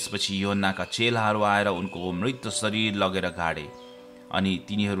 त्यसपछि यूहन्नाका चेलाहरू आएर उनको मृत शरीर लगेर गाडे अनि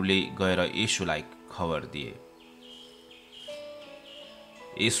तिनीहरूले गएर येशूलाई खबर दिए।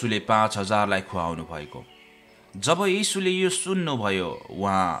 येशूले 5000लाई खुवाउनु भएको। जब येशूले यो सुन्नुभयो,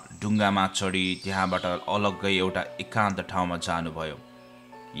 उहाँ ढुङ्गामा चढी त्यहाँबाट अलग्गै एउटा एकान्त ठाउँमा जानुभयो।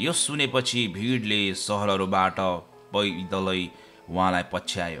 यो सुनेपछि भिडले सहरहरूबाट पैदलै उहाँलाई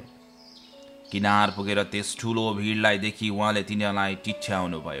पछ्यायो। किनार पुगेर त्यस ठुलो भिडलाई देखि उहाँले तिनीहरूलाई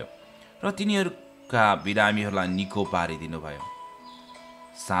टिठ्याउनुभयो र तिनीहरूका बिरामीहरूलाई निको पारिदिनुभयो।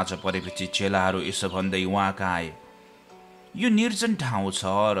 साँझ परेपछि चेलाहरू यसो भन्दै उहाँ कहाँ आए, यो निर्जन ठाउँ छ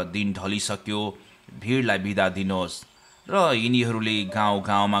र दिन ढलिसक्यो, भिडलाई बिदा दिनुहोस् र यिनीहरूले गाउँ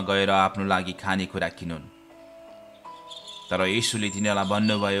गाउँमा गएर आफ्नो लागि खानेकुरा किनुन्। तर येशूले तिनीहरूलाई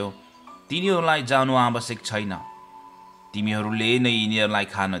भन्नुभयो, तिनीहरूलाई जानु आवश्यक छैन, तिमीहरूले नै यिनीहरूलाई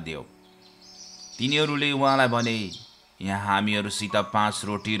खान देऊ। तिनीहरूले उहाँलाई भने, यहाँ हामीहरूसित 5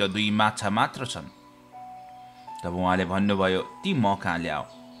 रोटी र 2 माछा मात्र छन्। तब उहाँले भन्नुभयो, ती म कहाँ ल्याऊ।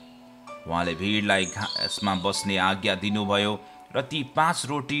 उहाँले भिडलाई घाँसमा बस्ने आज्ञा दिनुभयो र ती 5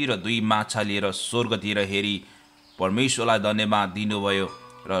 रोटी र 2 माछा लिएर स्वर्गतिर हेरी परमेश्वरलाई धन्यवाद दिनुभयो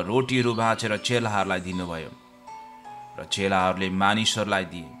र रोटीहरू भाँचेर चेलाहरूलाई दिनुभयो र चेलाहरूले मानिसहरूलाई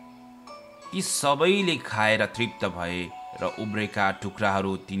दिए। ती सबैले खाएर तृप्त भए र उब्रेका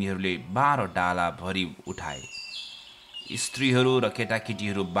टुक्राहरू तिनीहरूले 12 डाला भरी उठाए। स्त्रीहरू र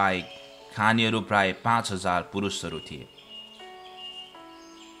केटाकेटीहरू बाहेक खानेहरू प्राय 5000 पुरुषहरू थिए।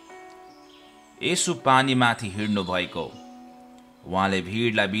 येशू पानीमाथि हिँड्नु भएको। उहाँले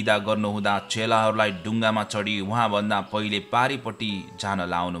भिडलाई बिदा गर्नुहुँदा चेलाहरूलाई ढुङ्गामा चढी उहाँभन्दा पहिले पारिपट्टि जान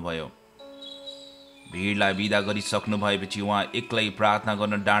लाउनुभयो। भिडलाई बिदा गरिसक्नु भएपछि उहाँ एक्लै प्रार्थना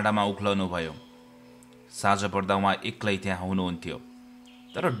गर्न डाँडामा उक्लनुभयो। साँझ पर्दा उहाँ एक्लै त्यहाँ हुनुहुन्थ्यो।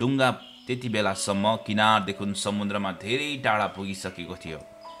 तर ढुङ्गा त्यति बेलासम्म किनारदेखि समुद्रमा धेरै टाढा पुगिसकेको थियो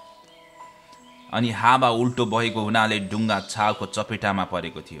अनि हावा उल्टो बहेको हुनाले ढुङ्गा छालको चपेटामा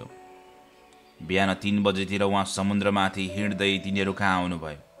परेको थियो। बिहान 3 बजेतिर उहाँ समुद्रमाथि हिँड्दै तिनीहरू कहाँ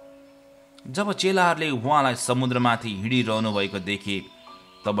आउनुभयो। जब चेलाहरूले उहाँलाई समुद्रमाथि हिँडिरहनु भएको देखे,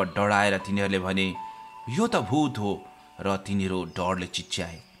 तब डराएर तिनीहरूले भने, यो त भूत हो, र तिनीहरू डरले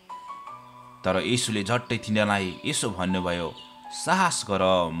चिच्याए। तर येशूले झट्टै तिनीहरूलाई यसो भन्नुभयो, साहस गर,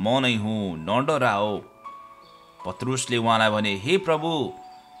 म नै हुँ, नडराओ। पत्रुसले उहाँलाई भने, हे प्रभु,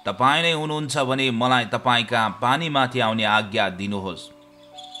 तपाईँ नै हुनुहुन्छ भने मलाई तपाईँका पानीमाथि आउने आज्ञा दिनुहोस्।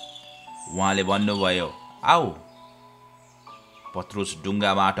 उहाँले भन्नुभयो, आऊ। पत्रुस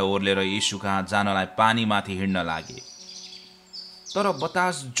ढुङ्गाबाट ओर्लेर येशू कहाँ जानलाई पानीमाथि हिँड्न लागे। तर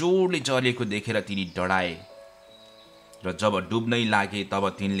बतास जोडले चलेको देखेर तिनी डराए र जब डुब्नै लागे तब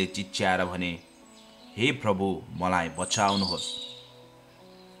तिनले चिच्याएर भने, हे प्रभु, मलाई बचाउनुहोस्।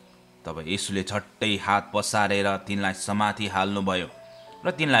 तब येशूले झट्टै हात पसारेर तिनलाई समाथि हाल्नुभयो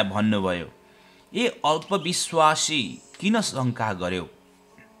र तिनलाई भन्नुभयो, ए अल्पविश्वासी, किन शङ्का गर्यौ।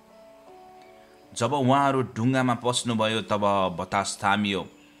 जब उहाँहरू ढुङ्गामा पस्नुभयो तब बतास थामियो।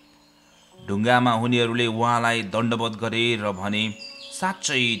 ढुङ्गामा हुनेहरूले उहाँलाई दण्डवत गरे र भने,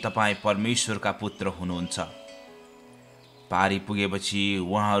 साँच्चै तपाईँ परमेश्वरका पुत्र हुनुहुन्छ। पारी पुगेपछि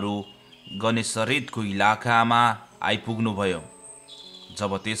उहाँहरू गनेसरेतको इलाकामा आइपुग्नुभयो।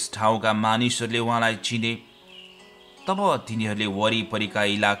 जब त्यस ठाउँका मानिसहरूले उहाँलाई चिने, तब तिनीहरूले वरिपरिका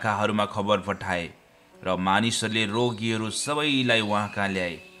इलाकाहरूमा खबर पठाए र मानिसहरूले रोगीहरू सबैलाई उहाँका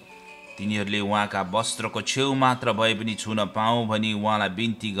ल्याए। तिनीहरूले उहाँका वस्त्रको छेउ मात्र भए पनि छुन पाऊँ भनी उहाँलाई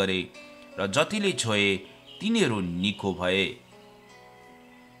बिन्ती गरे र जतिले छोए तिनीहरू निको भए।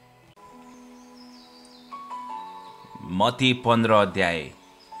 मत्ती 15 अध्याय।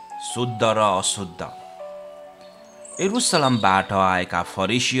 शुद्ध र अशुद्ध। यरुसलमबाट आएका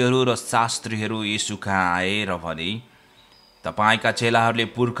फरिसीहरू र शास्त्रीहरू येशू कहाँ आए र भने, तपाईका चेलाहरूले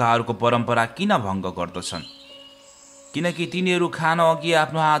पुर्खाहरूको परम्परा किन भङ्ग गर्दछन्? किनकि तिनीहरू खान अघि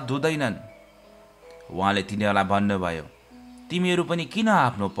आफ्नो हात धुँदैनन्। उहाँले तिनीहरूलाई भन्नुभयो, तिमीहरू पनि किन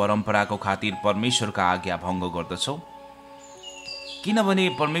आफ्नो परम्पराको खातिर परमेश्वरका आज्ञा भङ्ग गर्दछौ? किनभने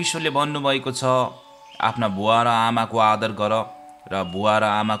परमेश्वरले भन्नुभएको छ, आफ्ना बुवा र आमाको आदर गर र बुवा र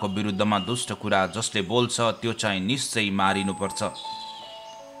आमाको विरुद्धमा दुष्ट कुरा जसले बोल्छ त्यो चाहिँ निश्चय मारिनुपर्छ।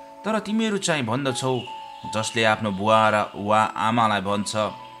 तर तिमीहरू चाहिँ भन्दछौ, जसले आफ्नो बुवा र वा आमालाई भन्छ,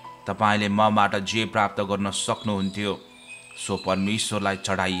 तपाईँले मबाट जे प्राप्त गर्न सक्नुहुन्थ्यो सो परमेश्वरलाई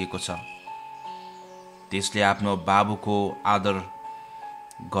चढाइएको छ, त्यसले आफ्नो बाबुको आदर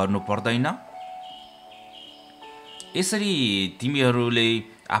गर्नु पर्दैन? यसरी तिमीहरूले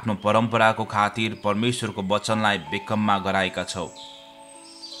आफ्नो परम्पराको खातिर परमेश्वरको वचनलाई बेकममा गराएका छौ।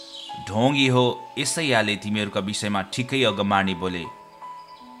 ढोंगी हो यसैयाले तिमीहरूका विषयमा ठिकै अगमार्नी बोले।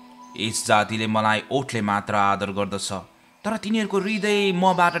 यस जातिले मलाई ओठले मात्र आदर गर्दछ, तर तिनीहरूको हृदय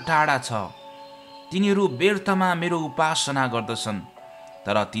मबाट टाढा छ। तिनीहरू व्यर्थमा मेरो उपासना गर्दछन्,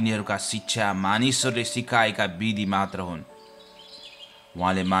 तर तिनीहरूका शिक्षा मानिसहरूले सिकाएका विधि मात्र हुन्।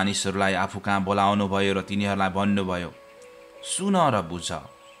 उहाँले मानिसहरूलाई आफू कहाँ बोलाउनु भयो र तिनीहरूलाई भन्नुभयो, सुन र बुझ,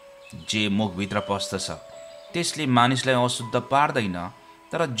 जे मुखभित्र पस्दछ त्यसले मानिसलाई अशुद्ध पार्दैन,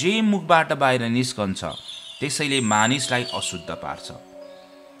 तर जे मुखबाट बाहिर निस्कन्छ त्यसैले मानिसलाई अशुद्ध पार्छ।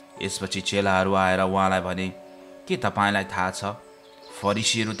 यसपछि चेलाहरू आएर उहाँलाई भने, के तपाईँलाई थाहा छ,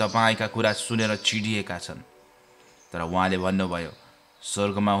 फरिसीहरू तपाईँका कुरा सुनेर चिडिएका छन्? तर उहाँले भन्नुभयो,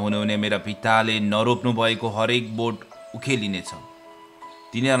 स्वर्गमा हुनुहुने मेरा पिताले नरोप्नु भएको हरेक बोट उखेलिनेछ।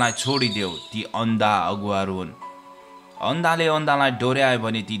 तिनीहरूलाई छोडिदेऊ, ती अन्धा अगुवाहरू हुन्। अन्धाले अन्धालाई डोर्यायो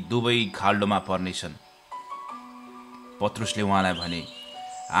भने ती दुवै खाल्डोमा पर्नेछन्। पत्रुसले उहाँलाई भने,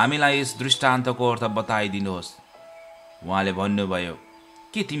 हामीलाई यस दृष्टान्तको अर्थ बताइदिनुहोस्। उहाँले भन्नुभयो,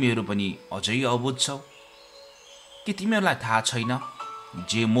 के तिमीहरू पनि अझै अबुझ छौ? के तिमीहरूलाई थाहा छैन,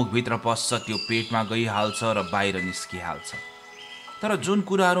 जे मुखभित्र पस्छ त्यो पेटमा गइहाल्छ र बाहिर निस्किहाल्छ? तर जुन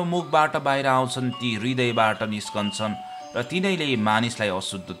कुराहरू मुखबाट बाहिर आउँछन् ती हृदयबाट निस्कन्छन् र तिनैले मानिसलाई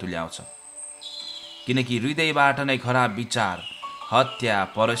अशुद्ध तुल्याउँछ। किनकि हृदयबाट नै खराब विचार, हत्या,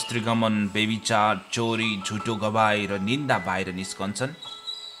 परस्त्रीगमन, व्यभिचार, चोरी, झुटो गवाई र निन्दा बाहिर निस्कन्छन्।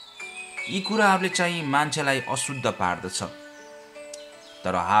 यी कुराहरूले चाहिँ मान्छेलाई अशुद्ध पार्दछ,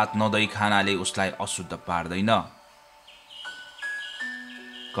 तर हात नधोई खानाले उसलाई अशुद्ध पार्दैन।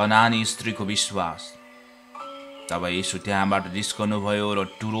 कनानी स्त्रीको विश्वास। तब येशू त्यहाँबाट निस्कनुभयो र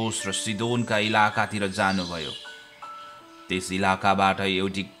टुरोस र सिदोनका इलाकातिर जानुभयो। त्यस इलाकाबाट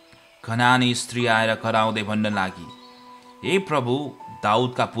एउटी कनानी स्त्री आएर कराउँदै भन्न लागी, हे प्रभु,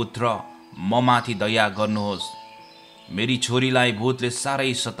 दाउदका पुत्र, म माथि दया गर्नुहोस्, मेरी छोरीलाई भूतले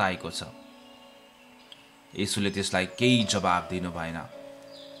साह्रै सताएको छ। येशूले त्यसलाई केही जवाब दिनु भएन।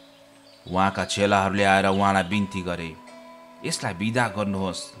 उहाँका चेलाहरूले आएर उहाँलाई बिन्ती गरे, यसलाई बिदा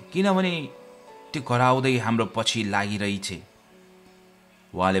गर्नुहोस्, किनभने त्यो कराउँदै हाम्रो पछि लागिरहेछ।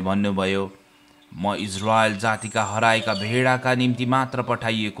 उहाँले भन्नुभयो, म इजरायल जातिका हराएका भेडाका निम्ति मात्र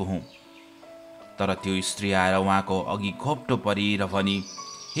पठाइएको हुँ। तर त्यो स्त्री आएर उहाँको अघि घोप्टो परी र भनी,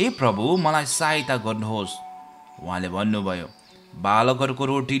 हे प्रभु, मलाई सहायता गर्नुहोस्। उहाँले भन्नुभयो, बालकहरूको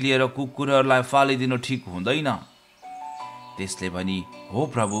रोटी लिएर कुकुरहरूलाई फालिदिनु ठिक हुँदैन। त्यसले भनी, हो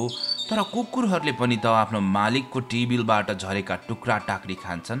प्रभु, तर कुकुरहरूले पनि त आफ्नो मालिकको टेबिलबाट झरेका टुक्रा टाक्री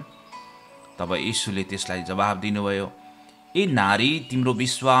खान्छन्। तब येशूले त्यसलाई जवाब दिनुभयो, ए नारी, तिम्रो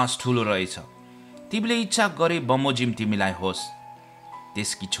विश्वास ठुलो रहेछ, तिमीले इच्छा गरे बमोजिम तिमीलाई होस्।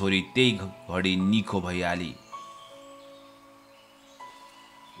 त्यसकी छोरी त्यही घडी निको भइहाली।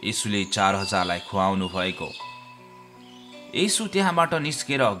 येशूले 4000लाई खुवाउनु भएको। येशू त्यहाँबाट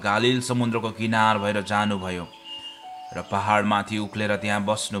निस्केर गालिल समुद्रको किनार भएर जानुभयो र पहाडमाथि उक्लेर त्यहाँ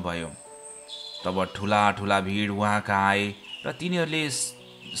बस्नुभयो। तब ठुला ठुला भिड उहाँ कहाँ आए र तिनीहरूले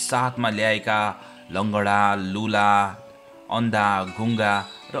साथमा ल्याएका लङ्गडा, लुला, अन्धा, गुङ्गा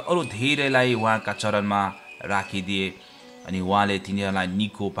र अरू धेरैलाई उहाँका चरणमा राखिदिए अनि उहाँले तिनीहरूलाई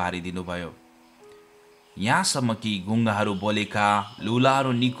निको पारिदिनुभयो। यहाँसम्म कि गुङ्गाहरू बोलेका,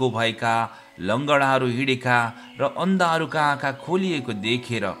 लुलाहरू निको भएका, लङ्गडाहरू हिँडेका र अन्धाहरूका आँखा खोलिएको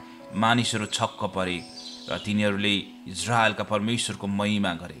देखेर मानिसहरू छक्क परे र तिनीहरूले इजरायलका परमेश्वरको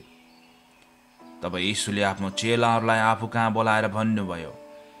महिमा गरे। तब येशूले आफ्नो चेलाहरूलाई आफू कहाँ बोलाएर भन्नुभयो,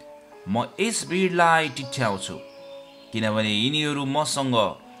 म यस भिडलाई टिठ्याउँछु, किनभने यिनीहरू मसँग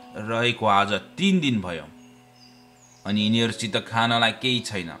रहेको आज 3 दिन भयो अनि यिनीहरूसित खानलाई केही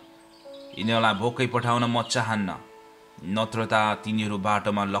छैन। यिनीहरूलाई भोकै पठाउन म चाहन्न, नत्र त तिनीहरू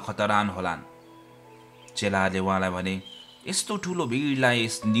बाटोमा लखतरान होलान्। चेलाहरूले उहाँलाई भने, यस्तो ठुलो भिडलाई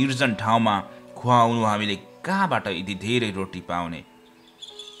यस निर्जन ठाउँमा खुवाउनु हामीले कहाँबाट यति धेरै रोटी पाउने?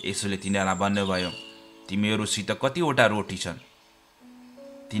 येशूले तिनीहरूलाई भन्नुभयो, तिमीहरूसित कतिवटा रोटी छन्?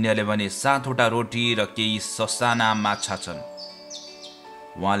 तिनीहरूले भने, 7वटा रोटी र केही ससाना माछा छन्।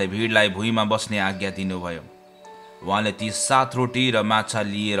 उहाँले भिडलाई भुइँमा बस्ने आज्ञा दिनुभयो। उहाँले ती 7 रोटी र माछा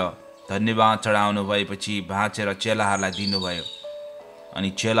लिएर धन्यवाद चढाउनु भएपछि भाँचेर चेलाहरूलाई दिनुभयो अनि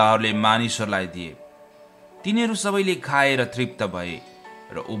चेलाहरूले मानिसहरूलाई दिए। तिनीहरू सबैले खाएर तृप्त भए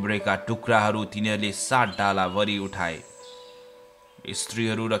र उब्रेका टुक्राहरू तिनीहरूले 7 डालाभरि उठाए।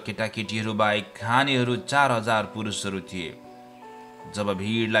 स्त्रीहरू र केटाकेटीहरू बाहेक खानेहरू 4000 पुरुषहरू थिए। जब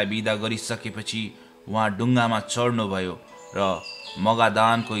भिडलाई बिदा गरिसकेपछि उहाँ डुङ्गामा चढ्नुभयो र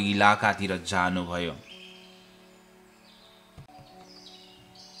मगादानको इलाकातिर जानुभयो।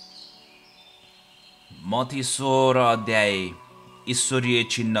 मत्ती 16 अध्याय। ईश्वरीय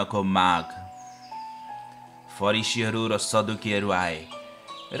चिन्हको माग। फरिसीहरू र सदुकीहरू आए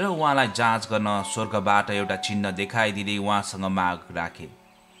र उहाँलाई जाँच गर्न स्वर्गबाट एउटा चिन्ह देखाइदिँदै उहाँसँग माग राखे।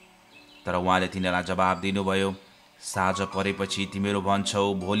 तर उहाँले तिनीहरूलाई जवाब दिनुभयो, साँझ परेपछि तिमीहरू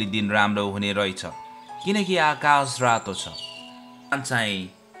भन्छौ भोलि दिन राम्रो हुने रहेछ, किनकि आकाश रातो छ। चाहिँ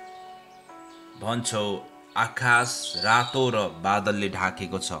भन्छौ आकाश रातो र बादलले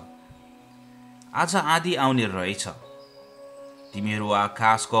ढाकेको छ, आज आँधी आउने रहेछ। तिमीहरू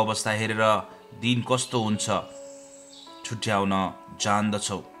आकाशको अवस्था हेरेर दिन कस्तो हुन्छ छुट्याउन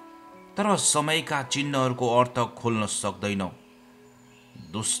जान्दछौ, तर समयका चिन्हहरूको अर्थ खोल्न सक्दैनौ।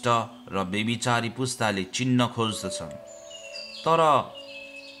 दुष्ट र बेविचारी पुस्ताले चिन्ह खोज्दछन्, तर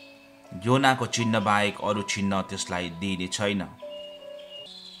योनाको चिन्ह बाहेक अरू चिन्ह त्यसलाई दिइने छैन।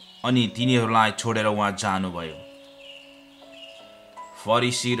 अनि तिनीहरूलाई छोडेर उहाँ जानुभयो।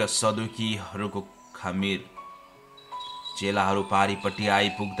 फरिसी र सदुकीहरूको खमीर। चेलाहरू पारीपट्टि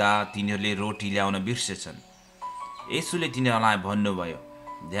आइपुग्दा तिनीहरूले रोटी ल्याउन बिर्सेछन्। येशूले तिनीहरूलाई भन्नुभयो,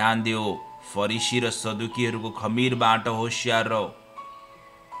 ध्यान दियो, फरिसी र सदुकीहरूको खमीरबाट होशियार रहो।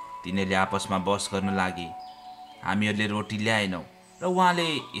 तिनीहरूले आपसमा बहस गर्न लागे, हामीहरूले रोटी ल्याएनौँ र उहाँले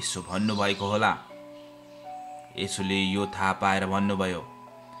यसो भन्नुभएको होला। येशूले यो थाहा पाएर भन्नुभयो,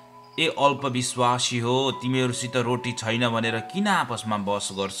 ए अल्पविश्वासी हो, तिमीहरूसित रोटी छैन भनेर किन आपसमा बहस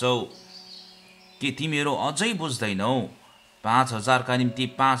गर्छौ? के तिमीहरू अझै बुझ्दैनौ? 5000 का निम्ति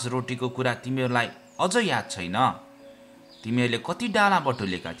 5 रोटीको कुरा तिमीहरूलाई अझ याद छैन? तिमीहरूले कति डाला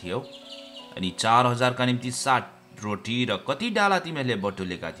बटुलेका थियौ? अनि 4000 का निम्ति 60 रोटी र कति डाला तिमीहरूले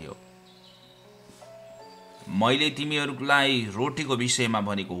बटुलेका थियौ? मैले तिमीहरूलाई रोटीको विषयमा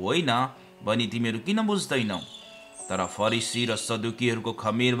भनेको होइन भनी तिमीहरू किन बुझ्दैनौ? तर फरिसी र सदुकीहरूको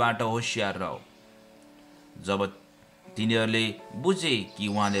खमीरबाट होशियार रहो। जब तिनीहरूले बुझे कि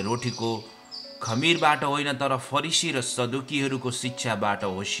उहाँले रोटीको खमीरबाट होइन तर फरिसी र सदुकीहरूको शिक्षाबाट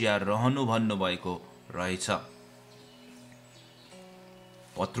होशियार रहनु भन्नुभएको रहेछ।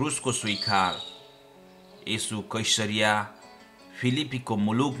 पत्रुसको स्वीकार। येशू कैसरिया फिलिपीको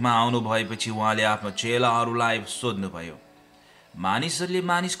मुलुकमा आउनु भएपछि उहाँले आफ्नो चेलाहरूलाई सोध्नुभयो, मानिसहरूले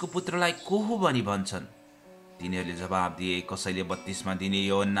मानिसको पुत्रलाई को हो भनी भन्छन्? तिनीहरूले जवाब दिए, कसैले बत्तिस्मा दिने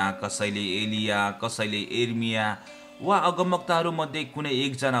योहन्ना, कसैले एलिया, कसैले एर्मिया वा अगमवक्ताहरू मध्ये कुनै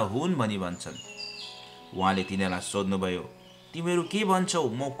एकजना हुन् भनी भन्छन्। उहाँले तिनीहरूलाई सोध्नुभयो, तिमीहरू के भन्छौ,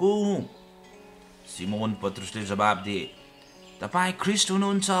 म को हुँ? सिमोन पत्रुसले जवाब दिए, तपाईँ ख्रिस्ट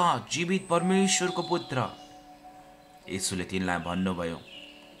हुनुहुन्छ, जीवित परमेश्वरको पुत्र। येशूले तिनलाई भन्नुभयो,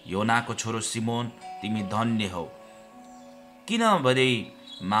 योनाको छोरो सिमोन, तिमी धन्य हौ, किनभने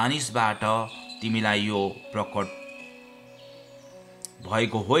मानिसबाट तिमीलाई यो प्रकट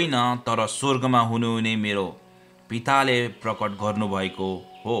भएको होइन, तर स्वर्गमा हुनुहुने मेरो पिताले प्रकट गर्नुभएको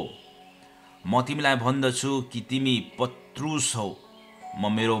हो। म तिमीलाई भन्दछु कि तिमी पत्रुस हौ,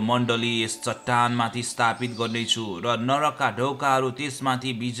 म मेरो मण्डली यस चट्टानमाथि स्थापित गर्नेछु र नरकका ढोकाहरू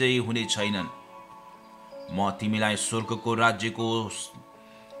त्यसमाथि विजयी हुने छैनन्। म तिमीलाई स्वर्गको राज्यको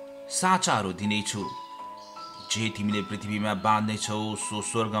साँचाहरू दिनेछु। जे तिमीले पृथ्वीमा बाँध्नेछौ सो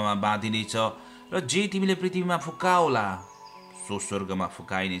स्वर्गमा बाँधिनेछ र जे तिमीले पृथ्वीमा फुकाओला सो स्वर्गमा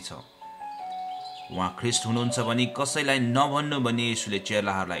फुकाइनेछ। उहाँ ख्रिस्ट हुनुहुन्छ भनी कसैलाई नभन्नु भनी येशूले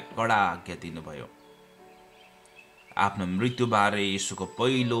चेलाहरूलाई कडा आज्ञा दिनुभयो। आफ्नो मृत्युबारे येशूको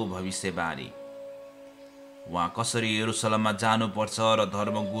पहिलो भविष्यवाणी। उहाँ कसरी यरुसलेममा जानुपर्छ र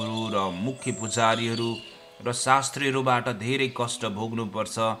धर्मगुरु र मुख्य पुजारीहरू र शास्त्रीहरूबाट धेरै कष्ट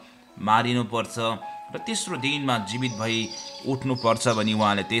भोग्नुपर्छ मारिनुपर्छ र तेस्रो दिनमा जीवित भई उठ्नुपर्छ भनी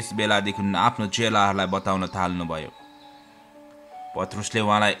उहाँले त्यस बेलादेखि आफ्नो चेलाहरूलाई बताउन थाल्नुभयो। पत्रुसले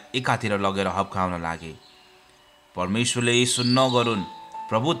उहाँलाई एकातिर लगेर हप्काउन लागे, परमेश्वरले यसो नगरून्,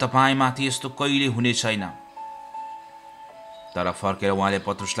 प्रभु तपाईँमाथि यस्तो कहिले हुने छैन। तर फर्केर उहाँले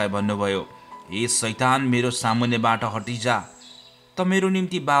पत्रुसलाई भन्नुभयो, ए शैतान, मेरो सामुन्नेबाट हटिजा, त मेरो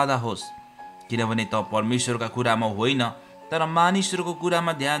निम्ति बाधा होस्, किनभने त परमेश्वरका कुरामा होइन तर मानिसहरूको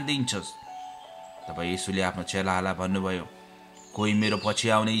कुरामा ध्यान दिन्छस्। तब येशूले आफ्नो चेलाहरूलाई भन्नुभयो, कोही मेरो पछि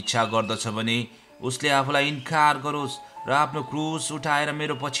आउने इच्छा गर्दछ भने उसले आफूलाई इन्कार गरोस् र आफ्नो क्रुस उठाएर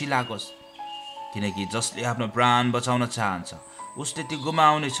मेरो पछि लागोस्। किनकि जसले आफ्नो प्राण बचाउन चाहन्छ उसले त्यो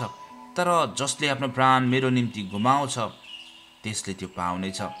गुमाउनेछ, तर जसले आफ्नो प्राण मेरो निम्ति गुमाउँछ त्यसले त्यो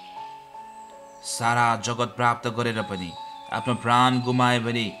पाउनेछ। सारा जगत प्राप्त गरेर पनि आफ्नो प्राण गुमाए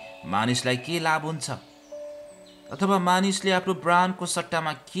भने मानिसलाई के लाभ हुन्छ? अथवा मानिसले आफ्नो प्राणको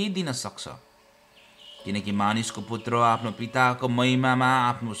सट्टामा के दिन सक्छ? किनकि मानिसको पुत्र आफ्नो पिताको महिमामा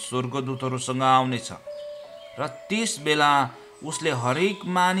आफ्नो स्वर्गदूतहरूसँग आउनेछ र त्यस बेला उसले हरेक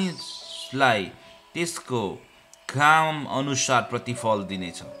मानिसलाई त्यसको काम अनुसार प्रतिफल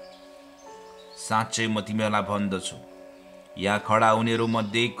दिनेछ। साँच्चै म तिमीहरूलाई भन्दछु, यहाँ खडा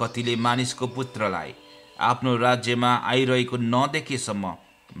हुनेहरूमध्ये कतिले मानिसको पुत्रलाई आफ्नो राज्यमा आइरहेको नदेखेसम्म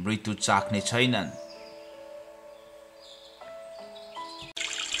मृत्यु चाख्ने छैनन्।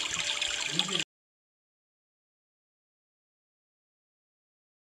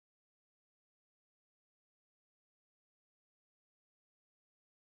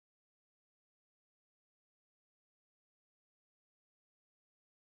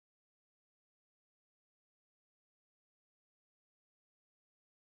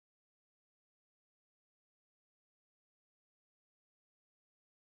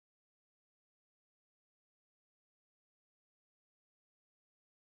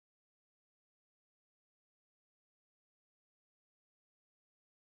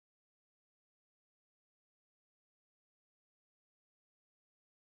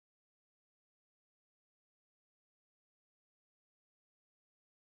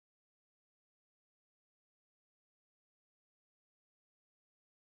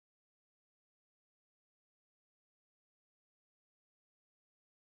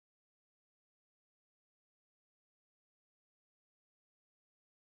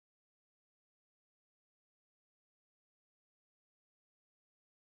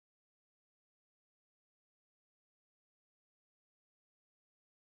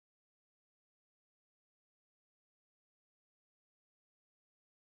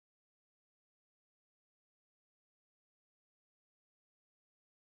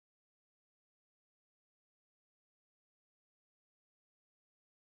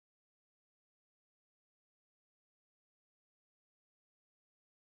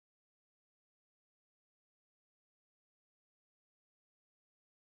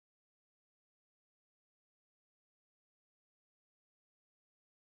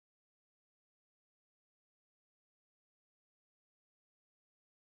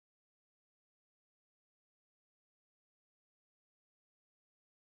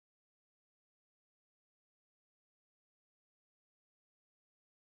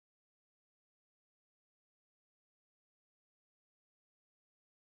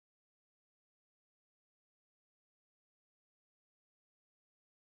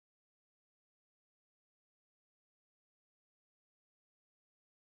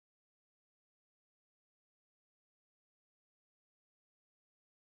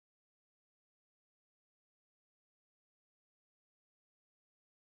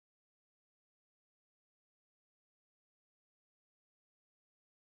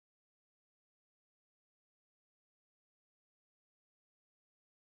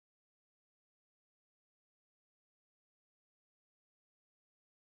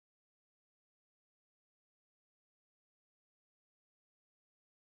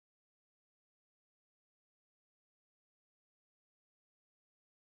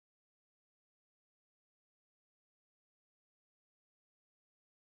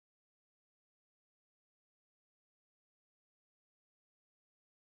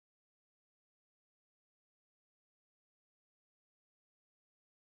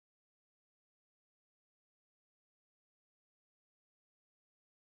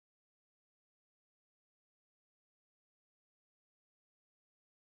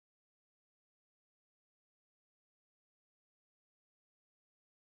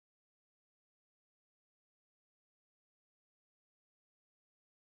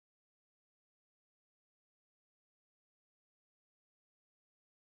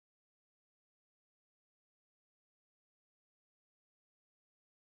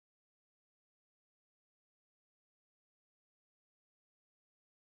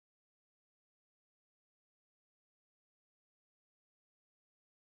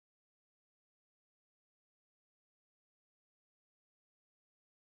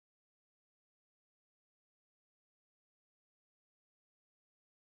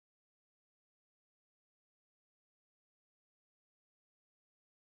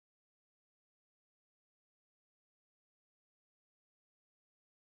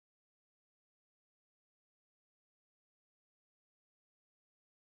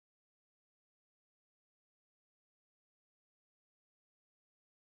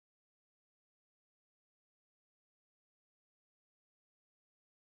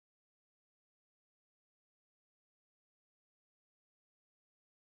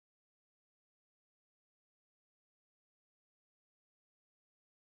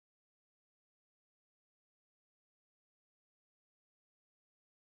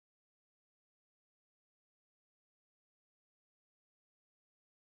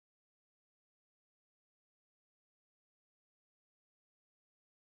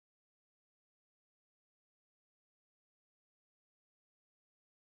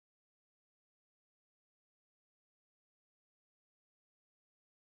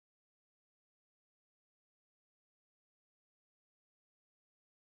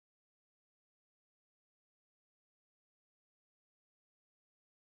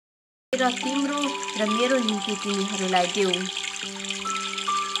 र तिम्रो र मेरो निम्ति तिमीहरूलाई देऊ।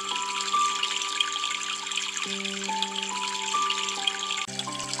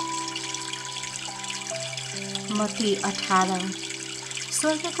 मत्ती 18।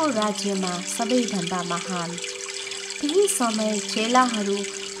 स्वर्गको राज्यमा सबैभन्दा महान। त्यही समय चेलाहरू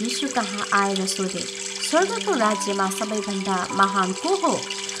यीशु कहाँ आएर सोधे, स्वर्गको राज्यमा सबैभन्दा महान को हो?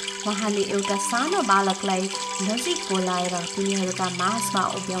 उहाँले एउटा सानो बालकलाई नजिक बोलाएर तिनीहरूका माझमा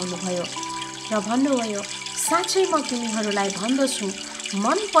उभ्याउनुभयो र भन्नुभयो, साँच्चै म तिमीहरूलाई भन्दछु,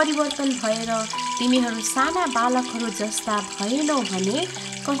 मन परिवर्तन भएर तिमीहरू साना बालकहरू जस्ता भएनौ भने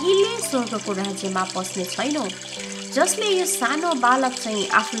कहिले स्वर्गको राज्यमा पस्ने छैनौ। जसले यो सानो बालक चाहिँ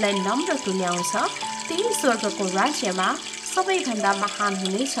आफूलाई नम्र तुल्याउँछ, त्यही स्वर्गको राज्यमा सबैभन्दा महान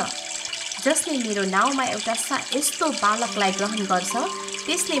हुनेछ। जसले मेरो नाउँमा एउटा यस्तो बालकलाई ग्रहण गर्छ,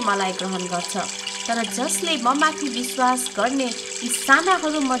 त्यसले मलाई ग्रहण गर्छ। तर जसले ममाथि विश्वास गर्ने यी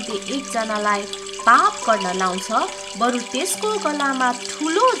सानाहरूमध्ये एकजनालाई पाप गर्न लाउँछ, बरु त्यसको गलामा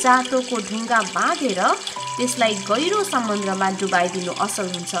ठुलो जातोको ढुङ्गा बाँधेर त्यसलाई गहिरो समुद्रमा डुबाइदिनु असल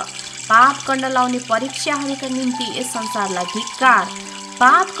हुन्छ। पाप गर्न लाउने परीक्षाहरूका निम्ति यस संसारलाई धिक्कार।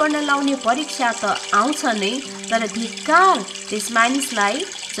 पाप गर्न लाउने परीक्षा त आउँछ नै, तर धिक्कार त्यस मानिसलाई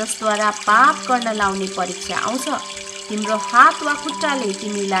जसद्वारा पाप गर्न लाउने परीक्षा आउँछ। तिम्रो हात वा खुट्टाले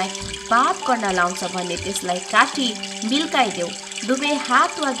तिमीलाई पाप गर्न लाउँछ भने त्यसलाई काटी बिल्काइदेऊ। दुवै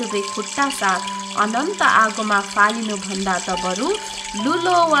हात वा दुवै खुट्टा साथ अनन्त आगोमा फालिनु भन्दा त बरु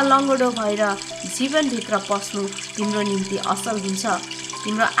लुलो वा लङ्गडो भएर जीवनभित्र पस्नु तिम्रो निम्ति असल हुन्छ।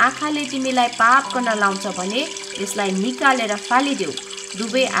 तिम्रो आँखाले तिमीलाई पाप गर्न लाउँछ भने यसलाई निकालेर फालिदेऊ।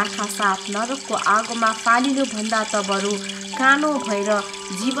 दुवै आँखा साथ नरकको आगोमा फालिनु भन्दा त बरु कानो भएर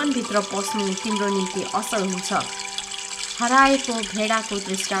जीवनभित्र पस्नु तिम्रो निम्ति असल हुन्छ। हराएको भेडाको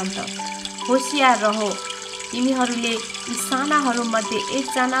दृष्टान्त। होसियार रहो, तिमीहरूले यी सानाहरूमध्ये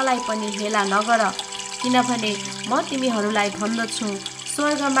एकजनालाई पनि हेला नगर, किनभने म तिमीहरूलाई भन्दछु,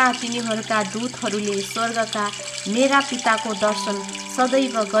 स्वर्गमा तिनीहरूका दूतहरूले स्वर्गका मेरा पिताको दर्शन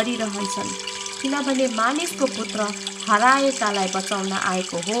सदैव गरिरहन्छन्। किनभने मानिसको पुत्र हराएकालाई बचाउन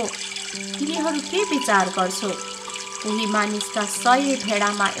आएको हो। तिमीहरू के विचार गर्छौ? कोही मानिसका 100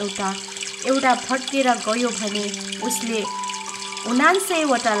 भेडामा एउटा भट्केर गयो भने उसले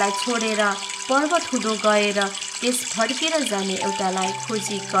 99वटालाई छोडेर पर्वत हुँदो गएर त्यस भड्केर जाने एउटालाई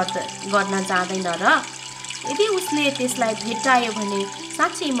खोजी गर्न जाँदैन र? यदि उसले त्यसलाई भेटायो भने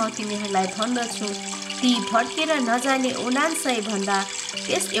साँच्चै म तिमीहरूलाई भन्दछु, ती भड्केर नजाने 99 भन्दा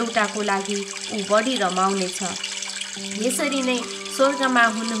त्यस एउटाको लागि ऊ बढी रमाउनेछ। यसरी नै स्वर्गमा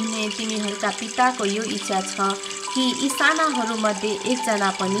हुनुहुने तिमीहरूका पिताको यो इच्छा छ कि यी सानाहरूमध्ये एकजना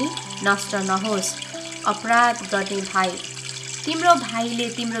पनि नष्ट नहोस्। अपराध गर्ने भाइ। तिम्रो भाइले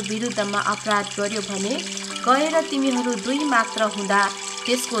तिम्रो विरुद्धमा अपराध गर्यो भने गएर तिमीहरू 2 मात्र हुँदा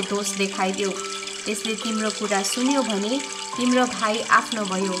त्यसको दोष देखाइदेऊ। त्यसले तिम्रो कुरा सुन्यो भने तिम्रो भाइ आफ्नो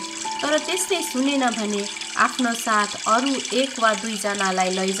भयो। तर त्यसले सुनेन भने आफ्नो साथ अरू 1 वा 2 जनालाई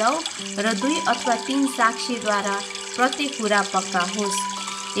लैजाऊ र 2 अथवा 3 साक्षीद्वारा प्रत्येक कुरा पक्का होस्।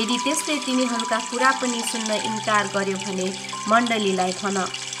 यदि त्यसले तिमीहरूका कुरा पनि सुन्न इन्कार गर्यो भने मण्डलीलाई भन।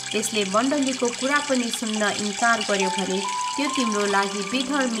 त्यसले मण्डलीको कुरा पनि सुन्न इन्कार गर्यो भने त्यो तिम्रो लागि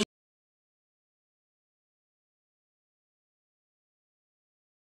विधर्मी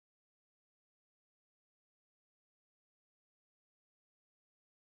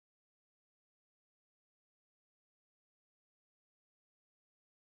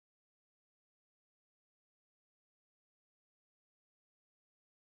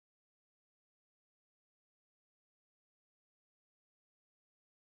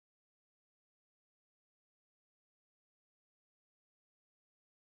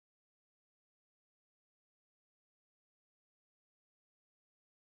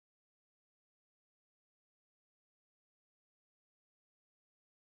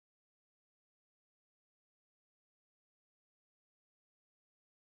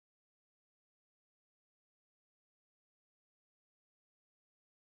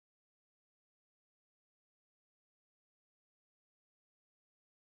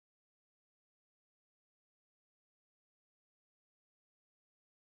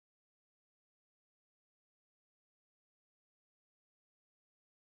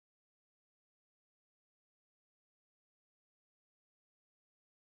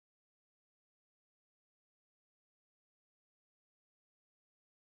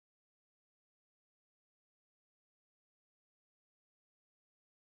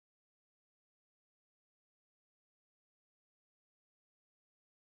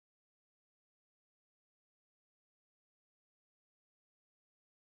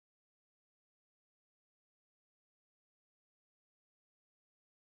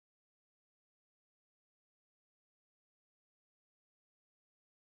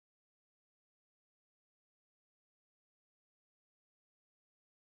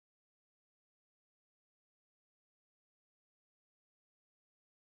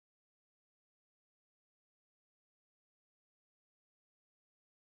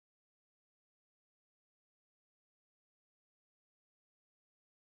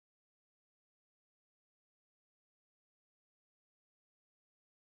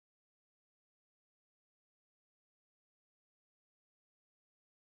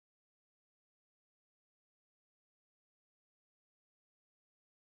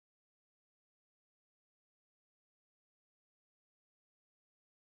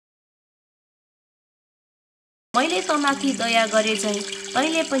मैले तँमाथि दया गरे झैँ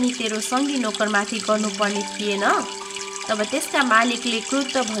तैँले पनि तेरो सङ्गी नोकरमाथि गर्नुपर्ने थिएन। तब त्यसका मालिकले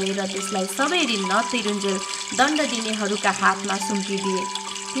क्रुद्ध भएर त्यसलाई सबै ऋण नतिरुन्जेल दण्ड दिनेहरूका हातमा सुम्पिदिए।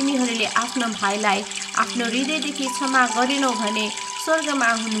 तिमीहरूले आफ्नो भाइलाई आफ्नो हृदयदेखि क्षमा गरेनौ भने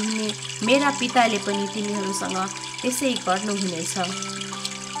स्वर्गमा हुनुहुने मेरा पिताले पनि तिमीहरूसँग त्यसै गर्नुहुनेछ।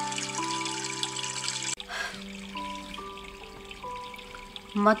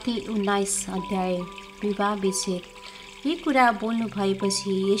 मत्ती 19 अध्याय। विवाह विच्छेद। यी कुरा बोल्नु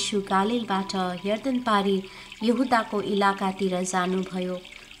भएपछि येशू गालिलबाट यर्दन पारी यहुदाको इलाकातिर जानुभयो।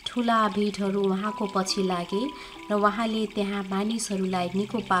 ठुला भिडहरू उहाँको पछि लागे र उहाँले त्यहाँ मानिसहरूलाई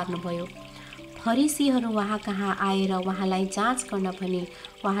निको पार्नुभयो। फरिसीहरू उहाँ कहाँ आएर उहाँलाई जाँच गर्न भनी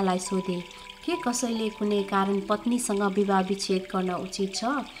उहाँलाई सोधे, के कसैले कुनै कारण पत्नीसँग विवाह विच्छेद गर्न उचित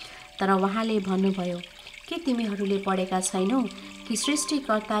छ? तर उहाँले भन्नुभयो, के तिमीहरूले पढेका छैनौ कि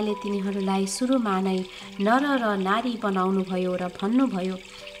सृष्टिकर्ताले तिनीहरूलाई सुरुमा नै नर र नारी बनाउनुभयो र भन्नुभयो,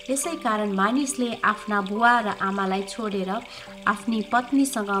 यसै कारण मानिसले आफ्ना बुवा र आमालाई छोडेर आफ्नी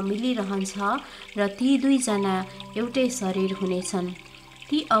पत्नीसँग मिलिरहन्छ र ती दुईजना एउटै शरीर हुनेछन्।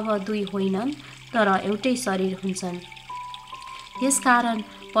 ती अब दुई होइनन् तर एउटै शरीर हुन्छन्। यसकारण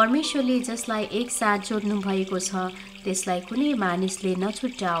परमेश्वरले जसलाई एकसाथ जोड्नु भएको छ त्यसलाई कुनै मानिसले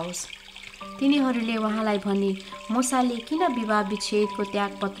नछुट्याओस्। तिनीहरूले उहाँलाई भने, मूसाले किन विवाह विच्छेदको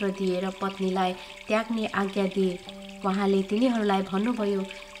त्यागपत्र दिएर पत्नीलाई त्याग्ने आज्ञा दिए? उहाँले तिनीहरूलाई भन्नुभयो,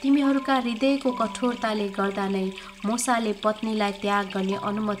 तिमीहरूका हृदयको कठोरताले गर्दा नै मूसाले पत्नीलाई त्याग गर्ने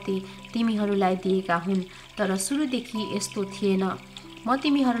अनुमति तिमीहरूलाई दिएका हुन्, तर सुरुदेखि यस्तो थिएन। म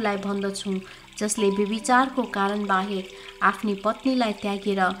तिमीहरूलाई भन्दछु, जसले व्यभिचारको कारण बाहेक आफ्नी पत्नीलाई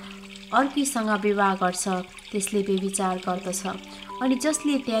त्यागेर अर्कीसँग विवाह गर्छ त्यसले व्यभिचार गर्दछ, अनि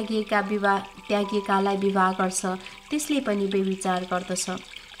जसले त्यागिएकालाई विवाह गर्छ त्यसले पनि व्यभिचार गर्दछ।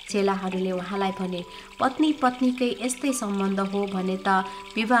 चेलाहरूले उहाँलाई भने, पत्नी पत्नीकै यस्तै सम्बन्ध हो भने त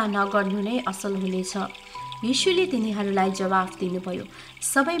विवाह नगर्नु नै असल हुनेछ। यीशुले तिनीहरूलाई जवाफ दिनुभयो,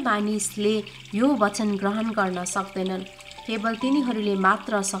 सबै मानिसले यो वचन ग्रहण गर्न सक्दैनन्, केवल तिनीहरूले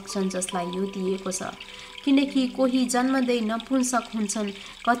मात्र सक्छन् जसलाई यो दिएको छ। किनकि कोही जन्मदै नपुंसक हुन्छन्,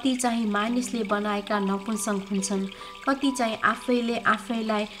 कति चाहिँ मानिसले बनाएका नपुंसक हुन्छन्, कति चाहिँ आफैले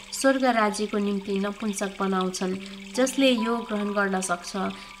आफैलाई स्वर्ग राज्यको निम्ति नपुंसक बनाउँछन्। जसले यो ग्रहण गर्न सक्छ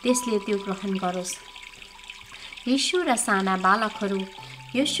त्यसले त्यो ग्रहण गरोस्। यीशु र साना बालकहरू।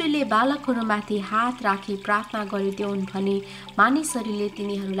 यीशुले बालकहरूमाथि हात राखी प्रार्थना गरिदेऊन् भनी मानिसहरूले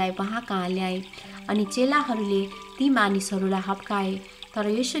तिनीहरूलाई उहाँ कहाँ ल्याए, अनि चेलाहरूले ती मानिसहरूलाई हप्काए। तर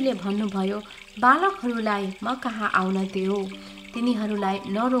यीशुले भन्नुभयो, बालकहरूलाई म कहाँ आउन देऊ, तिनीहरूलाई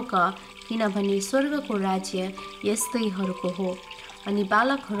नरोक, किनभने स्वर्गको राज्य यस्तैहरूको हो। अनि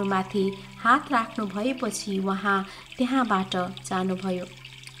बालकहरूमाथि हात राख्नु भएपछि उहाँ त्यहाँबाट जानुभयो।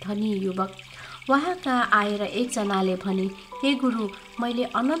 धनी युवक। उहाँ कहाँ आएर एकजनाले भने, हे गुरु, मैले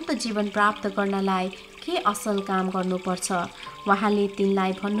अनन्त जीवन प्राप्त गर्नलाई के असल काम गर्नुपर्छ? उहाँले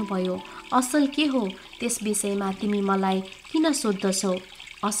तिनलाई भन्नुभयो, असल के हो त्यस विषयमा तिमी मलाई किन सोध्दछौ?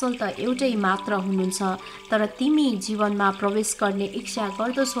 असल त एउटै मात्र हुनुहुन्छ, तर तिमी जीवनमा प्रवेश गर्ने इच्छा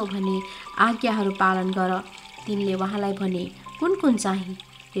गर्दछौ भने आज्ञाहरू पालन गर। तिनले उहाँलाई भने, कुन कुन चाहिँ?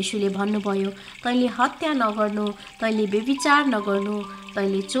 यीशुले भन्नुभयो, तैँले हत्या नगर्नु, तैँले व्यभिचार नगर्नु,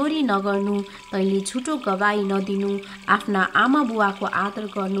 तैँले चोरी नगर्नु, तैँले झुटो गवाही नदिनु, आफ्ना आमा बुवाको आदर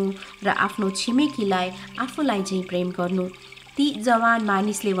गर्नु र आफ्नो छिमेकीलाई आफूलाई चाहिँ प्रेम गर्नु। ती जवान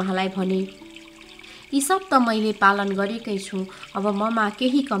मानिसले उहाँलाई भने, यी सब त मैले पालन गरेकै छु, अब ममा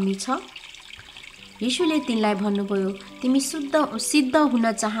केही कमी छ? यीशुले तिनलाई भन्नुभयो, तिमी सिद्ध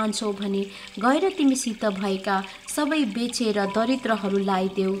हुन चाहन्छौ भने गएर तिमीसित भएका सबै बेचेर दरिद्रहरूलाई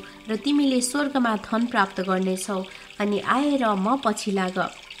देऊ र तिमीले स्वर्गमा धन प्राप्त गर्नेछौ, अनि आएर म पछि लाग।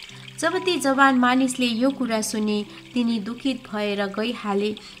 जब ती जवान मानिसले यो कुरा सुने तिनी दुखित भएर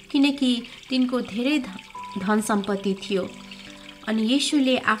गइहाले, किनकि तिनको धेरै धन सम्पत्ति थियो। अनि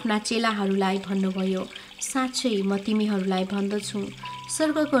यीशुले आफ्ना चेलाहरूलाई भन्नुभयो, साँच्चै म तिमीहरूलाई भन्दछु,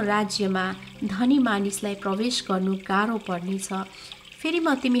 स्वर्गको राज्यमा धनी मानिसलाई प्रवेश गर्नु गाह्रो पर्नेछ। फेरि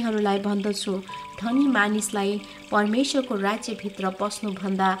म तिमीहरूलाई भन्दछु, धनी मानिसलाई परमेश्वरको राज्यभित्र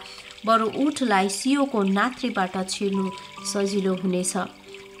पस्नुभन्दा बरु ऊँटलाई सियोको नाथ्रीबाट छिर्नु सजिलो हुनेछ।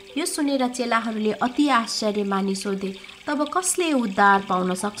 यो सुनेर चेलाहरूले अति आश्चर्य मानि सोधे, तब कसले उद्धार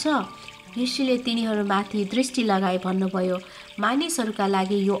पाउन सक्छ? यीशुले तिनीहरूमाथि दृष्टि लगाई भन्नुभयो, मानिसहरूका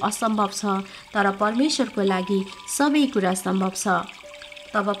लागि यो असम्भव छ, तर परमेश्वरको लागि सबै कुरा सम्भव छ।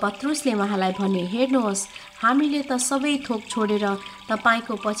 तब पत्रुसले उहाँलाई भने, हेर्नुहोस्, हामीले त सबै थोक छोडेर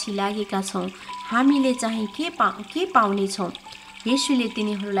तपाईँको पछि लागेका छौँ, हामीले चाहिँ के पाउनेछौँ? येशूले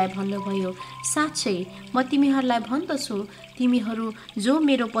तिनीहरूलाई भन्नुभयो, साँच्चै म तिमीहरूलाई भन्दछु, तिमीहरू जो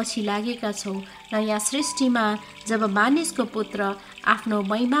मेरो पछि लागेका छौ र यहाँ सृष्टिमा जब मानिसको पुत्र आफ्नो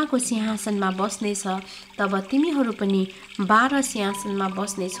महिमाको सिंहासनमा बस्नेछ तब तिमीहरू पनि 12 सिंहासनमा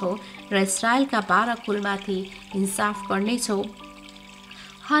बस्नेछौ र इस्राएलका 12 कुलमाथि इन्साफ गर्नेछौ।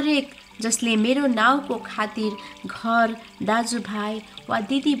 हरेक जसले मेरो नाउँको खातिर घर, दाजुभाइ वा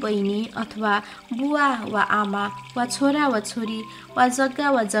दिदी बहिनी अथवा बुवा वा आमा वा छोरा वा छोरी वा जग्गा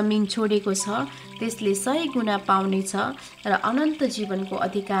वा जमिन छोडेको छ त्यसले 100 गुणा पाउनेछ र अनन्त जीवनको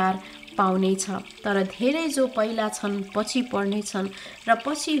अधिकार पाउनेछ। तर धेरै जो पहिला छन् पछि पर्नेछन् र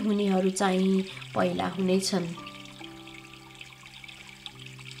पछि हुनेहरू चाहिँ पहिला हुनेछन्।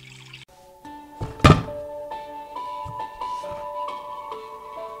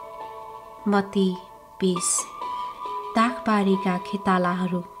 मत्ती 20। दाखबारीका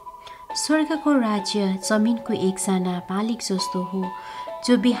खेतालाहरू। स्वर्गको राज्य जमिनको एकजना मालिक जस्तो हो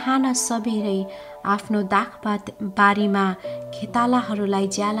जो बिहान सबेरै आफ्नो दाखबारीमा खेतालाहरूलाई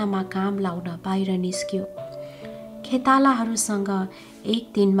ज्यालामा काम लाउन बाहिर निस्क्यो। खेतालाहरूसँग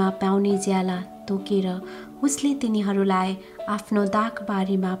एक दिनमा पाउने ज्याला तोकेर उसले तिनीहरूलाई आफ्नो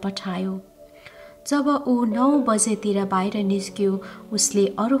दाखबारीमा पठायो। जब ऊ 9 बजेतिर बाहिर निस्क्यो उसले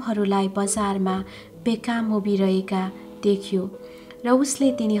अरूहरूलाई बजारमा बेकाम उभिरहेका देख्यो र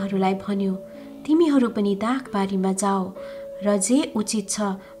उसले तिनीहरूलाई भन्यो, तिमीहरू पनि दाखबारीमा जाओ र जे उचित छ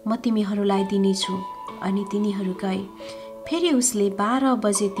म तिमीहरूलाई दिनेछु। अनि तिनीहरू गए। फेरि उसले 12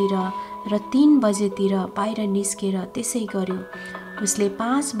 बजेतिर र 3 बजेतिर बाहिर निस्केर त्यसै गर्यो। उसले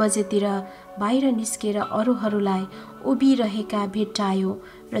 5 बजेतिर बाहिर निस्केर अरूहरूलाई उभिरहेका भेट्टायो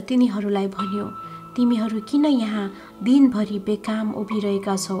र तिनीहरूलाई भन्यो, तिमीहरू किन यहाँ दिनभरि बेकाम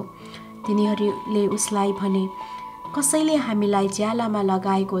उभिरहेका छौ? तिनीहरूले उसलाई भने, कसैले हामीलाई ज्यालामा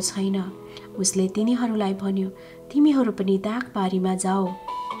लगाएको छैन। उसले तिनीहरूलाई भन्यो, तिमीहरू पनि दाखबारीमा जाओ।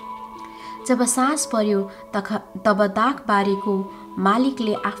 जब साँझ पर्यो तब दाखबारीको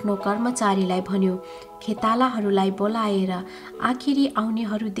मालिकले आफ्नो कर्मचारीलाई भन्यो, खेतालाहरूलाई बोलाएर आखिरी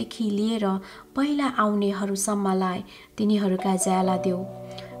आउनेहरूदेखि लिएर पहिला आउनेहरूसम्मलाई तिनीहरूका ज्याला देऊ।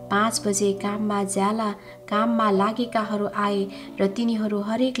 5 बजे काममा लागेकाहरू आए र तिनीहरू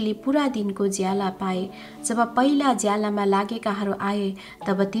हरेकले पुरा दिनको ज्याला पाए। जब पहिला ज्यालामा लागेकाहरू आए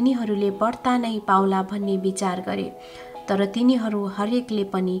तब तिनीहरूले बढ्ता नै पाउला भन्ने विचार गरे, तर तिनीहरू हरेकले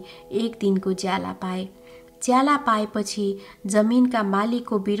पनि 1 दिनको ज्याला पाए। ज्याला पाएपछि जमिनका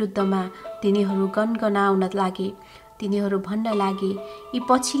मालिकको विरुद्धमा तिनीहरू गनगनाउन लागे। तिनीहरू भन्न लागे, यी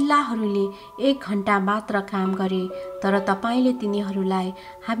पछिल्लाहरूले 1 घण्टा मात्र काम गरे, तर तपाईले तिनीहरूलाई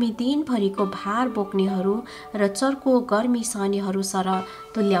हामी दिनभरिको भार बोक्नेहरू र चर्को गर्मी सहनेहरू सरह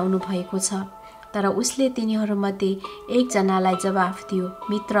तुल्याउनु भएको छ। तर उसले तिनीहरूमध्ये एकजनालाई जवाफ दियो,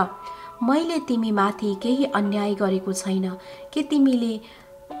 मित्र, मैले तिमीमाथि केही अन्याय गरेको छैन। के तिमीले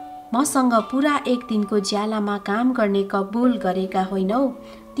मसँग पुरा 1 दिनको ज्यालामा काम गर्ने कबुल गरेका होइनौ?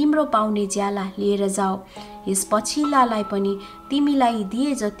 तिम्रो पाउने ज्याला लिएर जाऊ। यस पछिल्लालाई पनि तिमीलाई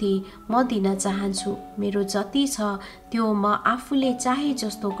दिए जति म दिन चाहन्छु। मेरो जति छ त्यो म आफूले चाहे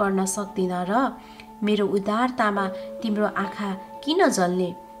जस्तो गर्न सक्दिन र मेरो उदारतामा तिम्रो आँखा किन जल्ने?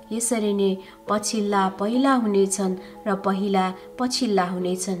 यसरी नै पछिल्ला पहिला हुनेछन् र पहिला पछिल्ला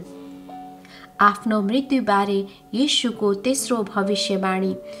हुनेछन्। आफ्नो मृत्युबारे येशूको तेस्रो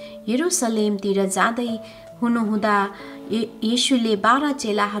भविष्यवाणी। यरुसलेमतिर जाँदै हुनुहुँदा येशूले 12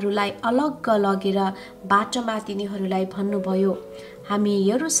 चेलाहरूलाई अलग्ग लगेर बाटोमा तिनीहरूलाई भन्नुभयो, हामी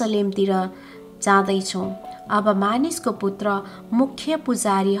यरुसलेमतिर जाँदैछौँ। अब मानिसको पुत्र मुख्य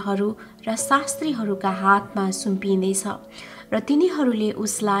पुजारीहरू र शास्त्रीहरूका हातमा सुम्पिनेछ र तिनीहरूले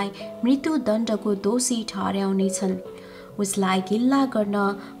उसलाई मृत्युदण्डको दोषी ठहर्याउनेछन्। उसलाई गिल्ला गर्न,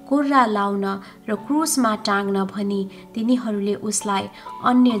 कोर्रा लाउन र क्रुसमा टाङ्न भनी तिनीहरूले उसलाई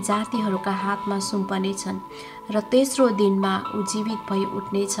अन्य जातिहरूका हातमा सुम्पनेछन् र तेस्रो दिनमा ऊ जीवित भई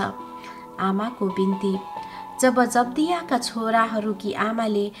उठ्नेछ। आमाको बिन्ती। जब जब्दियाका छोराहरूकी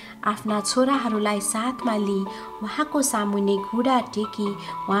आमाले आफ्ना छोराहरूलाई साथमा लिई उहाँको सामुन्ने घुँडा टेकी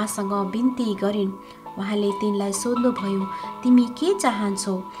उहाँसँग बिन्ती गरिन्। उहाँले तिनलाई सोध्नुभयो, तिमी के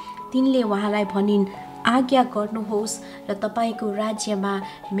चाहन्छौ? तिनले उहाँलाई भनिन्, आज्ञा गर्नुहोस् र तपाईँको राज्यमा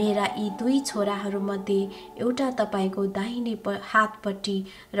मेरा यी 2 छोराहरूमध्ये एउटा तपाईँको दाहिने हातपट्टि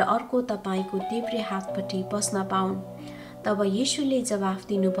र अर्को तपाईँको देब्रे हातपट्टि बस्न पाउन्। तब येशूले जवाफ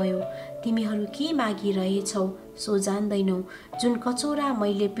दिनुभयो, तिमीहरू के मागिरहेछौ सो जान्दैनौ? जुन कचौरा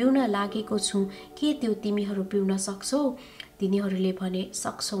मैले पिउन लागेको छु के त्यो तिमीहरू पिउन सक्छौ? तिनीहरूले भने,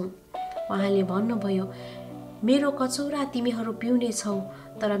 सक्छौ। उहाँले भन्नुभयो, मेरो कचौरा तिमीहरू पिउनेछौ,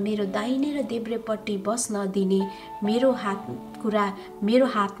 तर मेरो दाहिने र देब्रेपट्टि बस्न दिने मेरो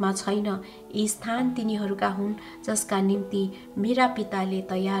हातमा छैन। यी स्थान तिनीहरूका हुन् जसका निम्ति मेरा पिताले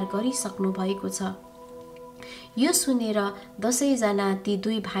तयार गरिसक्नु भएको छ। यो सुनेर 10 जना ती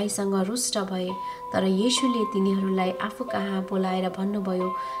 2 भाइसँग रुष्ट भए। तर येशूले तिनीहरूलाई आफू कहाँ बोलाएर भन्नुभयो,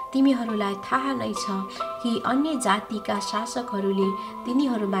 तिमीहरूलाई थाहा नै छ कि अन्य जातिका शासकहरूले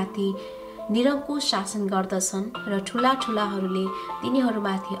तिनीहरूमाथि निरङ्कुश शासन गर्दछन् र ठुला ठुलाहरूले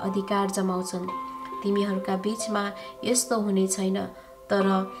तिनीहरूमाथि अधिकार जमाउँछन्। तिमीहरूका बीचमा यस्तो हुने छैन, तर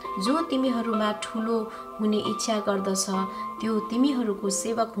जो तिमीहरूमा ठुलो हुने इच्छा गर्दछ त्यो तिमीहरूको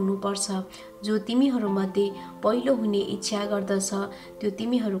सेवक हुनुपर्छ। जो तिमीहरूमध्ये पहिलो हुने इच्छा गर्दछ त्यो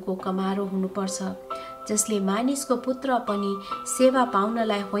तिमीहरूको कमारो हुनुपर्छ। जसले मानिसको पुत्र पनि सेवा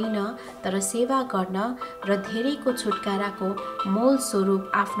पाउनलाई होइन, तर सेवा गर्न र धेरैको छुटकाराको मोल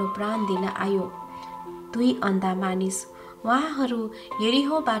स्वरूप आफ्नो प्राण दिन आयो। 2 अन्धा मानिस। उहाँहरू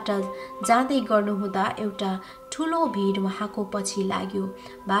यरीहोबाट जाँदै गर्नुहुँदा एउटा ठुलो भिड उहाँको पछि लाग्यो।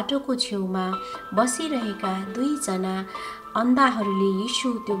 बाटोको छेउमा बसिरहेका 2 जना अन्धाहरूले यीशु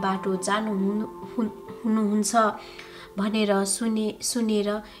त्यो बाटो हुनुहुन्छ भनेर सुनेर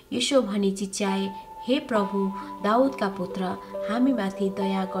यसो भनी चिच्याए, हे प्रभु, दाउदका पुत्र, हामीमाथि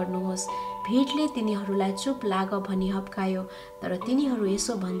दया गर्नुहोस्। भिडले तिनीहरूलाई चुप लाग भनी हप्कायो, तर तिनीहरू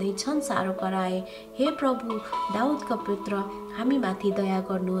यसो भन्दै झन् साह्रो कराए, हे प्रभु, दाउदका पुत्र, हामीमाथि दया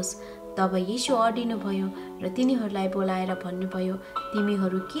गर्नुहोस्। तब यीशु अडिनुभयो र तिनीहरूलाई बोलाएर भन्नुभयो,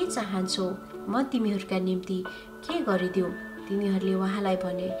 तिमीहरू के चाहन्छौ? म तिमीहरूका निम्ति के गरिदिऊ? तिनीहरूले उहाँलाई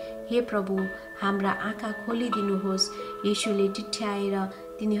भने, हे प्रभु, हाम्रा आँखा खोलिदिनुहोस्। यीशुले टिठ्याएर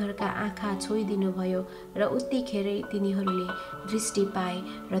तिनीहरूका आँखा छोइदिनुभयो र उत्तिखेरै तिनीहरूले दृष्टि पाए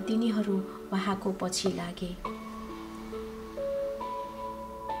र तिनीहरू उहाँको पछि लागे।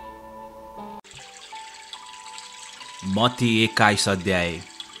 मत्ती 21 अध्याय।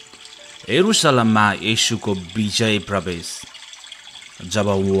 यरुशलेममा येशूको विजय प्रवेश। जब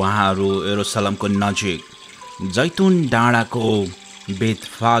उहाँहरू यरुशलेमको नजिक जैतुन डाँडाको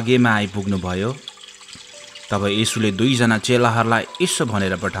बेतफागेमा आइपुग्नुभयो, तब येशूले 2 जना चेलाहरूलाई यसो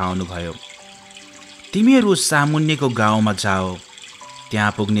भनेर पठाउनुभयो, तिमीहरू सामुन्नेको गाउँमा जाओ।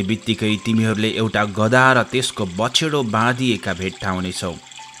 त्यहाँ पुग्ने बित्तिकै तिमीहरूले एउटा गधा र त्यसको बछेडो बाँधिएका भेट्टाउनेछौ।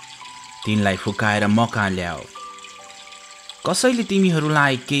 तिनलाई फुकाएर मका ल्याओ। कसैले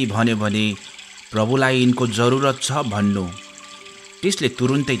तिमीहरूलाई केही भन्यो भने प्रभुलाई यिनको जरुरत छ भन्नु, त्यसले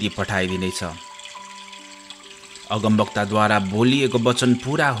तुरुन्तै ती पठाइदिनेछ। अगमवक्ताद्वारा बोलिएको वचन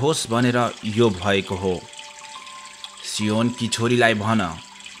पूरा होस् भनेर यो भएको हो। सियोनकी छोरीलाई भन,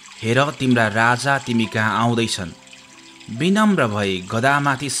 हेर, तिम्रा राजा तिमी कहाँ आउँदैछन्, विनम्र भई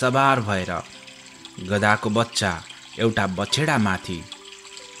गधामाथि सवार भएर, गधाको बच्चा एउटा बछेडामाथि।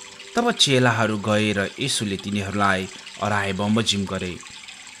 तब चेलाहरू गए र येशूले तिनीहरूलाई अराए बमोजिम गरे।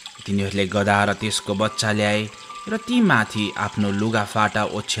 तिनीहरूले गधा र त्यसको बच्चा ल्याए र ती माथि आफ्नो लुगाफाटा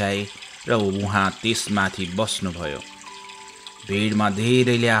ओछ्याए र उहाँ त्यसमाथि बस्नुभयो। भिडमा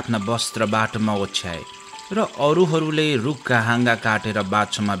धेरैले आफ्ना वस्त्र बाटोमा ओछ्याए र अरूहरूले रुखका हाँगा काटेर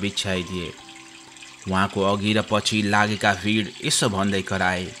बाछोमा बिछ्याइदिए। उहाँको अघि र पछि लागेका भिड यसो भन्दै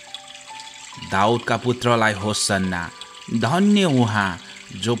कराए, दाउदका पुत्रलाई होसन्ना, धन्य उहाँ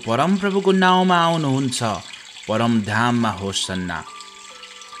जो परमप्रभुको नाउँमा आउनुहुन्छ, परमधाममा होसन्ना।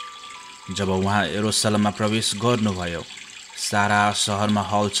 जब उहाँ यरुशलेममा प्रवेश गर्नुभयो, सारा सहरमा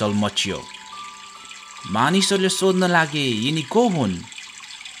हलचल मचियो। मानिसहरूले सोध्न लागे, यिनी को हुन्?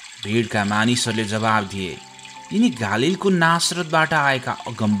 भिडका मानिसहरूले जवाब दिए, यिनी गालिलको नासरतबाट आएका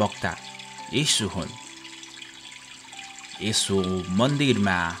अगमवक्ता येशू हुन्।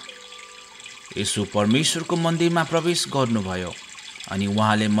 येशू परमेश्वरको मन्दिरमा प्रवेश गर्नुभयो अनि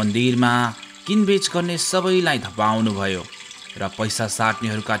उहाँले मन्दिरमा किनबेच गर्ने सबैलाई धपाउनुभयो र पैसा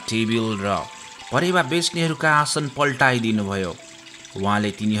साट्नेहरूका टेबल र परेवा बेच्नेहरूका आसन पल्टाइदिनुभयो।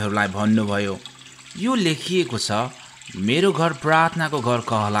 उहाँले तिनीहरूलाई भन्नुभयो, यो लेखिएको छ, मेरो घर प्रार्थनाको घर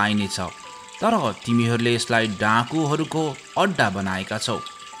कहलाइनेछ, तर तिमीहरूले यसलाई डाकुहरूको अड्डा बनाएका छौ।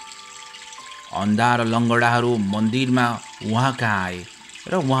 अन्धा र लङ्गडाहरू मन्दिरमा उहाँ कहाँ आए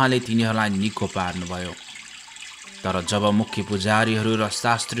र उहाँले तिनीहरूलाई निको पार्नुभयो। तर जब मुख्य पुजारीहरू र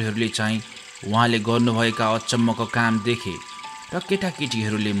शास्त्रीहरूले चाहिँ उहाँले गर्नुभएका अचम्मको काम देखे र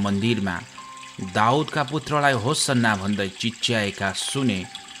केटाकेटीहरूले मन्दिरमा दाउदका पुत्रलाई होसन्ना भन्दै चिच्याएका सुने,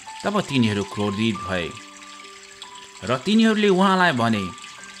 तब तिनीहरू क्रोधित भए र तिनीहरूले उहाँलाई भने,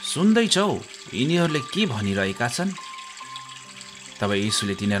 सुन्दैछौ यिनीहरूले के भनिरहेका छन्? तब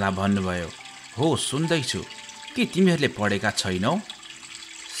येशूले तिनीहरूलाई भन्नुभयो, हो, सुन्दैछु। के तिमीहरूले पढेका छैनौ?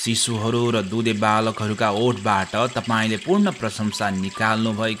 शिशुहरू र दुधे बालकहरूका ओठबाट तपाईँले पूर्ण प्रशंसा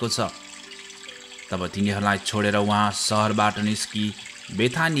निकाल्नु भएको छ। तब तिनीहरूलाई छोडेर उहाँ सहरबाट निस्की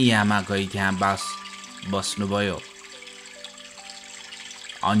बेथानियामा गई त्यहाँ बस्नुभयो।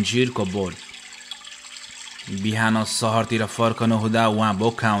 अन्जिरको बोट। बिहान सहरतिर फर्कनु हुँदा उहाँ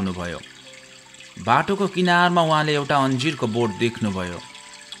बोक्खा आउनुभयो। बाटोको किनारमा उहाँले एउटा अन्जिरको बोट देख्नुभयो।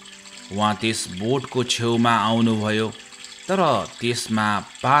 उहाँ त्यस बोटको छेउमा आउनुभयो, तर त्यसमा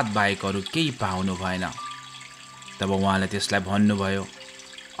पात बाहेक अरू केही पाउनु भएन। तब उहाँले त्यसलाई भन्नुभयो,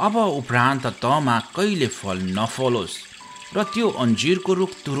 अब उपरान्त तमा कहिले फल नफलोस्। र त्यो अन्जिरको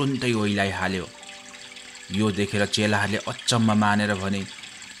रुख तुरुन्तै ओइलाइहाल्यो। यो देखेर चेलाहरूले अचम्म मानेर भने,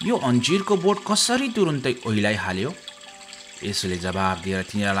 यो अन्जिरको बोट कसरी तुरुन्तै ओइलाइहाल्यो? यसले जवाब दिएर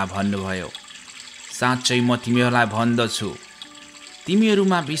तिनीहरूलाई भन्नुभयो, साँच्चै म तिमीहरूलाई भन्दछु,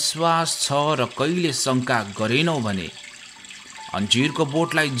 तिमीहरूमा विश्वास छ र कहिले शङ्का गरेनौ भने अन्जिरको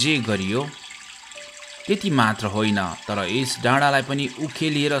बोटलाई जे गरियो त्यति मात्र होइन, तर यस डाँडालाई पनि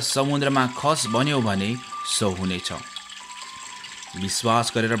उखेलिएर समुद्रमा खस भन्यो भने सो हुनेछ।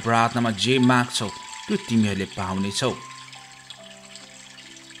 विश्वास गरेर प्रार्थनामा जे माग्छौ त्यो तिमीहरूले पाउनेछौ।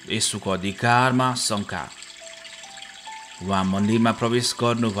 येशूको अधिकारमा शङ्का। उहाँ मन्दिरमा प्रवेश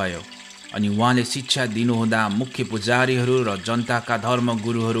गर्नुभयो अनि उहाँले शिक्षा दिनुहुँदा मुख्य पुजारीहरू र जनताका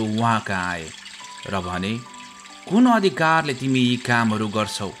धर्मगुरुहरू उहाँका आए र भने, कुन अधिकारले तिमी यी कामहरू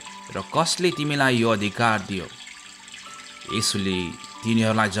गर्छौ र कसले तिमीलाई यो अधिकार दियो? येशूले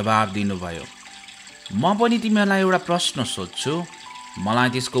तिनीहरूलाई जवाब दिनुभयो, म पनि तिमीहरूलाई एउटा प्रश्न सोध्छु, मलाई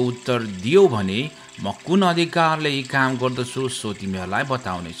त्यसको उत्तर दियो भने म कुन अधिकारले यी काम गर्दछु सो तिमीहरूलाई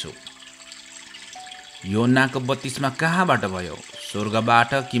बताउनेछु। योन्नाको बत्तिसमा कहाँबाट भयो,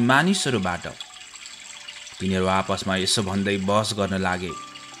 स्वर्गबाट कि मानिसहरूबाट? तिनीहरू आपसमा यसो भन्दै बहस गर्न लागे।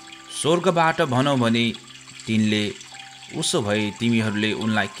 स्वर्गबाट भनौँ भने तिनले, उसो भए तिमीहरूले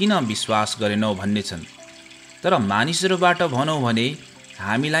उनलाई किन विश्वास गरेनौ भन्ने छन्। तर मानिसहरूबाट भनौँ भने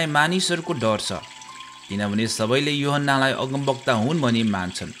हामीलाई मानिसहरूको डर छ, किनभने सबैले योहन्नालाई अगमवक्ता हुन् भनी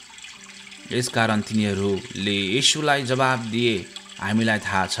मान्छन्। यसकारण तिनीहरूले येशूलाई जवाब दिए, हामीलाई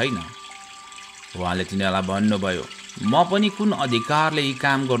थाहा छैन। उहाँले तिनीहरूलाई भन्नुभयो, म पनि कुन अधिकारले यी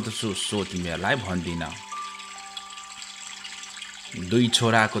काम गर्दछु सो तिमीहरूलाई भन्दिनँ। 2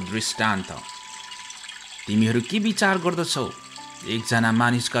 छोराको दृष्टान्त। तिमीहरू के विचार गर्दछौ? एकजना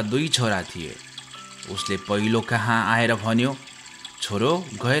मानिसका 2 छोरा थिए। उसले पहिलो कहाँ आएर भन्यो, छोरो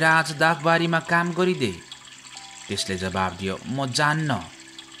गएर आज दागबारीमा काम गरिदे। त्यसले जवाब दियो, म जान्न,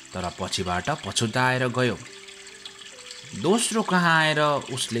 तर पछिबाट पछुताएर गयो। दोस्रो कहाँ आएर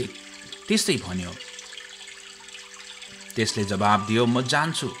उसले त्यस्तै भन्यो। त्यसले जवाब दियो, म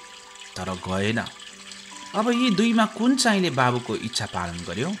जान्छु, तर गएन। अब यी 2मा कुन चाहिँले बाबुको इच्छा पालन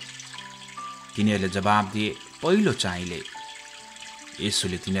गर्यो? तिनीहरूले जवाब दिए, पहिलो चाहिँले।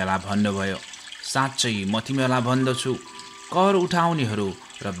 येशूले तिनीहरूलाई भन्नुभयो, साँच्चै म तिमीहरूलाई भन्दछु, कर उठाउनेहरू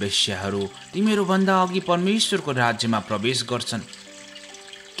र वेश्याहरू तिमीहरूभन्दा अघि परमेश्वरको राज्यमा प्रवेश गर्छन्।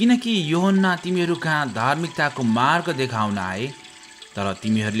 किनकि योहन्ना तिमीहरू कहाँ धार्मिकताको मार्ग देखाउन आए, तर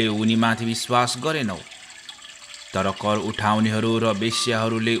तिमीहरूले उनीमाथि विश्वास गरेनौ। तर कर उठाउनेहरू र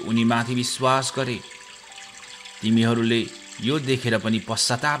वेश्याहरूले उनीमाथि विश्वास गरे। तिमीहरूले यो देखेर पनि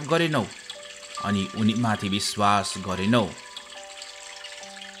पश्चाताप गरेनौ अनि उनीमाथि विश्वास गरेनौ।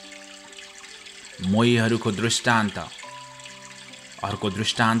 मोहीहरूको दृष्टान्त। अर्को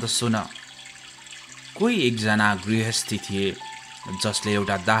दृष्टान्त सुन। कोही एकजना गृहस्थी थिए जसले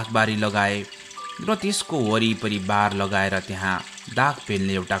एउटा दागबारी लगाए र त्यसको वरिपरि बार लगाएर त्यहाँ दाग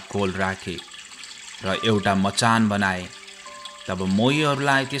पेल्ने एउटा कोल राखे र एउटा मचान बनाए। तब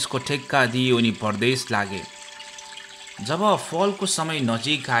मोहीहरूलाई त्यसको ठेक्का दिए उनी परदेश लागे। जब फलको समय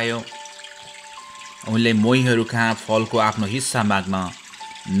नजिक आयो, उनले मोहीहरू कहाँ फलको आफ्नो हिस्सा माग्न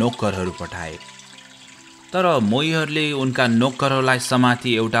नोकरहरू पठाए। तर मोहीहरूले उनका नोकरहरूलाई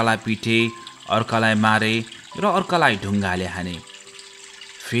समाती एउटालाई पिटे, अर्कालाई मारे र अर्कालाई ढुङ्गाले हाने।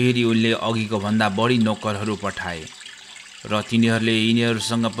 फेरि उनले अघिको भन्दा बढी नोकरहरू पठाए र तिनीहरूले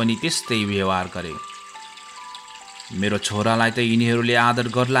यिनीहरूसँग पनि त्यस्तै व्यवहार गरे। मेरो छोरालाई त यिनीहरूले आदर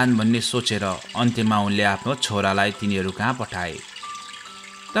गर्लान् भन्ने सोचेर अन्त्यमा उनले आफ्नो छोरालाई तिनीहरू कहाँ पठाए।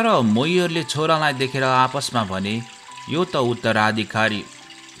 तर मोहीहरूले छोरालाई देखेर आपसमा भने, यो त उत्तराधिकारी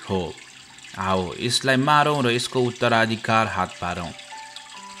हो, आओ यसलाई मारौँ र यसको उत्तराधिकार हात पारौँ।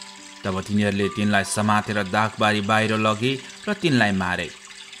 तब तिनीहरूले तिनलाई समातेर दागबारी बाहिर लगे र तिनलाई मारे।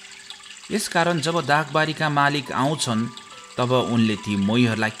 यसकारण जब दागबारीका मालिक आउँछन् तब उनले ती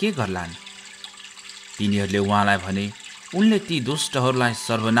मोहीहरूलाई के गर्लान्? तिनीहरूले उहाँलाई भने, उनले ती दुष्टहरूलाई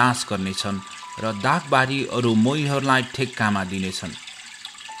सर्वनाश गर्नेछन् र दागबारी अरू मोहीहरूलाई ठेक्कामा दिनेछन्,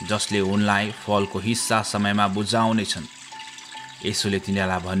 जसले उनलाई फलको हिस्सा समयमा बुझाउनेछन्। येशूले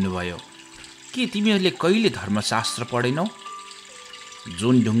तिनीहरूलाई भन्नुभयो, के तिमीहरूले कहिले धर्मशास्त्र पढेनौ?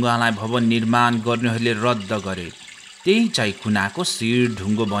 जुन ढुङ्गालाई भवन निर्माण गर्नेहरूले रद्द गरे त्यही चाहिँ कुनाको शिर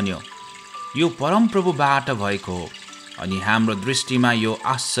ढुङ्गो बन्यो। यो परमप्रभुबाट भएको हो अनि हाम्रो दृष्टिमा यो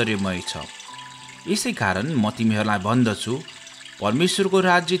आश्चर्यमय छ। यसै कारण म तिमीहरूलाई भन्दछु, परमेश्वरको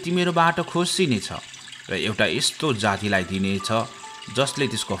राज्य तिमीहरूबाट खोसिनेछ र एउटा यस्तो जातिलाई दिनेछ जसले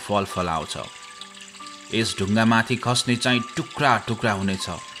त्यसको फल फलाउँछ। यस ढुङ्गामाथि खस्ने चाहिँ टुक्रा टुक्रा हुनेछ,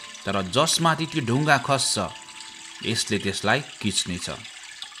 तर जसमाथि त्यो ढुङ्गा खस्छ यसले त्यसलाई किच्नेछ।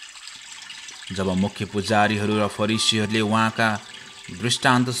 जब मुख्य पुजारीहरू र फरिसीहरूले उहाँका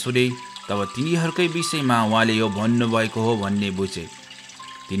दृष्टान्त सुने तब तिनीहरूकै विषयमा उहाँले यो भन्नुभएको हो भन्ने बुझे।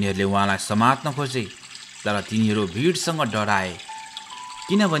 तिनीहरूले उहाँलाई समात्न खोजे, तर तिनीहरू भिडसँग डराए,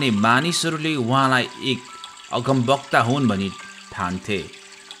 किनभने मानिसहरूले उहाँलाई एक अगमवक्ता हुन् भनी ठान्थे।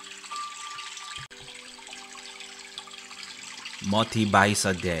 मत्ती 22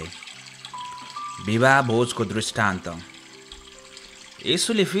 अध्याय। विवाह भोजको दृष्टान्त।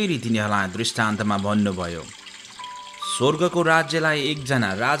 येशूले फेरि तिनीहरूलाई दृष्टान्तमा भन्नुभयो, स्वर्गको राज्यलाई एकजना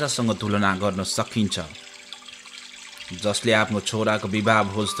राजासँग तुलना गर्न सकिन्छ, जसले आफ्नो छोराको विवाह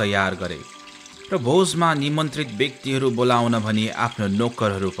भोज तयार गरे र भोजमा निमन्त्रित व्यक्तिहरू बोलाउन भनी आफ्नो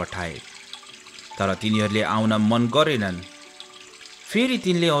नोकरहरू पठाए, तर तिनीहरूले आउन मन गरेनन्। फेरि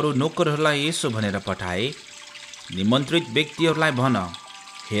तिनले अरू नोकरहरूलाई यसो भनेर पठाए, निमन्त्रित व्यक्तिहरूलाई भन,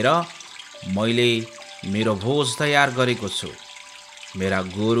 हेर मैले मेरो भोज तयार गरेको छु, मेरा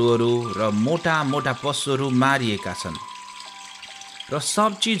गोरुहरू र मोटा मोटा पशुहरू मारिएका छन् र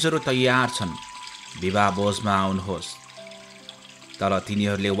सब चिजहरू तयार छन्, विवाह भोजमा आउनुहोस्। तर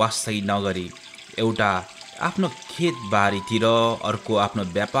तिनीहरूले वास्तै नगरी एउटा आफ्नो खेतबारीतिर अर्को आफ्नो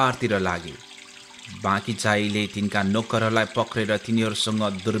व्यापारतिर लागे। बाँकी चाहिँले तिनका नोकरहरूलाई पक्रेर तिनीहरूसँग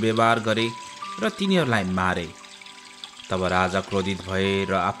दुर्व्यवहार गरे र तिनीहरूलाई मारे। तब राजा क्रोधित भए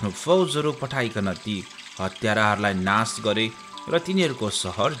र आफ्नो फौजहरू पठाइकन ती हत्याराहरूलाई नाश गरे र तिनीहरूको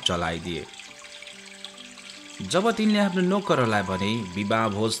सहर जलाइदिए। जब तिनले आफ्नो नोकरहरूलाई भने, विवाह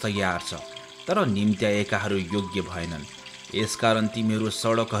भोज तयार छ, तर निम्त्याएकाहरू योग्य भएनन्, यसकारण तिमीहरू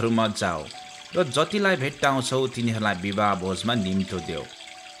सडकहरूमा जाओ र जतिलाई भेट्टाउँछौ तिनीहरूलाई विवाह भोजमा निम्तो देऊ।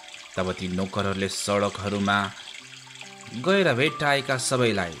 तब ती नोकरहरूले सडकहरूमा गएर भेट्टाएका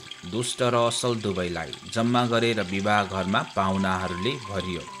सबैलाई, दुष्ट र असल दुवैलाई जम्मा गरेर विवाह घरमा पाहुनाहरूले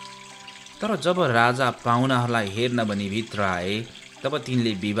भरियो। तर जब राजा पाहुनाहरूलाई हेर्न भनी भित्र आए तब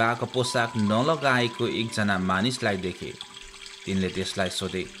तिनले विवाहको पोसाक नलगाएको एकजना मानिसलाई देखे। तिनले त्यसलाई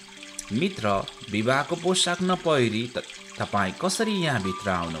सोधे, मित्र, विवाहको पोसाक नपहिरी तपाईँ कसरी यहाँ भित्र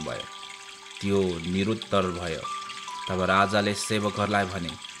आउनुभयो? त्यो निरुत्तर भयो। तब राजाले सेवकहरूलाई भने,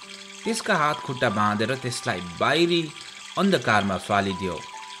 त्यसका हात खुट्टा बाँधेर त्यसलाई बाहिरी अन्धकारमा फालिदियो,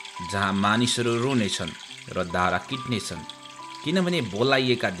 जहाँ मानिसहरू रुनेछन् र दारा किट्नेछन्, किनभने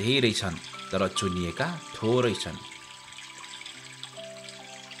बोलाइएका धेरै छन् तर चुनिएका थोरै छन्।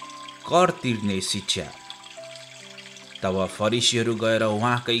 कर तिर्ने शिक्षा। तब फरिसीहरू गएर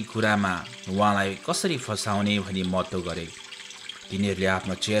उहाँकै कुरामा उहाँलाई कसरी फसाउने भनी मत्तो गरे। तिनीहरूले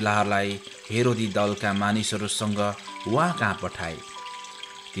आफ्नो चेलाहरूलाई हेरोदी दलका मानिसहरूसँग उहाँ कहाँ पठाए।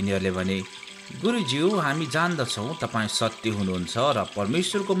 तिनीहरूले भने, गुरुज्यू, हामी जान्दछौँ तपाईँ सत्य हुनुहुन्छ र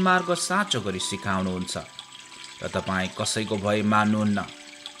परमेश्वरको मार्ग साँचो गरी सिकाउनुहुन्छ र तपाईँ कसैको भय मान्नुहुन्न,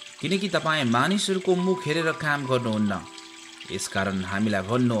 किनकि तपाईँ मानिसहरूको मुख हेरेर काम गर्नुहुन्न। यसकारण हामीलाई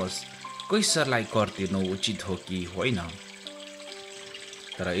भन्नुहोस्, कैसरलाई कर तिर्नु उचित हो कि होइन?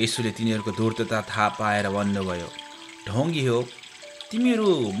 तर येशूले तिनीहरूको धूर्तता थाहा पाएर भन्नुभयो, ढोङ्गी हो, तिमीहरू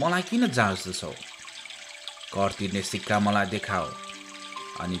मलाई किन जाँच्दछौ? कर तिर्ने सिक्का मलाई देखाओ।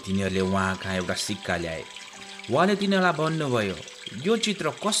 अनि तिनीहरूले उहाँ कहाँ एउटा सिक्का ल्याए। उहाँले तिनीहरूलाई भन्नुभयो, यो चित्र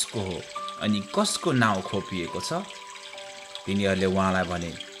कसको हो अनि कसको नाउँ खोपिएको छ? तिनीहरूले उहाँलाई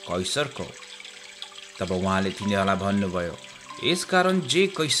भने, कैसरको। तब उहाँले तिनीहरूलाई भन्नुभयो, यसकारण जे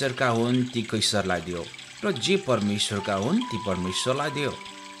कैसरका हुन् ती कैसरलाई दियो र जे परमेश्वरका हुन् ती परमेश्वरलाई दियो।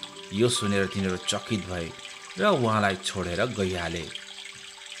 यो सुनेर तिनीहरू चकित भए र उहाँलाई छोडेर गइहाले।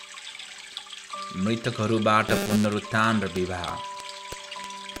 मृतकहरूबाट पुनरुत्थान र विवाह।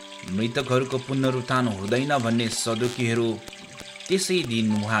 मृतकहरूको पुनरुत्थान हुँदैन भन्ने सदुकीहरू त्यसै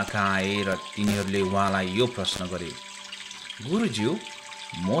दिन उहाँ कहाँ आए र तिनीहरूले उहाँलाई यो प्रश्न गरे, गुरुज्यू,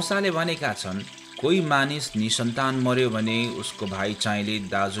 मोसाले भनेका छन्, कोही मानिस निसन्तान मर्यो भने उसको भाइ चाहिँले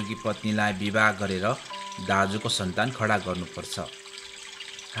दाजुकी पत्नीलाई विवाह गरेर दाजुको सन्तान खडा गर्नुपर्छ।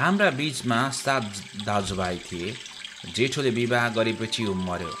 हाम्रा बीचमा 7 दाजुभाइ थिए। जेठोले विवाह गरेपछि ऊ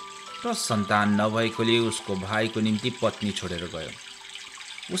मर्यो र सन्तान नभएकोले उसको भाइको निम्ति पत्नी छोडेर गयो।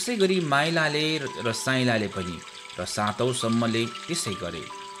 उसै गरी माइलाले र साइलाले पनि र 7औँसम्मले त्यसै गरे।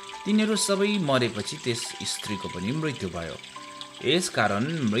 तिनीहरू सबै मरेपछि त्यस स्त्रीको पनि मृत्यु भयो। यसकारण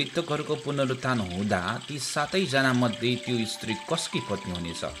मृतकहरूको पुनरुत्थान हुँदा ती 7 जना मध्ये त्यो स्त्री कसकी पत्नी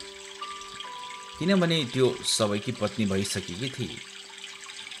हुनेछ? किनभने त्यो सबैकी पत्नी भइसकेकी थिए।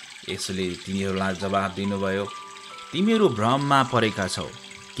 यसले तिनीहरूलाई जवाफ दिनुभयो, तिमीहरू भ्रममा परेका छौ,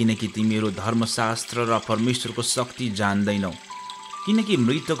 किनकि तिमीहरू धर्मशास्त्र र परमेश्वरको शक्ति जान्दैनौ। किनकि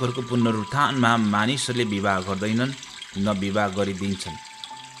मृतकहरूको पुनरुत्थानमा मानिसहरूले विवाह गर्दैनन्, न विवाह गरिदिन्छन्,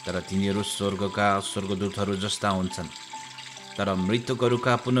 तर तिनीहरू स्वर्गका स्वर्गदूतहरू जस्ता हुन्छन्। तर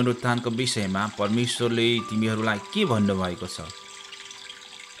मृतकहरूका पुनरुत्थानको विषयमा परमेश्वरले तिमीहरूलाई के भन्नुभएको छ,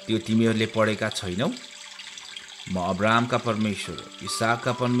 त्यो तिमीहरूले पढेका छैनौ? म अब्राहमका परमेश्वर,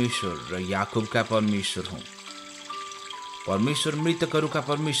 इसाकका परमेश्वर र याकुबका परमेश्वर हुँ। परमेश्वर मृतकहरूका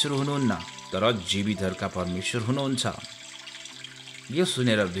परमेश्वर हुनुहुन्न, तर जीवितहरूका परमेश्वर हुनुहुन्छ। यो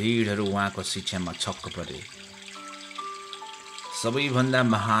सुनेर भिडहरू उहाँको शिक्षामा छक्क परे। सबैभन्दा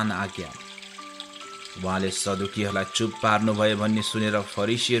महान आज्ञा। उहाँले सदुकीहरूलाई चुप पार्नुभयो भन्ने सुनेर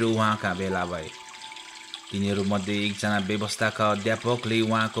फरिसीहरू उहाँका भेला भए। तिनीहरूमध्ये एकजना व्यवस्थाका अध्यापकले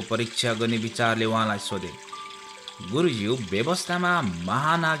उहाँको परीक्षा गर्ने विचारले उहाँलाई सोधे, गुरुज्यू, व्यवस्थामा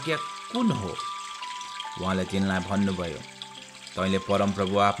महान आज्ञा कुन हो? उहाँले तिनलाई भन्नुभयो, तैँले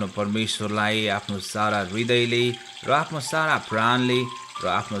परमप्रभु आफ्नो परमेश्वरलाई आफ्नो सारा हृदयले र आफ्नो सारा प्राणले र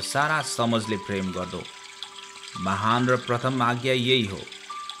आफ्नो सारा समझले प्रेम गर्दो। महान र प्रथम आज्ञा यही हो।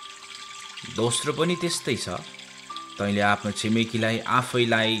 दोस्रो पनि त्यस्तै छ, तैँले आफ्नो छिमेकीलाई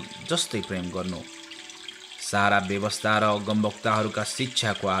आफैलाई जस्तै प्रेम गर्नु। सारा व्यवस्था र अगमवक्ताहरूका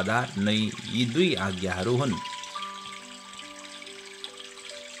शिक्षाको आधार नै यी 2 आज्ञाहरू हुन्।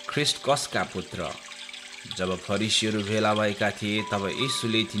 ख्रिस्ट कसका पुत्र? जब फरिसीहरू भेला भएका थिए तब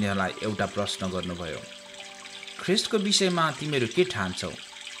येशूले तिनीहरूलाई एउटा प्रश्न गर्नुभयो, ख्रिस्टको विषयमा तिमीहरू के ठान्छौ?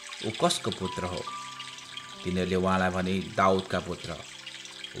 ऊ कसको पुत्र हो? तिनीहरूले उहाँलाई भने, दाउदका पुत्र।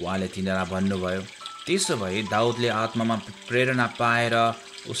 उहाँले तिनीहरूलाई भन्नुभयो, त्यसो भए दाउदले आत्मामा प्रेरणा पाएर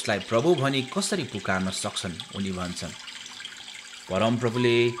उसलाई प्रभु भनी कसरी पुकार्न सक्छन्? उनी भन्छन्,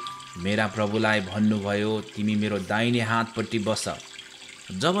 परमप्रभुले मेरा प्रभुलाई भन्नुभयो, तिमी मेरो दाहिने हातपट्टि बस,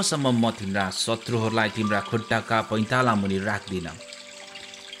 जबसम्म म तिम्रा शत्रुहरूलाई तिम्रा खुट्टाका पैताला मुनि राख्दिन।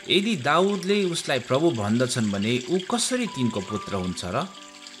 यदि दाउदले उसलाई प्रभु भन्दछन् भने ऊ कसरी तिनको पुत्र हुन्छ र?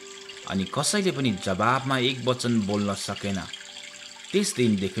 अनि कसैले पनि जवाबमा एक वचन बोल्न सकेन। त्यस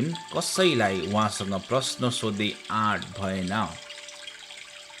दिनदेखि कसैलाई उहाँसँग प्रश्न सोध्दै आँट भएन।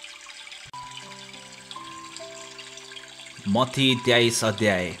 मत्ती 23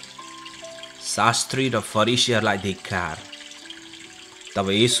 अध्याय। शास्त्री र फरिसीहरूलाई धिक्कार। तब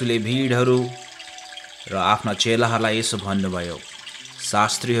येशूले भिडहरू र आफ्ना चेलाहरूलाई यसो भन्नुभयो,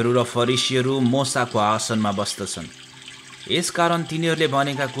 शास्त्रीहरू र फरिसीहरू मोसाको आसनमा बस्दछन्। यसकारण तिनीहरूले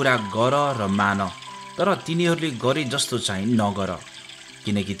भनेका कुरा गर र मान, तर तिनीहरूले गरे जस्तो चाहिँ नगर,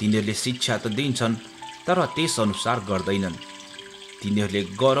 किनकि तिनीहरूले शिक्षा त दिन्छन् तर त्यसअनुसार गर्दैनन्। तिनीहरूले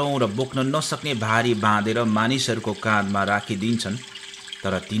गरौँ र बोक्न नसक्ने भारी बाँधेर मानिसहरूको काँधमा राखिदिन्छन्,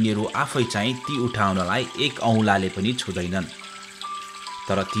 तर तिनीहरू आफै चाहिँ ती उठाउनलाई एक औँलाले पनि छुँदैनन्।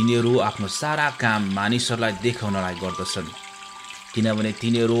 तर तिनीहरू आफ्नो सारा काम मानिसहरूलाई देखाउनलाई गर्दछन्, किनभने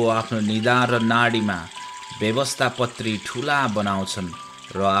तिनीहरू आफ्नो निधार र नाडीमा व्यवस्थापत्री ठुला बनाउँछन्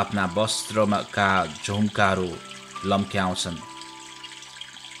र आफ्ना वस्त्रका झुम्काहरू लम्क्याउँछन्।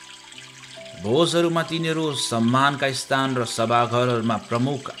 भोजहरूमा तिनीहरू सम्मानका स्थान र सभाघरहरूमा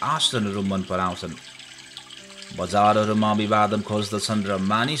प्रमुख आसनहरू मन पराउँछन्। बजारहरूमा अभिवादन खोज्दछन् र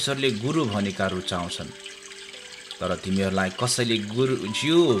मानिसहरूले गुरु भनेका रुचाउँछन्। तर तिमीहरूलाई कसैले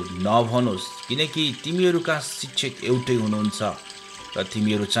गुरुज्यू नभनोस्, किनकि तिमीहरूका शिक्षक एउटै हुनुहुन्छ र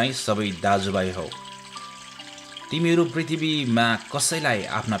तिमीहरू चाहिँ सबै दाजुभाइ हौ। तिमीहरू पृथ्वीमा कसैलाई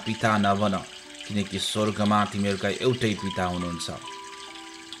आफ्ना पिता नभन, किनकि स्वर्गमा तिमीहरूका एउटै पिता हुनुहुन्छ।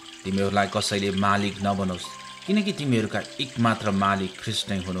 तिमीहरूलाई कसैले मालिक नभनोस्, किनकि तिमीहरूका एकमात्र मालिक ख्रिस्ट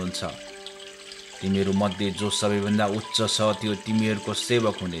नै हुनुहुन्छ। तिमीहरू मध्ये जो सबैभन्दा उच्च छ त्यो तिमीहरूको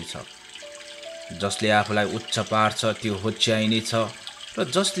सेवक हुनेछ। जसले आफूलाई उच्च पार्छ त्यो होच्याइनेछ, र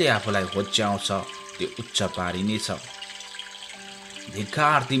जसले आफूलाई होच्याउँछ त्यो उच्च पारिनेछ।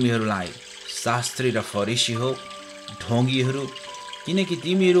 धिक्कार तिमीहरूलाई, शास्त्री र फरिसी हो, ढोंगीहरू, किनकि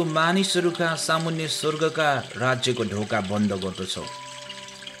तिमीहरू मानिसहरूका सामुन्ने स्वर्गका राज्यको ढोका बन्द गर्दछौ।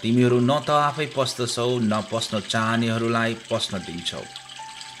 तिमीहरू न त आफै पस्दछौ, न पस्न चाहनेहरूलाई पस्न दिन्छौ।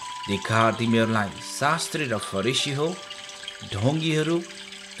 धिक्कार तिमीहरूलाई, शास्त्री र फरिसी हो, ढोंगीहरू,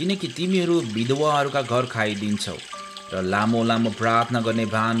 किनकि तिमीहरू विधवाहरूका घर खाइदिन्छौ र लामो लामो प्रार्थना गर्ने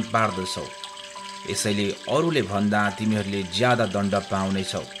भान पार्दछौ। यसैले अरूले भन्दा तिमीहरूले ज्यादा दण्ड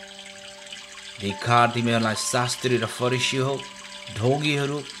पाउनेछौ। धिक्कार तिमीहरूलाई, शास्त्री र फरिसी हो,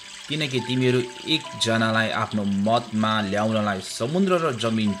 ढोंगीहरू, किनकि तिमीहरू एकजनालाई आफ्नो मतमा ल्याउनलाई समुद्र र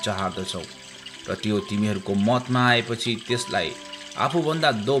जमिन चहार्दछौ, र त्यो तिमीहरूको मतमा आएपछि त्यसलाई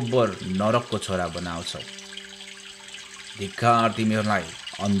आफूभन्दा दोब्बर नरकको छोरा बनाउँछौ। धिक्कार तिमीहरूलाई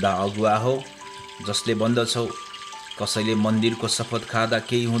अन्धा अगुवा हो, जसले भन्दछौ कसैले मन्दिरको शपथ खाँदा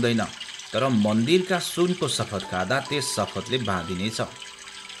केही हुँदैन, तर मन्दिरका सुनको शपथ खाँदा त्यस शपथले बाँधिनेछ।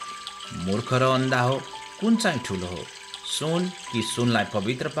 मूर्ख र अन्धा हो, कुन चाहिँ ठुलो हो, सुन कि सुनलाई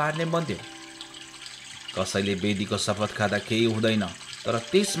पवित्र पार्ने मन्दिर? कसैले वेदीको शपथ खाँदा केही हुँदैन, तर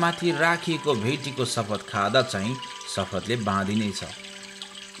त्यसमाथि राखिएको भेटीको शपथ खाँदा चाहिँ शपथले बाँधिनेछ।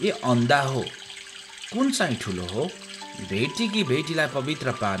 ए अन्धा हो, कुन चाहिँ ठुलो हो, भेटी कि भेटीलाई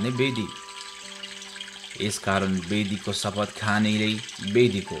पवित्र पार्ने वेदी? यसकारण वेदीको शपथ खानेले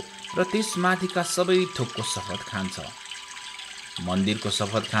वेदीको र त्यसमाथिका सबै थोकको शपथ खान्छ। मन्दिरको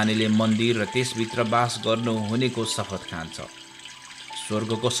शपथ खानेले मन्दिर र त्यसभित्र बास गर्नु हुनेको शपथ खान्छ।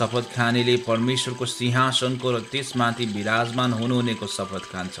 स्वर्गको शपथ खानेले परमेश्वरको सिंहासनको र त्यसमाथि विराजमान हुनुहुनेको शपथ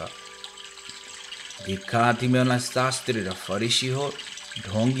खान्छ। धिक्कार तिमीहरूलाई शास्त्री र फरिसी हो,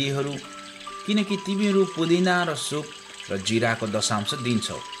 ढोङ्गीहरू, किनकि तिमीहरू पुदिना र सुप र जिराको दशांश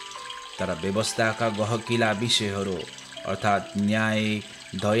दिन्छौ, तर व्यवस्थाका गहकिला विषयहरू अर्थात् न्याय,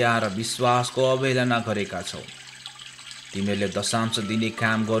 दया र विश्वासको अवहेलना गरेका छौ। तिमीहरूले दशांश दिने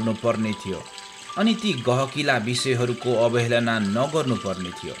काम गर्नुपर्ने थियो अनि ती गहकिला विषयहरूको अवहेलना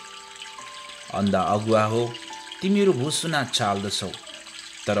नगर्नुपर्ने थियो। अन्धा अगुवा हो, तिमीहरू भुसुना चाल्दछौ,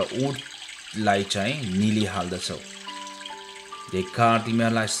 तर ऊँटलाई चाहिँ निलिहाल्दछौ। धिक्कार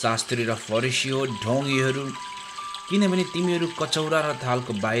तिमीहरूलाई शास्त्री र फरिसी हो, ढोङ्गीहरू, किनभने तिमीहरू कचौरा र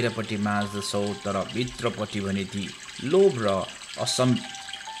थालको बाहिरपट्टि माझ्दछौ, तर भित्रपट्टि भने ती लोभ र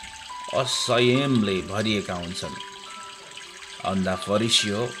असंयमले भरिएका हुन्छन्। अन्धा फरिसी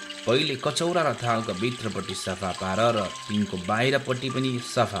हो, पहिले कचौरा र थालको भित्रपट्टि सफा पार र तिनको बाहिरपट्टि पनि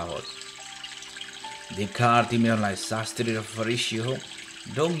सफा होस्। धिक्कार तिमीहरूलाई शास्त्री र फरिसी हो,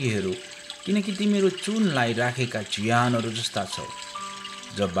 ढोङ्गीहरू, किनकि तिमीहरू चुनलाई राखेका चिहानहरू जस्ता छौ,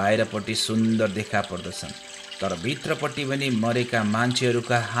 जो बाहिरपट्टि सुन्दर देखा पर्दछन्, तर भित्रपट्टि पनि मरेका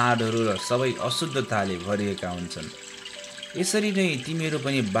मान्छेहरूका हाडहरू र सबै अशुद्धताले भरिएका हुन्छन्। यसरी नै तिमीहरू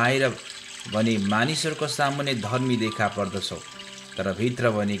पनि बाहिर भने मानिसहरूको सामुन्ने धर्मी देखा पर्दछौ, तर भित्र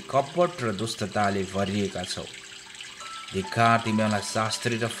भने कपट र दुष्टताले भरिएका छौ। धिक्कार तिमीहरूलाई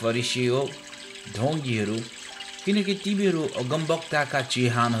शास्त्री र फरिसी हो, ढोङ्गीहरू, किनकि तिमीहरू अगमवक्ताका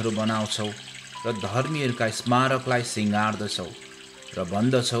चिहानहरू बनाउँछौ र धर्मीहरूका स्मारकलाई सिँगार्दछौ र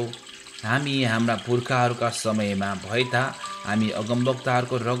भन्दछौ हामी हाम्रा पुर्खाहरूका समयमा भए ता हामी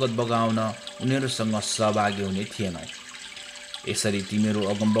अगमवक्ताहरूको रगत बगाउन उनीहरूसँग सहभागी हुने थिएनौँ। यसरी तिमीहरू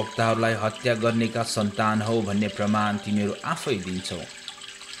अगमवक्ताहरूलाई हत्या गर्नेका सन्तान हौ भन्ने प्रमाण तिमीहरू आफै दिन्छौ।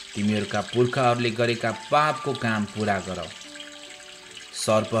 तिमीहरूका पुर्खाहरूले गरेका पापको काम पुरा गर।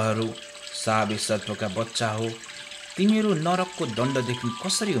 सर्पहरू, साबे सर्पका बच्चा हो, तिमीहरू नरकको दण्डदेखि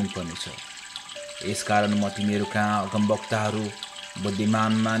कसरी उम्कनेछौ? यसकारण म तिमीहरू कहाँ अगमवक्ताहरू,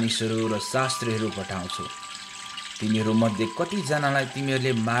 बुद्धिमान मानिसहरू र शास्त्रीहरू पठाउँछु। तिनीहरूमध्ये कतिजनालाई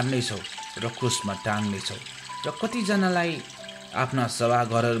तिमीहरूले मार्नेछौ र क्रुसमा टाङ्नेछौ र कतिजनालाई आफ्ना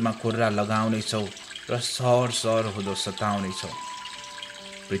सभाघरहरूमा खुर्रा लगाउनेछौ र सहर सहर हुँदो सताउनेछौ।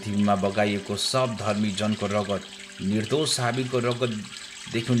 पृथ्वीमा बगाइएको सब धर्मी जनको रगत, निर्दोष हाबिलको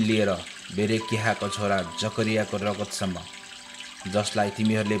रगतदेखि लिएर बेरेकियाको छोरा जकरियाको रगतसम्म, जसलाई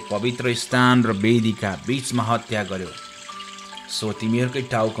तिमीहरूले पवित्र स्थान र वेदीका बीचमा हत्या गर्यो, सो तिमीहरूकै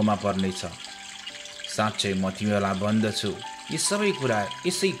टाउकोमा पर्नेछ। साँच्चै म तिमीहरूलाई भन्दछु, यी सबै कुरा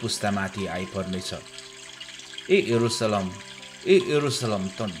यसै पुस्तामाथि आइपर्नेछ। ए यरुसलम, ए यरुसलम,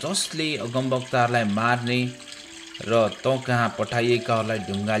 त जसले अगमवक्ताहरूलाई मार्ने र तँ कहाँ पठाइएकाहरूलाई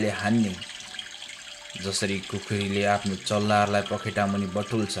ढुङ्गाले हान्ने, जसरी कुखुरीले आफ्नो चल्लाहरूलाई पखेटामुनि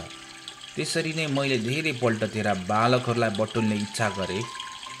बटुल्छ, त्यसरी नै मैले धेरै पल्ट तेरा बालकहरूलाई बटुल्ने इच्छा गरेँ,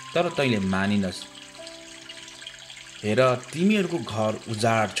 तर तैँले मानिनस्। हेर, तिमीहरूको घर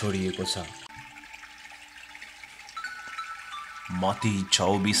उजाड छोडिएको छ। मत्ती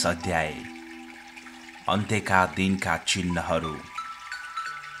 24 अध्याय। अन्त्यका दिनका चिन्हहरू।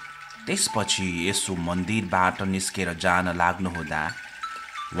 त्यसपछि येशू मन्दिरबाट निस्केर जान लाग्नुहुँदा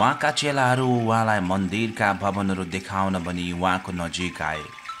उहाँका चेलाहरू उहाँलाई मन्दिरका भवनहरू देखाउन भनी उहाँको नजिक आए।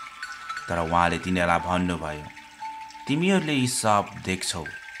 तर उहाँले तिनीहरूलाई भन्नुभयो, तिमीहरूले यी सब देख्छौ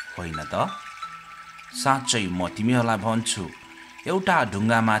होइन त? साँच्चै म तिमीहरूलाई भन्छु, एउटा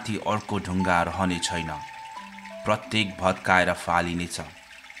ढुङ्गामाथि अर्को ढुङ्गा रहने छैन, प्रत्येक भत्काएर फालिनेछ।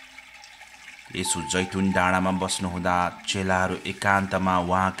 येशू जैतुन डाँडामा बस्नुहुँदा चेलाहरू एकान्तमा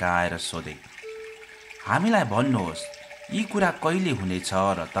उहाँका आएर सोधे, हामीलाई भन्नुहोस्, यी कुरा कहिले हुनेछ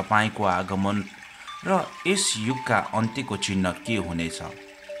र तपाईँको आगमन र यस युगका अन्त्यको चिन्ह के हुनेछ?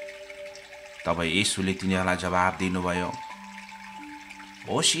 तब येशूले तिनीहरूलाई जवाब दिनुभयो,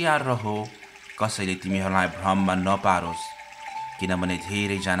 होसियार रहो, कसैले तिमीहरूलाई भ्रममा नपारोस्, किनभने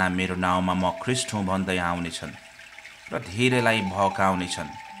धेरैजना मेरो नाउँमा म ख्रीष्ट हुँ भन्दै आउनेछन् र धेरैलाई भकाउनेछन्।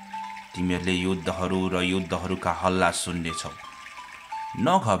 तिमीहरूले युद्धहरू र युद्धहरूका हल्ला सुन्नेछौ।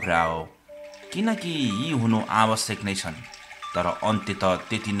 नघबराओ, किनकि यी हुनु आवश्यक नै छन्, तर अन्त्यत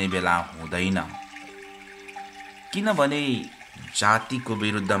त्यति नै बेला हुँदैन। किनभने जातिको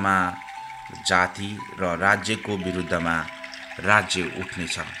विरुद्धमा जाति र राज्यको विरुद्धमा राज्य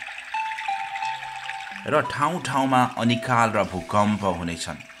उठ्नेछ र ठाउँ ठाउँमा अनिकाल र भूकम्प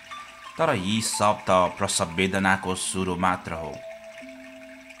हुनेछन्। तर यी सब त प्रसव वेदनाको सुरु मात्र हो।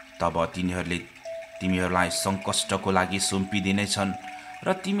 तब तिनीहरूले तिमीहरूलाई सङ्कष्टको लागि सुम्पिदिनेछन्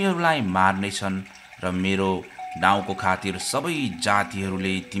र तिमीहरूलाई मार्नेछन् र मेरो नाउँको खातिर सबै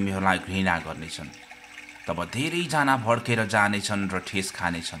जातिहरूले तिमीहरूलाई घृणा गर्नेछन्। तब धेरैजना भड्केर जानेछन् र ठेस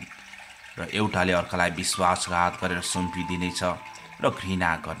खानेछन् र एउटाले अर्कालाई विश्वासघात गरेर सुम्पिदिनेछ र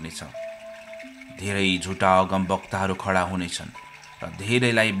घृणा गर्नेछ। धेरै झुटा अगमवक्ताहरू खडा हुनेछन् र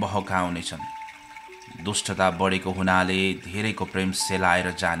धेरैलाई बहकाउनेछन्। दुष्टता बढेको हुनाले धेरैको प्रेम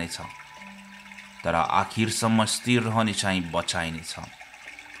सेलाएर जानेछ, तर आखिरसम्म स्थिर रहने चाहिँ बचाइनेछ।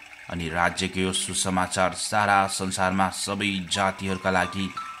 अनि राज्यको यो सुसमाचार सारा संसारमा सबै जातिहरूका लागि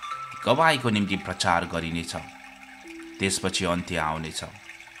गवाईको निम्ति प्रचार गरिनेछ। त्यसपछि अन्त्य आउनेछ।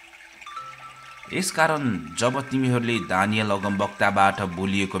 यसकारण जब तिमीहरूले दानियल अगमवक्ताबाट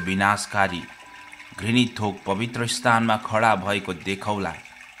बोलिएको विनाशकारी घृणित थोक पवित्र स्थानमा खडा भएको देखौला,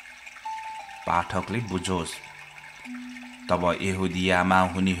 पाठकले बुझोस्। तब यहुदियामा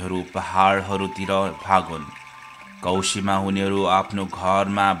हुनेहरू पहाडहरूतिर भागुन्, कौशीमा हुनेहरू आफ्नो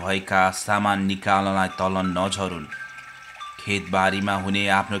घरमा भएका सामान निकाल्नलाई तल नझरुन्, खेतबारीमा हुने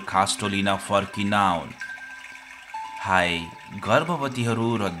आफ्नो खास्टो लिन फर्किन आउन्। हाय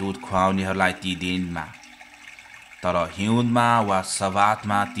गर्भवतीहरू र दूध खुवाउनेहरूलाई ती दिनमा। तर हिउँदमा वा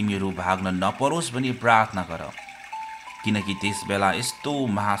सबातमा तिमीहरू भाग्न नपरोस् भनी प्रार्थना गर, किनकि त्यस बेला यस्तो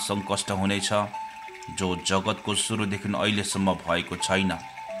महासङ्कष्ट हुनेछ जो जगतको सुरुदेखि अहिलेसम्म भएको छैन,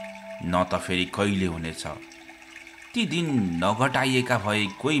 न त फेरि कहिले हुनेछ। ती दिन नघटाइएका भए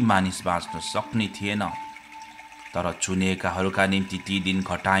कोही मानिस बाँच्न सक्ने थिएन, तर चुनिएकाहरूका निम्ति ती दिन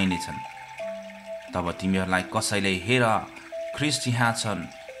घटाइनेछन्। तब तिमीहरूलाई कसैले हेर ख्रीष्ट यहाँ छन्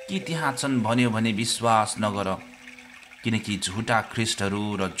कि त्यहाँ छन् भन्यो भने विश्वास नगर, किनकि झुटा ख्रीष्टहरू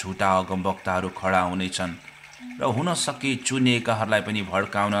र झुटा अगमवक्ताहरू खडा हुनेछन् र हुन सके चुनिएकाहरूलाई पनि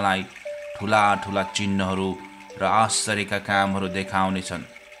भड्काउनलाई ठुला ठुला चिन्हहरू र आश्चर्यका कामहरू देखाउनेछन्।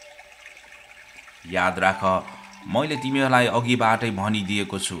 याद राख, मैले तिमीहरूलाई अघिबाटै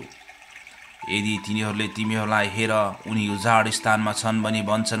भनिदिएको छु। यदि तिनीहरूले तिमीहरूलाई हेर उनी उजाड स्थानमा छन् भनी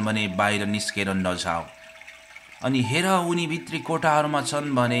भन्छन् भने बाहिर निस्केर नजाऊ, अनि हेर उनी भित्री कोठाहरूमा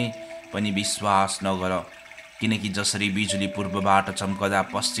छन् भने पनि विश्वास नगर, किनकि जसरी बिजुली पूर्वबाट चम्कदा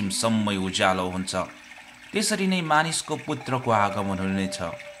पश्चिमसम्मै उज्यालो हुन्छ, त्यसरी नै मानिसको पुत्रको आगमन हुनेछ।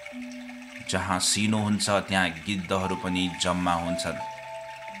 जहाँ सिनो हुन्छ त्यहाँ गिद्धहरू पनि जम्मा हुन्छन्।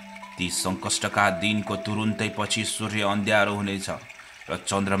 ती सङ्कष्टका दिनको तुरुन्तै पछि सूर्य अन्ध्यारो हुनेछ र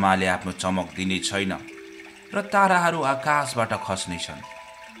चन्द्रमाले आफ्नो चमक दिने छैन र ताराहरू आकाशबाट खस्नेछन्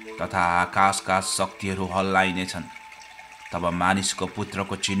तथा आकाशका शक्तिहरू हल्लाइनेछन्। तब मानिसको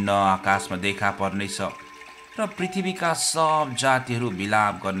पुत्रको चिन्ह आकाशमा देखा पर्नेछ र पृथ्वीका सब जातिहरू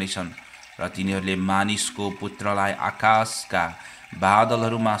विलाप गर्नेछन् र तिनीहरूले मानिसको पुत्रलाई आकाशका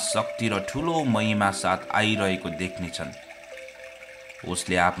बादलहरूमा शक्ति र ठुलो महिमा साथ आइरहेको देख्नेछन्।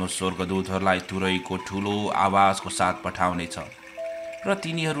 उसले आफ्नो स्वर्गदूतहरूलाई तुरैको ठुलो आवाजको साथ पठाउनेछ र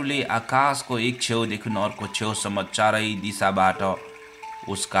तिनीहरूले आकाशको एक छेउदेखि अर्को छेउसम्म चारै दिशाबाट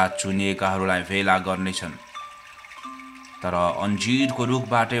उसका चुनिएकाहरूलाई भेला गर्नेछन्। तर अन्जीरको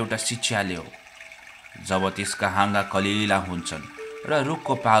रुखबाट एउटा शिक्षा ल्याऊ। जब त्यसका हाँगा कलिला हुन्छन् र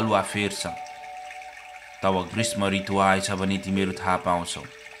रुखको पालुवा फेर्छ, तब ग्रीष्म ऋतु आएछ भने तिमीहरू थाहा पाउँछौ।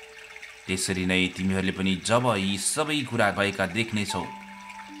 त्यसरी नै तिमीहरूले पनि जब यी सबै कुरा भएका देख्नेछौ,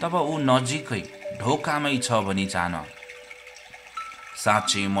 तब ऊ नजिकै ढोकामै छ भनी जान।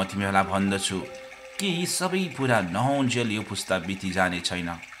 साँच्चै म तिमीहरूलाई भन्दछु कि यी सबै पुरा नहुन्जेल यो पुस्ता बिति जाने छैन।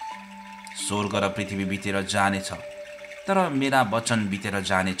 स्वर्ग र पृथ्वी बितेर जानेछ, तर मेरा वचन बितेर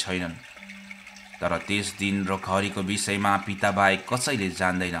जाने छैनन्। तर त्यस दिन र घडीको विषयमा पिता बाहेक कसैले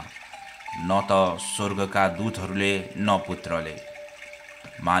जान्दैन, न त स्वर्गका दूतहरूले न पुत्रले।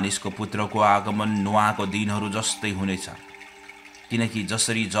 मानिसको पुत्रको आगमन नुहाको दिनहरू जस्तै हुनेछ, किनकि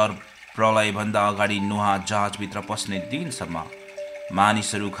जसरी जल प्रलयभन्दा अगाडि नुहा जहाजभित्र पस्ने दिनसम्म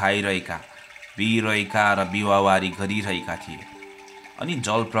मानिसहरू खाइरहेका, पिइरहेका र विवाहवारी गरिरहेका थिए, अनि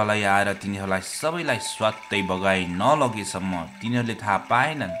जल प्रलय आएर तिनीहरूलाई सबैलाई स्वात्तै बगाई नलगेसम्म तिनीहरूले थाहा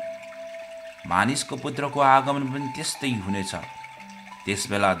पाएनन्। मानिसको पुत्रको आगमन पनि त्यस्तै हुनेछ।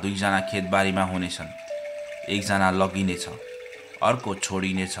 त्यसबेला दुईजना खेतबारीमा हुनेछन्, एकजना लगिनेछ, अर्को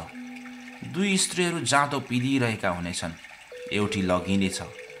छोडिनेछ। दुई स्त्रीहरू जाँतो पिदिरहेका हुनेछन्, एउटी लगिनेछ,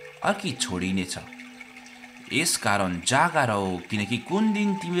 अर्की छोडिनेछ। यसकारण जागा रहो, किनकि कुन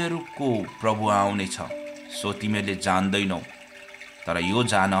दिन तिमीहरूको प्रभु आउनेछ सो तिमीहरूले जान्दैनौ। तर यो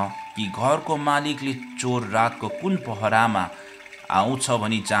जान कि घरको मालिकले चोर रातको कुन पहरामा आउँछ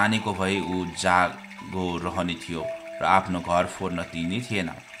भनी जानेको भए ऊ जागो रहने थियो र आफ्नो घर फोर्न दिने थिएन।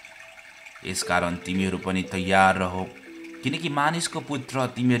 यसकारण तिमीहरू पनि तयार रहो, किनकि मानिसको पुत्र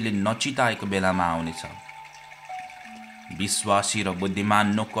तिमीहरूले नचिताएको बेलामा आउनेछ। विश्वासी र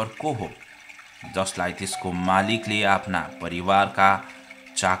बुद्धिमान नोकर को हो, जसलाई त्यसको मालिकले आफ्ना परिवारका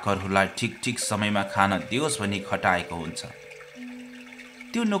चाकरहरूलाई ठिक ठिक समयमा खान दियोस् भनी खटाएको हुन्छ।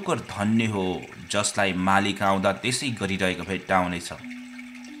 त्यो नोकर धन्य हो जसलाई मालिक आउँदा त्यसै गरिरहेको भेट्टाउनेछ।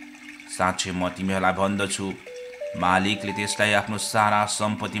 साँच्चै म तिमीहरूलाई भन्दछु, मालिकले त्यसलाई आफ्नो सारा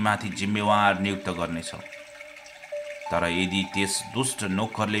सम्पत्तिमाथि जिम्मेवार नियुक्त गर्नेछ। तर यदि त्यस दुष्ट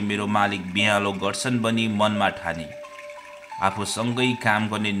नोकरले मेरो मालिक बिहालो गर्छन् भनी मनमा ठानी आफूसँगै काम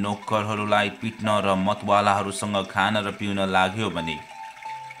गर्ने नोकरहरूलाई पिट्न र मतवालाहरूसँग खान र पिउन लाग्यो भने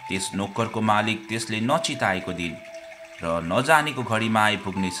त्यस नोकरको मालिक त्यसले नचिताएको दिन र नजानेको घडीमा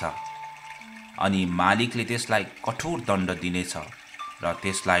आइपुग्नेछ। अनि मालिकले त्यसलाई कठोर दण्ड दिनेछ र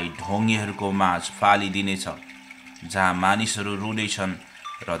त्यसलाई ढोंगीहरूको माझ फालिदिनेछ, जहाँ मानिसहरू रुनेछन्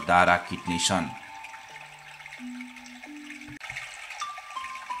र दारा किट्नेछन्।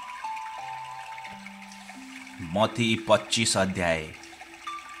 मत्ती 25 अध्याय।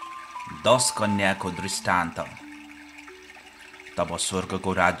 10 कन्याको दृष्टान्त। तब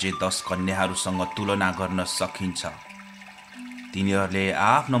स्वर्गको राज्य 10 कन्याहरूसँग तुलना गर्न सकिन्छ। तिनीहरूले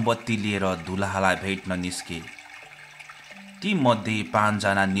आफ्नो बत्ती लिएर दुलहालाई भेट्न निस्के। ती मध्ये 5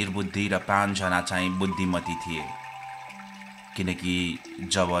 जना निर्बुद्धि र 5 जना चाहिँ बुद्धिमती थिए। किनकि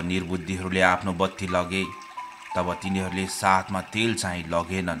जब निर्बुद्धिहरूले आफ्नो बत्ती लगे तब तिनीहरूले साथमा तेल चाहिँ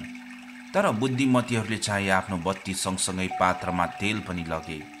लगेनन्, तर बुद्धिमतीहरूले चाहिँ आफ्नो बत्ती सँगसँगै पात्रमा तेल पनि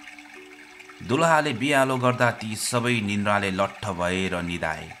लगे। दुलहाले बिहालो गर्दा ती सबै निन्द्राले लट्ठ भएर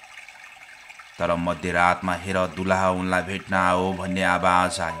निदाए। तर मध्यरातमा हेर दुलहा उनलाई भेट्न आओ भन्ने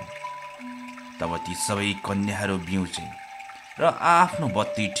आवाज आयो। तब ती सबै कन्याहरू बिउजे र आफ्नो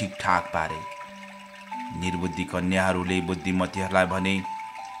बत्ती ठिकठाक पारे। निर्बुद्धि कन्याहरूले बुद्धिमतीहरूलाई भने,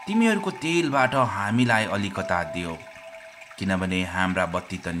 तिमीहरूको तेलबाट हामीलाई अलिकता दियो, किनभने हाम्रा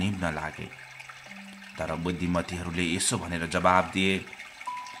बत्ती त निभ्न लागे। तर बुद्धिमतीहरूले यसो भनेर जवाब दिए,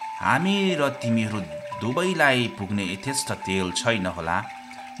 हामी र तिमीहरू दुवैलाई पुग्ने यथेष्ट तेल छैन होला,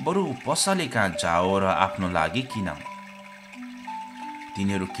 बरु पसले कहाँ जाओ र आफ्नो लागि किन।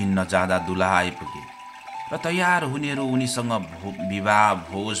 तिनीहरू किन्न जाँदा दुलहा आइपुगे र तयार हुनेहरू उनीसँग विवाह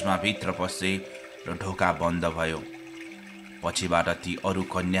भोजमा भित्र पसे र ढोका बन्द भयो। पछिबाट ती अरू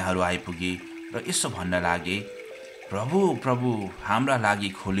कन्याहरू आइपुगे र यसो भन्न लागे, प्रभु प्रभु, हाम्रा लागि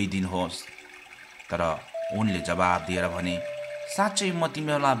खोलिदिनुहोस्। तर उनले जवाब दिएर भने, साँच्चै म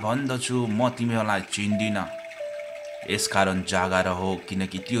तिमीहरूलाई भन्दछु, म तिमीहरूलाई चिन्दिनँ। यसकारण जागा रहो,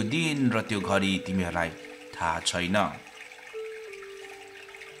 किनकि त्यो दिन र त्यो घडी तिमीहरूलाई थाहा छैन।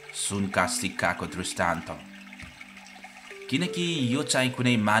 सुनका सिक्काको दृष्टान्त। किनकि यो चाहिँ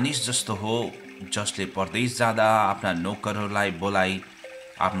कुनै मानिस जस्तो हो जसले परदेश जाँदा आफ्ना नोकरहरूलाई बोलाई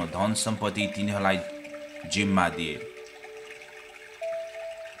आफ्नो धन सम्पत्ति तिनीहरूलाई जिम्मा दिए।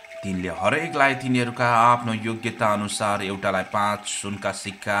 तिनले हरेकलाई तिनीहरूका आफ्नो योग्यता अनुसार एउटालाई 5 सुनका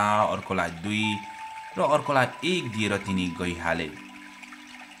सिक्का, अर्कोलाई 2 र अर्कोलाई 1 दिएर तिनी गइहाले।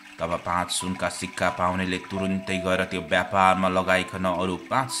 तब 5 सुनका सिक्का पाउनेले तुरुन्तै गएर त्यो व्यापारमा लगाइकन अरू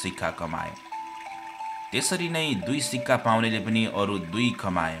 5 सिक्का कमायो। त्यसरी नै 2 सिक्का पाउनेले पनि अरू 2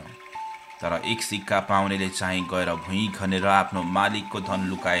 कमायो। तर 1 सिक्का पाउनेले चाहिँ गएर भुइँ खनेर आफ्नो मालिकको धन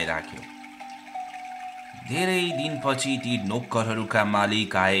लुकाए राख्यो। धेरै दिनपछि ती नोकरहरूका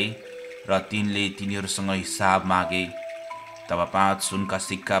मालिक आए र तिनले तिनीहरूसँग हिसाब मागे। तब 5 सुनका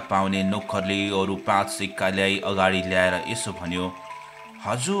सिक्का पाउने नोकरले अरू 5 सिक्का ल्याई अगाडि ल्याएर यसो भन्यो,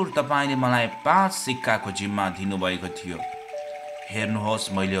 हजुर, तपाईँले मलाई 5 सिक्काको जिम्मा दिनुभएको थियो।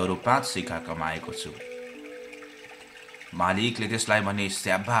 हेर्नुहोस्, मैले अरू 5 सिक्का कमाएको छु। मालिकले त्यसलाई भने,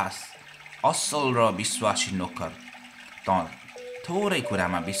 स्याबास, असल र विश्वासी नोकर, त थोरै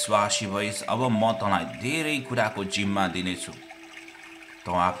कुरामा विश्वासी भइस्, अब म तँलाई धेरै कुराको जिम्मा दिनेछु। त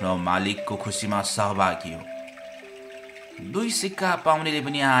आफ्नो मालिकको खुसीमा सहभागी हो। 2 सिक्का पाउनेले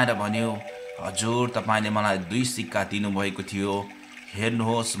पनि आएर भन्यो, हजुर, तपाईँले मलाई 2 सिक्का दिनुभएको थियो।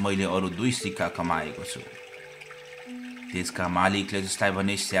 हेर्नुहोस्, मैले अरू 2 सिक्का कमाएको छु। त्यसका मालिकले त्यसलाई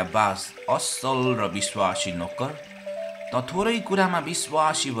भने, स्याबास, असल र विश्वासी नोकर, त थोरै कुरामा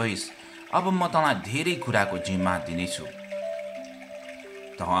विश्वासी भइस्, अब म तँलाई धेरै कुराको जिम्मा दिनेछु।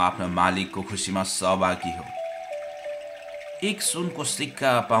 त आफ्नो मालिकको खुसीमा सहभागी हो। एक सुनको सिक्का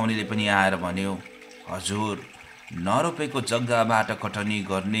पाउनेले पनि आएर भन्यो, हजुर, नरोपेको जग्गाबाट कटनी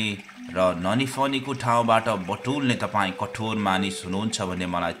गर्ने र ननिफनीको ठाउँबाट बटुल्ने तपाईँ कठोर मानिस हुनुहुन्छ भन्ने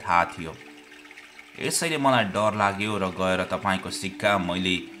मलाई थाहा थियो। यसैले मलाई डर लाग्यो र गएर तपाईँको सिक्का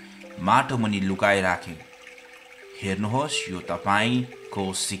मैले माटो मुनि लुकाइराखेँ। हेर्नुहोस्, यो तपाईँको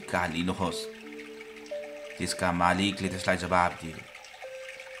सिक्का लिनुहोस्। त्यसका मालिकले त्यसलाई जवाब दिए,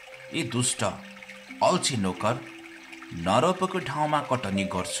 ए दुष्ट, अल्छी नोकर, नरोपेको ठाउँमा कटनी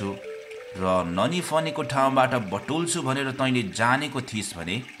गर्छु र ननिफनेको ठाउँबाट बटुल्छु भनेर तैँले जानेको थिइस्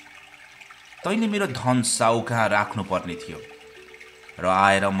भने तैँले मेरो धन साउ कहाँ राख्नुपर्ने थियो र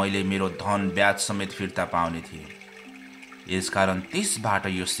आएर मैले मेरो धन ब्याज समेत फिर्ता पाउने थिएँ। यसकारण त्यसबाट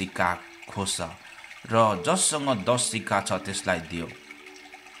यो सिक्का खोस र जससँग 10 सिक्का छ त्यसलाई दियो,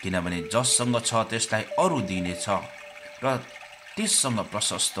 किनभने जससँग छ त्यसलाई अरू दिनेछ र त्यससँग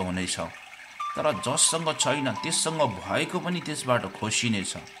प्रशस्त हुनेछ, तर जससँग छैन त्यससँग भएको पनि त्यसबाट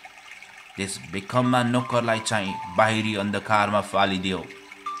खोसिनेछ। त्यस बेखम्मा नोकरलाई चाहिँ बाहिरी अन्धकारमा फालिदियो,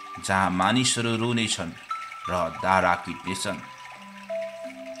 जहाँ मानिसहरू रुनेछन् र दारा किट्नेछन्।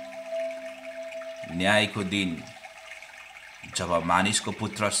 न्यायको दिन जब मानिसको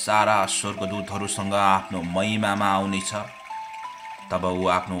पुत्र सारा स्वर्गदूतहरूसँग आफ्नो महिमामा आउनेछ, तब ऊ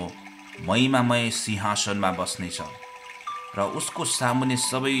आफ्नो महिमामय सिंहासनमा बस्नेछ र उसको सामुन्ने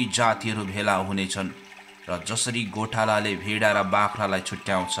सबै जातिहरू भेला हुनेछन् र जसरी गोठालाले भेडा र बाख्रालाई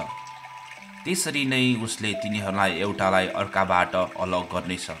छुट्याउँछ त्यसरी नै उसले तिनीहरूलाई एउटालाई अर्काबाट अलग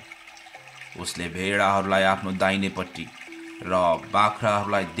गर्नेछ। उसले भेडाहरूलाई आफ्नो दाहिनेपट्टि र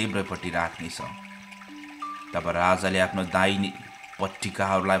बाख्राहरूलाई देब्रेपट्टि राख्नेछ। तब राजाले आफ्नो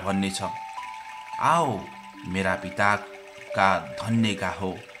दाहिनेपट्टिकाहरूलाई भन्नेछ, आओ मेरा पिताका धन्यका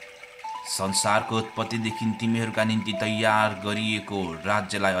हो, संसारको उत्पत्तिदेखि तिमीहरूका निम्ति तयार गरिएको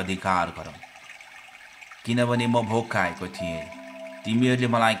राज्यलाई अधिकार गर। किनभने म भोकाएको थिएँ, तिमीहरूले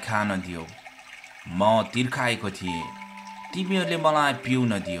मलाई खान दियो, म तिर्खाएको थिएँ, तिमीहरूले मलाई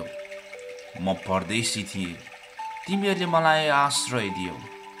पिउन दियो, म परदेशी थिएँ, तिमीहरूले मलाई आश्रय दियो,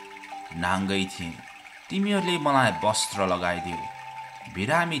 नाङ्गै थिएँ, तिमीहरूले मलाई वस्त्र लगाइदियो,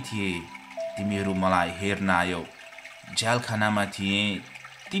 बिरामी थिए, तिमीहरू मलाई हेर्न आयो, झ्यालखानामा थिए,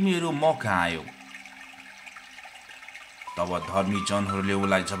 तिमीहरू म कहाँ आयो। तब धर्मी जनहरूले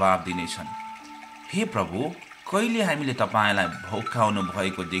उसलाई जवाब दिनेछन्, हे प्रभु, कहिले हामीले तपाईँलाई भोकाउनु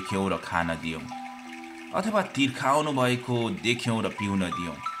भएको देख्यौँ र खान दियौँ, अथवा तिर्खाउनु भएको देख्यौँ र पिउन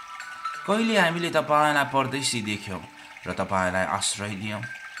दियौँ? कहिले हामीले तपाईँलाई परदेशी देख्यौँ र तपाईँलाई आश्रय दियौँ,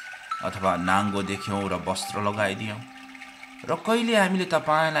 अथवा नाङ्गो देख्यौँ र वस्त्र लगाइदियौँ? र कहिले हामीले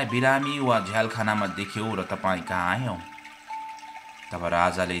तपाईँलाई बिरामी वा झ्यालखानामा देख्यौँ र तपाईँ कहाँ आयौँ? तब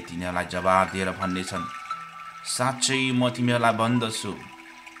राजाले तिनीहरूलाई जवाब दिएर भन्नेछन्, साँच्चै म तिमीहरूलाई भन्दछु,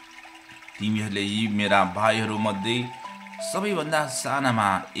 तिमीहरूले यी मेरा भाइहरूमध्ये सबैभन्दा सानामा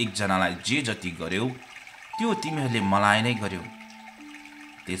एकजनालाई जे जति गर्यौ त्यो तिमीहरूले मलाई नै गर्यौ।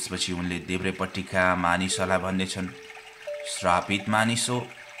 त्यसपछि उनले देब्रेपट्टिका मानिसहरूलाई भन्नेछन्, श्रापित मानिस हो,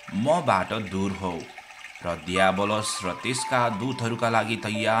 मबाट दूर हो र दियाबलस र त्यसका दूतहरूका लागि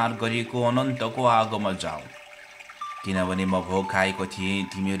तयार गरिएको अनन्तको आगोमा जाऊ। किनभने म भोकाएको थिएँ,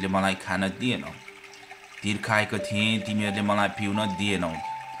 तिमीहरूले मलाई खान दिएनौ, तिर्खाएको थिएँ, तिमीहरूले मलाई पिउन दिएनौ,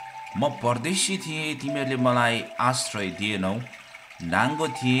 म परदेशी थिएँ, तिमीहरूले मलाई आश्रय दिएनौ, नाङ्गो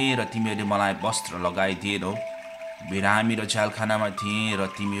थिएँ र तिमीहरूले मलाई वस्त्र लगाइदिएनौ, बिरामी र झ्यालखानामा थिएँ र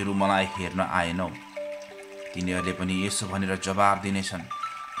तिमीहरू मलाई हेर्न आएनौ। तिनीहरूले पनि यसो भनेर जवाब दिनेछन्,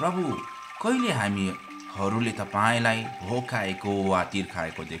 प्रभु, कहिले हामीहरूले तपाईँलाई भोकाएको वा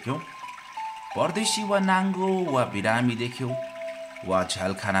तिर्खाएको देख्यौँ, परदेशी वा नाङ्गो वा बिरामी देख्यौँ वा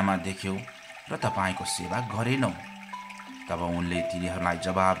झ्यालखानामा देख्यौँ र तपाईँको सेवा गरेनौँ? तब उनले तिनीहरूलाई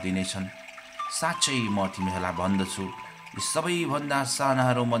जवाब दिनेछन्, साँच्चै म तिमीहरूलाई भन्दछु, यी सबैभन्दा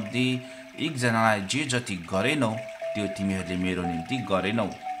सानाहरूमध्ये एकजनालाई जे जति गरेनौ त्यो तिमीहरूले मेरो निम्ति गरेनौ।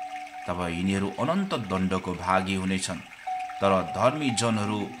 तब यिनीहरू अनन्त दण्डको भागी हुनेछन्, तर धर्मी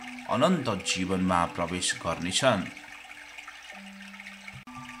जनहरू अनन्त जीवनमा प्रवेश गर्नेछन्।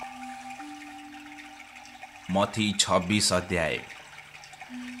 मत्ती 26 अध्याय।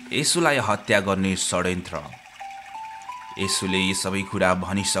 येशूलाई हत्या गर्ने षड्यन्त्र। येशूले यी सबै कुरा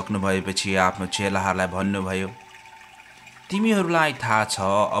भनिसक्नु भएपछि आफ्नो चेलाहरूलाई भन्नुभयो, तिमीहरूलाई थाहा छ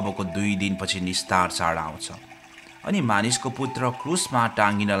अबको 2 दिनपछि निस्तार चाड आउँछ अनि मानिसको पुत्र क्रुसमा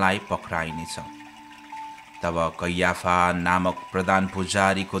टाँगिनलाई पक्राइनेछ। तब कैयाफा नामक प्रधान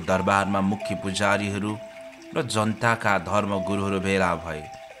पुजारीको दरबारमा मुख्य पुजारीहरू र जनताका धर्मगुरुहरू भेला भए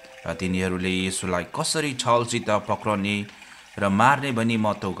र तिनीहरूले येशूलाई कसरी छलसित पक्राउने र मार्ने भनी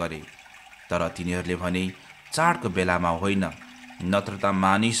मतौ गरे। तर तिनीहरूले भने, चाडको बेलामा होइन, नत्र त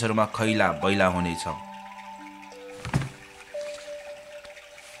मानिसहरूमा खैला बैला हुनेछ।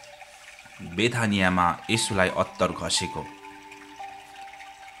 बेथानियामा येशूलाई अत्तर घसेको।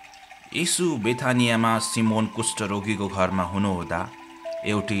 येशू बेथानियामा सिमोन कुष्ठरोगीको घरमा हुनुहुँदा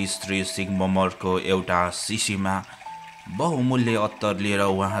एउटी स्त्री सिंगमर्मरको एउटा शिशीमा बहुमूल्य अत्तर लिएर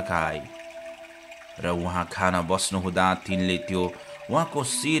उहाँका आए र उहाँ खान बस्नुहुँदा तिनले त्यो उहाँको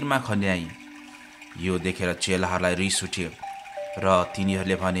शिरमा खन्याई। यो देखेर चेलाहरूलाई रिस उठ्यो र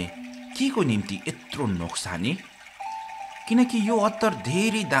तिनीहरूले भने, के को निम्ति यत्रो नोक्सानी? किनकि यो अत्तर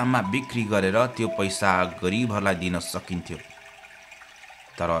धेरै दाममा बिक्री गरेर त्यो पैसा गरिबहरूलाई दिन सकिन्थ्यो।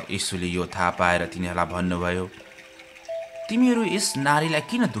 तर येशूले यो थाहा पाएर तिनीहरूलाई भन्नुभयो, तिमीहरू यस नारीलाई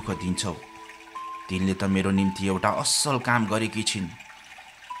किन दुःख दिन्छौ? तिनले त मेरो निम्ति एउटा असल काम गरेकी छिन्।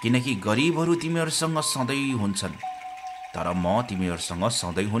 किनकि गरिबहरू तिमीहरूसँग सधैँ हुन्छन्, तर म तिमीहरूसँग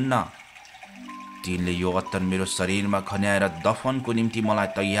सधैँ हुन्न। तिनले यो अत्तर मेरो शरीरमा खन्याएर दफनको निम्ति मलाई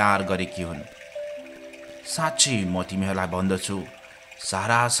तयार गरेकी हुन्। साँच्चै म तिमीहरूलाई भन्दछु,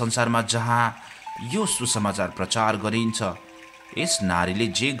 सारा संसारमा जहाँ यो सुसमाचार प्रचार गरिन्छ, यस नारीले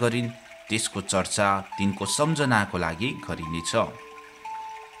जे गरिन् त्यसको चर्चा तिनको सम्झनाको लागि गरिनेछ।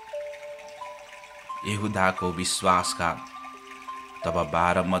 यहुदाको विश्वासघात। तब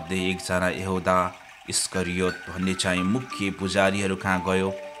 12 मध्ये एकजना यहुदा इस्करियोत भन्ने चाहिँ मुख्य पुजारीहरू कहाँ गयो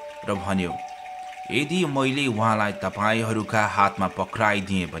र भन्यो, यदि मैले उहाँलाई तपाईँहरूका हातमा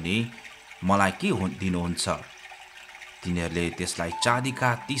पक्राइदिएँ भने मलाई के दिनुहुन्छ? तिनीहरूले त्यसलाई चाँदीका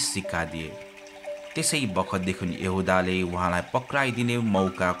 30 सिक्का दिए। त्यसै बखतदेखि यहुदाले उहाँलाई पक्राइदिने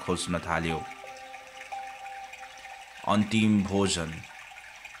मौका खोज्न थाल्यो। अन्तिम भोजन।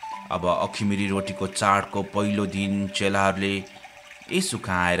 अब अखिमिरी रोटीको चाडको पहिलो दिन चेलाहरूले येशू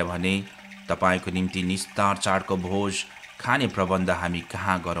कहाँ आएर भने, तपाईँको निम्ति निस्तार चाडको भोज खाने प्रबन्ध हामी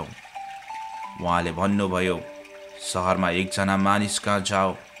कहाँ गरौँ? उहाँले भन्नुभयो, सहरमा एकजना मानिस कहाँ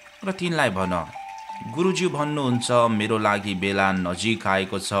जाऊ र तिनलाई भन, गुरुज्यू भन्नुहुन्छ मेरो लागि बेला नजिक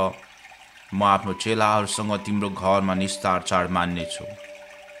आएको छ। म आफ्नो चेलाहरूसँग तिम्रो घरमा निस्तार चाड मान्नेछु।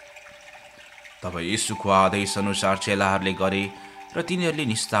 तब येशूको आदेश अनुसार चेलाहरूले गरे र तिनीहरूले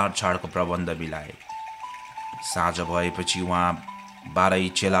निस्तार चाडको प्रबन्ध मिलाए। साँझ भएपछि उहाँ 12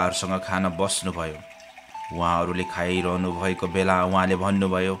 चेलाहरूसँग खान बस्नुभयो। उहाँहरूले खाइरहनु भएको बेला उहाँले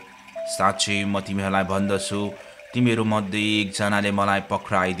भन्नुभयो, साँच्चै म तिमीहरूलाई भन्दछु, तिमीहरूमध्ये एकजनाले मलाई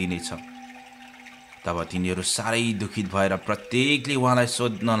पक्राइदिनेछ। तब तिनीहरू साह्रै दुखित भएर प्रत्येकले उहाँलाई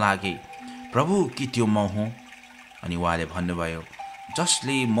सोध्न लागे, प्रभु के त्यो म हुँ? अनि उहाँले भन्नुभयो,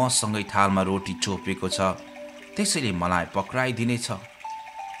 जसले मसँगै थालमा रोटी चोपेको छ त्यसैले मलाई पक्राइदिनेछ।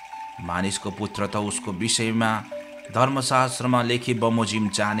 मानिसको पुत्र त उसको विषयमा धर्मशास्त्रमा लेखे बमोजिम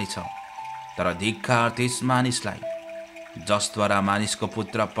जानेछ। तर धिक्कार त्यस मानिसलाई जसद्वारा मानिसको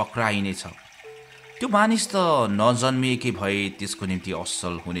पुत्र पक्राइनेछ। त्यो मानिस त नजन्मिएकै भए त्यसको निम्ति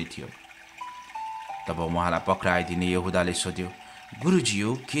असल हुने थियो। तब उहाँलाई पक्राइदिने यहुदाले सोध्यो, गुरुजी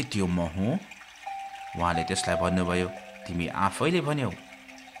हो के त्यो म हुँ? उहाँले त्यसलाई भन्नुभयो, तिमी आफैले भन्यौ।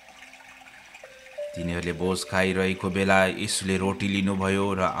 तिनीहरूले भोज खाइरहेको बेला येशूले रोटी लिनुभयो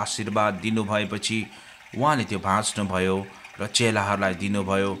र आशीर्वाद दिनुभएपछि उहाँले त्यो भाँच्नुभयो र चेलाहरूलाई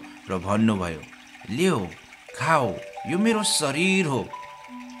दिनुभयो र भन्नुभयो, ल्याऊ खाऊ, यो मेरो शरीर हो।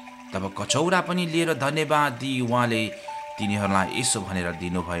 तब कचौरा पनि लिएर धन्यवाद दिई उहाँले तिनीहरूलाई यसो भनेर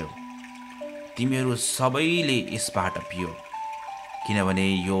दिनुभयो, तिमीहरू सबैले यसबाट पियो, किनभने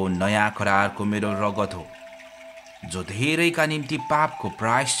यो नयाँ करारको मेरो रगत हो, जो धेरैका निम्ति पापको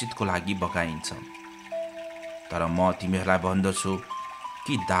प्रायश्चितको लागि बगाइन्छ। तर म तिमीहरूलाई भन्दछु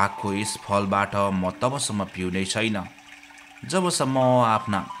कि दागको यस फलबाट म तबसम्म पिउने छैन, जबसम्म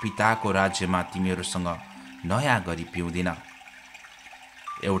आफ्ना पिताको राज्यमा तिमीहरूसँग नयाँ गरी पिउँदिन।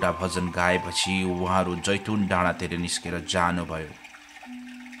 एउटा भजन गाएपछि उहाँहरू जैतुन डाँडातिर निस्केर जानुभयो।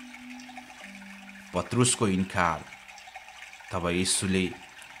 पत्रुसको इन्कार। तब येशूले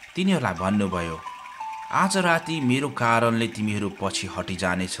तिनीहरूलाई भन्नुभयो, आज राति मेरो कारणले तिमीहरू पछि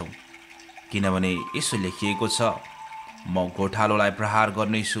हटिजानेछौ, किनभने यसो लेखिएको छ, म गोठालोलाई प्रहार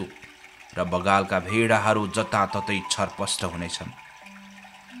गर्नेछु र बगालका भेडाहरू जताततै छरपष्ट हुनेछन्।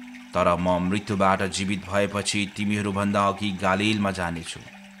 तर म मृत्युबाट जीवित भएपछि तिमीहरूभन्दा अघि गालिलमा जानेछु।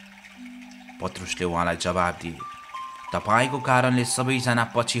 पत्रुसले उहाँलाई जवाब दिए, तपाईँको कारणले सबैजना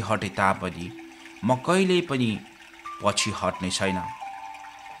पछि हटे तापनि म कहिल्यै पनि पछि हट्ने छैन।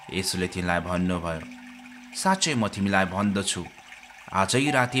 येशूले तिनलाई भन्नुभयो, साँच्चै म तिमीलाई भन्दछु, आजै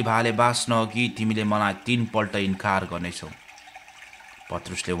राति भाले बाँच्न अघि तिमीले मलाई 3 पल्ट इन्कार गर्नेछौ।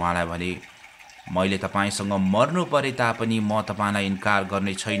 पत्रुसले उहाँलाई भने, मैले तपाईँसँग मर्नु परे तापनि म तपाईँलाई इन्कार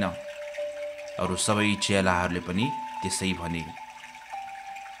गर्ने छैन। अरू सबै चेलाहरूले पनि त्यसै भने।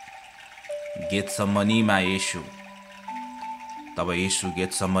 गेतसमनीमा येशू। तब येशू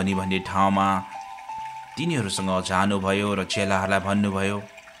गेतसमनी भन्ने ठाउँमा तिनीहरूसँग जानुभयो र चेलाहरूलाई भन्नुभयो,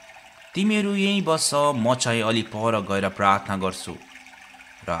 तिमीहरू यहीँ बस, म चाहिँ अलि पर गएर प्रार्थना गर्छु।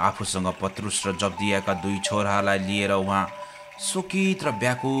 र आफूसँग पत्रुस र जब्दियाका 2 छोरालाई लिएर उहाँ शोकित र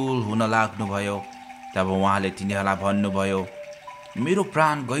व्याकुल हुन लाग्नुभयो। तब उहाँले तिनीहरूलाई भन्नुभयो, मेरो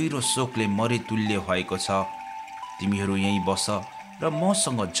प्राण गहिरो शोकले मरे तुल्य भएको छ। तिमीहरू यहीँ बस र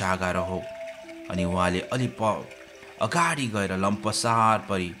मसँग जागा रहो। अनि उहाँले अलि अगाडि गएर लम्पसार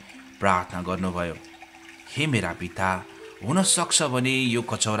परी प्रार्थना गर्नुभयो, हे मेरा पिता, हुन सक्छ भने यो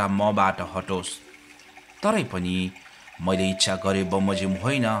कचौरा मबाट हटोस्, तरै पनि मैले इच्छा गरे बमोजिम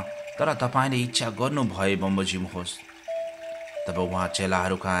होइन, तर तपाईँले इच्छा गर्नु भए बमोजिम होस्। तब उहाँ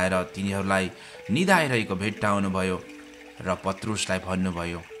चेलाहरू कहाँ आएर तिनीहरूलाई निदाइरहेको भेट्टाउनुभयो र पत्रुसलाई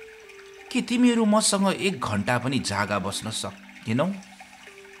भन्नुभयो, के तिमीहरू मसँग 1 घन्टा पनि जागा बस्न सकेनौ?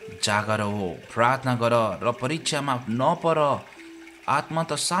 जागा रहो, प्रार्थना गर र परीक्षामा नपर। आत्मा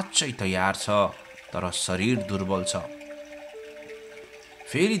त साँच्चै तयार छ, तर शरीर दुर्बल छ।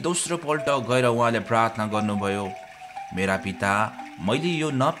 फेरि दोस्रो पल्ट गएर उहाँले प्रार्थना गर्नुभयो, मेरा पिता, मैले यो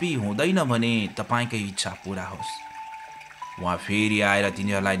नपी हुँदैन भने तपाईँकै इच्छा पुरा होस्। उहाँ फेरि आएर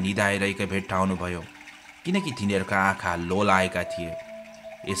तिनीहरूलाई निदाइरहेको भेट्टाउनुभयो, किनकि तिनीहरूका आँखा लोलाएका थिए।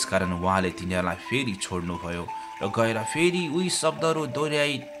 यसकारण उहाँले तिनीहरूलाई फेरि छोड्नुभयो र गएर फेरि उही शब्दहरू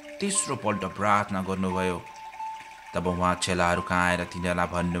दोहोऱ्याई तेस्रो पल्ट प्रार्थना गर्नुभयो। तब उहाँ चेलाहरू कहाँ आएर तिनीहरूलाई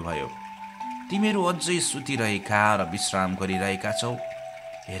भन्नुभयो, तिमीहरू अझै सुतिरहेका र विश्राम गरिरहेका छौ?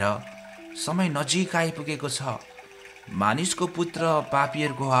 हेर, समय नजिक आइपुगेको छ। मानिसको पुत्र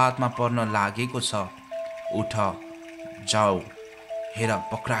पापीहरूको हातमा पर्न लागेको छ। उठ, जाऊ, हेर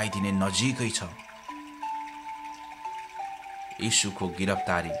पक्राइदिने नजिकै छ। यीशुको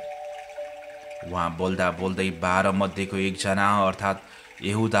गिरफ्तारी। उहाँ बोल्दा बोल्दै 12 मध्येको एकजना अर्थात्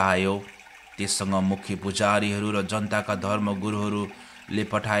यहुदा आयो। त्यससँग मुख्य पुजारीहरू र जनताका धर्मगुरुहरूले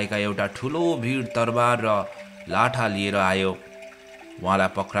पठाएका एउटा ठुलो भिड तरबार र लाठा लिएर आयो। उहाँलाई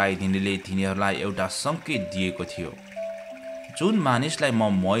पक्राइदिनेले तिनीहरूलाई एउटा सङ्केत दिएको थियो, जुन मानिसलाई म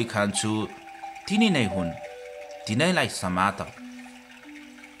मही खान्छु तिनी नै हुन्, तिनैलाई समात।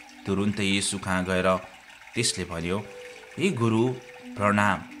 तुरुन्तै यीशु कहाँ गएर त्यसले भन्यो, हे गुरु,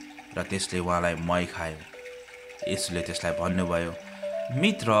 प्रणाम, र त्यसले उहाँलाई मही खायो। यीशुले त्यसलाई भन्नुभयो,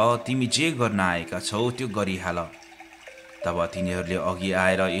 मित्र, तिमी जे गर्न आएका छौ त्यो गरिहाल। तब तिनीहरूले अघि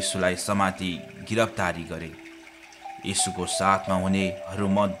आएर यीशुलाई समाती गिरफ्तारी गरे। यीशुको साथमा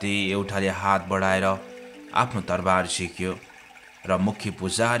हुनेहरूमध्ये एउटाले हात बढाएर आफ्नो तरबार झिक्यो र मुख्य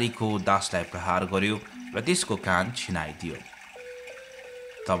पुजारीको दासलाई प्रहार गर्यो र त्यसको कान छिनाइदियो।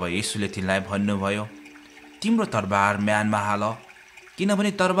 तब यीशुले तिनलाई भन्नुभयो, तिम्रो तरबार म्यानमा हाल,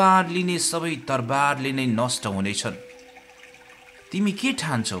 किनभने तरबार लिने सबै तरबारले नै नष्ट हुनेछन्। तिमी के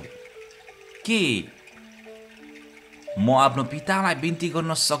ठान्छौ? के म आफ्नो पितालाई बिन्ती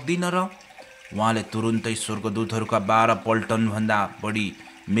गर्न सक्दिनँ र उहाँले तुरुन्तै स्वर्गदूतहरूका 12 पल्टनभन्दा बढी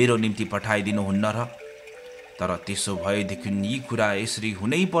मेरो निम्ति पठाइदिनुहुन्न र? तर त्यसो भएदेखि यी कुरा यसरी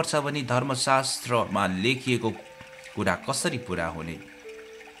हुनै पर्छ भने धर्मशास्त्रमा लेखिएको कुरा कसरी पुरा हुने?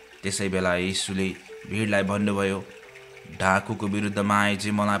 त्यसै बेला यीशुले भिडलाई भन्नुभयो, डाकुको विरुद्धमा आए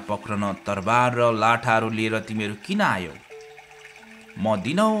जे मलाई पक्रन तरबार र लाठाहरू लिएर तिमीहरू किन आयो? म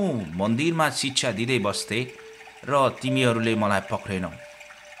दिनौँ मन्दिरमा शिक्षा दिँदै बस्थे र तिमीहरूले मलाई पक्रेनौ।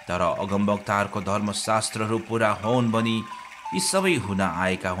 तर अगमवक्ताहरूको धर्मशास्त्रहरू पुरा होन् भनी यी सबै हुन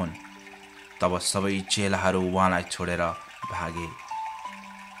आएका हुन्। तब सबै चेलाहरू उहाँलाई छोडेर भागे।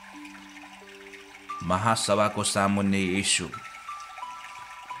 महासभाको सामुन्ने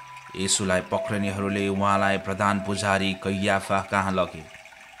यीशुलाई पक्रनेहरूले उहाँलाई प्रधान पुजारी कैयाफा कहाँ लगे।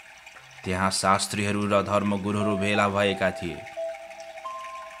 त्यहाँ शास्त्रीहरू र धर्मगुरुहरू भेला भएका थिए।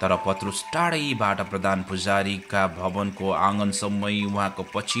 तर पत्रुस टाढैबाट प्रधान पुजारीका भवनको आँगनसम्मै उहाँको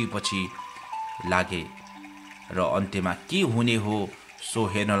पछि पछि लागे र अन्त्यमा के हुने हो सो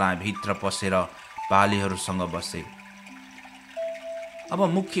हेर्नलाई भित्र पसेर पालेहरूसँग बसे। अब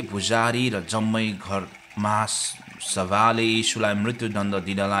मुख्य पुजारी र जम्मै घर महासभाले यीशुलाई मृत्युदण्ड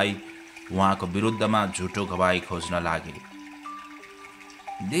दिनलाई उहाँको विरुद्धमा झुटो गवाई खोज्न लागे।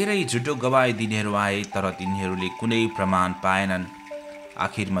 धेरै झुटो गवाई दिनेहरू आए, तर तिनीहरूले कुनै प्रमाण पाएनन्।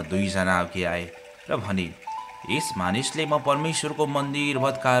 आखिरमा 2 जना अघि आए र भने, यस मानिसले म परमेश्वरको मन्दिर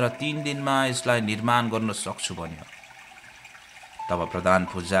भत्काएर 3 दिनमा यसलाई निर्माण गर्न सक्छु भन्यो। तब प्रधान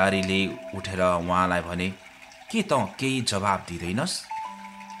पुजारीले उठेर उहाँलाई भने, के त केही जवाब दिँदैनस्?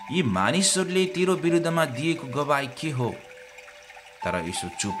 यी मानिसहरूले तेरो विरुद्धमा दिएको गवाई के हो? तर यीशु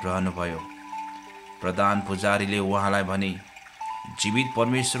चुप रहनुभयो। प्रधान पुजारीले उहाँलाई भने, जीवित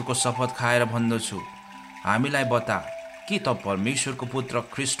परमेश्वरको शपथ खाएर भन्दछु, हामीलाई बता, के त परमेश्वरको पुत्र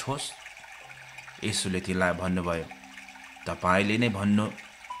ख्रीष्ट होस्? यीशुले तिनलाई भन्नुभयो, तपाईँले नै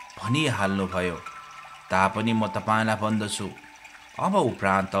भनिहाल्नुभयो। तापनि म तपाईँलाई भन्दछु, अब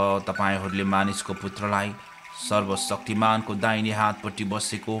उपरान्त तपाईँहरूले मानिसको पुत्रलाई सर्वशक्तिमानको दाहिने हातपट्टि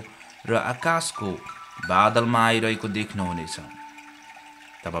बसेको र आकाशको बादलमा आइरहेको देख्नुहुनेछ।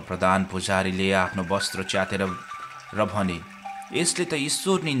 तब प्रधान पुजारीले आफ्नो वस्त्र च्यातेर र भने, यसले त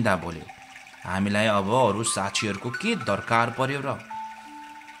ईश्वर निन्दा बोल्यो। हामीलाई अब अरू साक्षीहरूको के दरकार पर्यो र?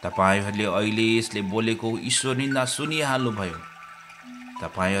 तपाईँहरूले अहिले यसले बोलेको ईश्वर निन्दा सुनिहाल्नुभयो।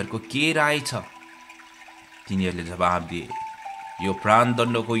 तपाईँहरूको के राय छ? तिनीहरूले जवाब दिए, यो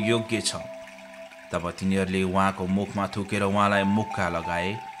प्राणदण्डको योग्य छ। तब तिनीहरूले उहाँको मुखमा थुकेर उहाँलाई मुक्का लगाए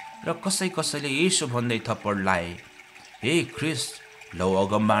र कसैले यसो भन्दै थप्पड लाए, हे ख्रिस्ट, लौ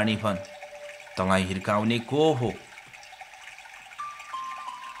अगमबाणी भन्, तँलाई हिर्काउने को हो?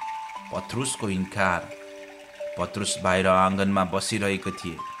 पत्रुसको इन्कार। पत्रुस बाहिर आँगनमा बसिरहेको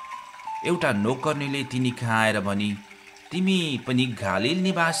थिए। एउटा नोकर्नीले तिनी कहाँ आएर भनी, तिमी पनि गालिल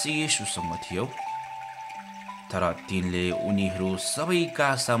निवासी येशूसँग थियौ। तर तिनले उनीहरू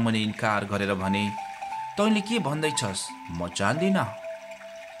सबैका सामुन्ने इन्कार गरेर भने, तैँले के भन्दैछस्? म जान्दिनँ।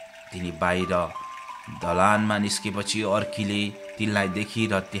 तिनी बाहिर दलानमा निस्केपछि अर्कीले तिनलाई देखी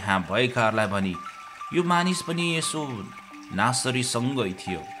र त्यहाँ भएकाहरूलाई भनी, यो मानिस पनि यसो नासरीसँगै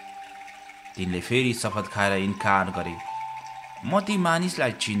थियो। तिनले फेरि शपथ खाएर इन्कार गरे, म ती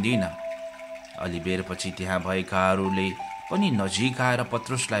मानिसलाई चिन्दिनँ। अलि बेरपछि त्यहाँ भएकाहरूले पनि नजिक आएर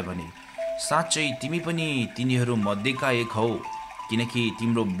पत्रुसलाई भने, साँच्चै तिमी पनि तिनीहरू मध्येका एक हौ, किनकि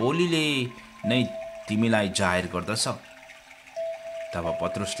तिम्रो बोलीले नै तिमीलाई जाहेर गर्दछ। तब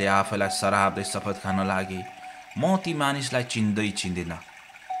पत्रुसले आफैलाई सराप्दै शपथ खान लागे, म ती मानिसलाई चिन्दिनँ।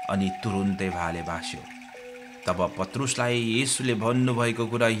 अनि तुरुन्तै भाले भास्यो। तब पत्रुसलाई येशूले भन्नुभएको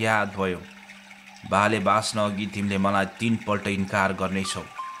कुरा याद भयो, भाले बाँच्न अघि तिमीले मलाई 3 पल्ट इन्कार गर्नेछौ।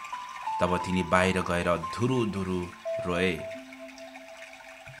 तब तिनी बाहिर गएर धुरुधुरु रोए।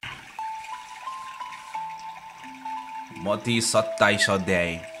 मत्ती 27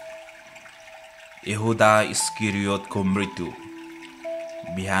 अध्याय। यहुदा इस्करियोतको मृत्यु।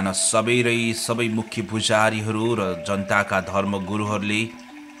 बिहान सबै मुख्य पुजारीहरू र जनताका धर्मगुरुहरूले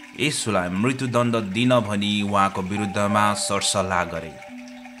येशूलाई मृत्युदण्ड दिन भनी उहाँको विरुद्धमा सरसल्लाह गरे।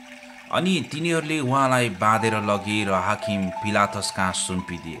 अनि तिनीहरूले उहाँलाई बाँधेर लगेर हाकिम पिलातस कहाँ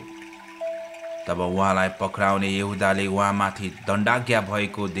सुम्पिदिए। तब उहाँलाई पक्राउने यहुदाले उहाँमाथि दण्डाज्ञा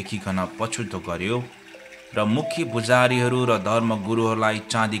भएको देखिकन पछुतो गर्यो र मुख्य पुजारीहरू र धर्मगुरुहरूलाई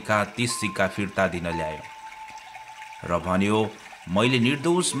चाँदीका 30 सिक्का फिर्ता दिन ल्यायो र भन्यो, मैले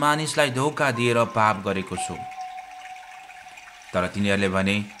निर्दोष मानिसलाई धोका दिएर पाप गरेको छु। तर तिनीहरूले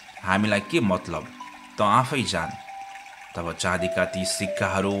भने, हामीलाई के मतलब, त आफै जान। तब चाँदीका 30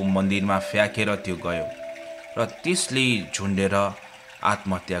 सिक्काहरू मन्दिरमा फ्याँकेर त्यो गयो र त्यसले झुन्डेर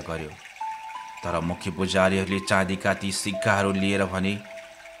आत्महत्या गर्यो। तर मुख्य पुजारीहरूले चाँदीका 30 सिक्काहरू लिएर भने,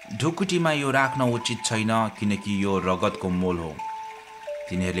 ढुकुटीमा यो राख्न उचित छैन, किनकि यो रगतको मोल हो।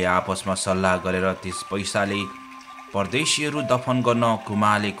 तिनीहरूले आपसमा सल्लाह गरेर त्यस पैसाले परदेशीहरू दफन गर्न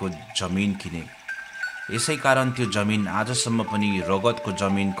कुमालेको जमिन किने। यसै कारण त्यो जमिन आजसम्म पनि रगतको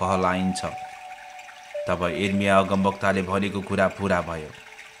जमिन कहलाइन्छ। तब यिर्मया अगमवक्ताले भनेको कुरा पूरा भयो।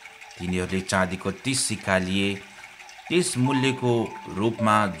 तिनीहरूले चाँदीको 30 सिक्का लिए, त्यस मूल्यको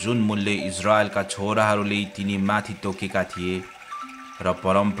रूपमा जुन मूल्य इजरायलका छोराहरूले तिनी माथि तोकेका थिए र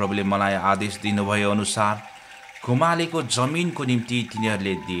परमप्रभुले मलाई आदेश दिनुभयो अनुसार कुमालेको जमिनको निम्ति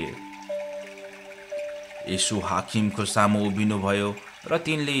तिनीहरूले दिए। येशू हाकिमको सामु उभिनुभयो र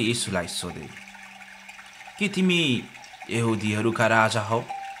तिनले येशूलाई सोधे, के तिमी यहुदीहरूका राजा हौ?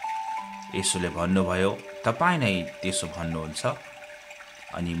 येशूले भन्नुभयो, तपाईँ नै त्यसो भन्नुहुन्छ।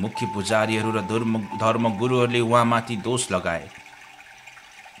 अनि मुख्य पुजारीहरू र धर्मगुरुहरूले उहाँमाथि दोष लगाए,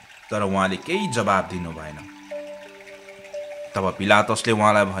 तर उहाँले केही जवाब दिनु भएन। तब पिलातसले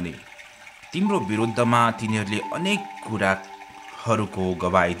उहाँलाई भने, तिम्रो विरुद्धमा तिनीहरूले अनेक कुराहरूको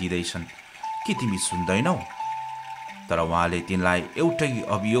गवाही दिँदैछन्, के तिमी सुन्दैनौ? तर उहाँले तिनलाई एउटै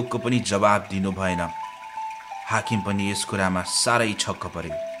अभियोगको पनि जवाब दिनु भएन। हाकिम पनि यस कुरामा साह्रै छक्क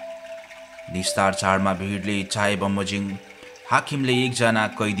परे। निस्तार चाडमा भिडले चाहे बमोजिम हाकिमले एकजना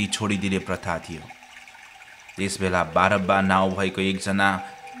कैदी छोडिदिने प्रथा थियो। त्यसबेला बारब्बा नाउँ भएको एकजना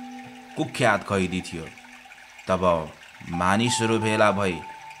कुख्यात कैदी थियो। तब मानिसहरू भेला भई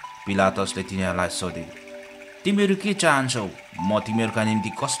पिलातसले तिनीहरूलाई सोधे, तिमीहरू के चाहन्छौ? म तिमीहरूका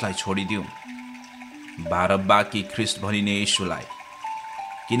निम्ति कसलाई छोडिदिउँ, बारब्बा कि ख्रिस्ट भनिने येशूलाई?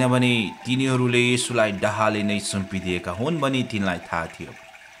 किनभने तिनीहरूले येशूलाई डाहाले नै सुम्पिदिएका हुन् भनी तिनलाई थाहा थियो।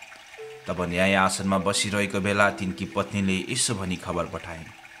 तब न्याय आसनमा बसिरहेको बेला तिनकी पत्नीले यसो भनी खबर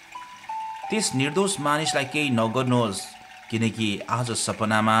पठाइन्, त्यस निर्दोष मानिसलाई केही नगर्नुहोस्, किनकि आज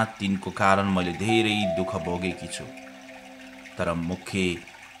सपनामा तिनको कारण मैले धेरै दुःख भोगेकी छु। तर मुख्य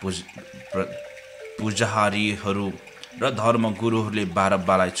पुजारीहरू र धर्मगुरुहरूले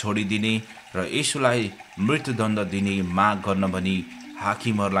बारब्बालाई छोडिदिने र येशूलाई मृत्युदण्ड दिने माग गर्न भनी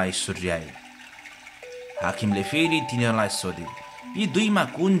हाकिमहरूलाई सुर्याए। हाकिमले फेरि तिनीहरूलाई सोधे, यी दुईमा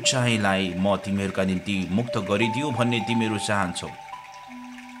कुन चाहिँलाई म तिमीहरूका निम्ति मुक्त गरिदिउँ भन्ने तिमीहरू चाहन्छौ?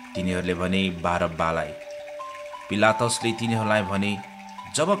 तिनीहरूले भने, बारब्बालाई। पिलातसले तिनीहरूलाई भने,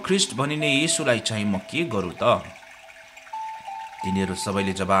 जब ख्रिस्ट भनिने येशूलाई चाहिँ म के गरौँ त? तिनीहरू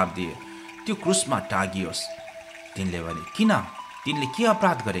सबैले जवाब दिए, त्यो क्रुसमा टाँगियोस्। तिनले भने, किन? तिनले के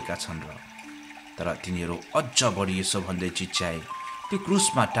अपराध गरेका छन् र? तर तिनीहरू अझ बढी यसो भन्दै चिच्याए, त्यो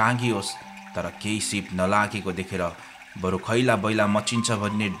क्रुसमा टाँगियोस्। तर केही सिप नलागेको देखेर बरु खैला बैला मचिन्छ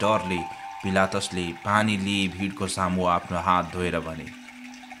भन्ने डरले पिलातसले पानी लिए भिडको सामु आफ्नो हात धोएर भने,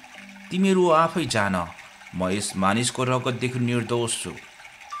 तिमीहरू आफै जान, म यस मानिसको रगतदेखि निर्दोष छु।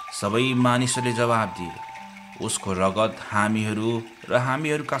 सबै मानिसहरूले जवाब दिए, उसको रगत हामीहरू र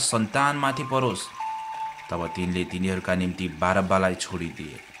हामीहरूका सन्तानमाथि परोस्। तब तिनले तिनीहरूका निम्ति बारब्बालाई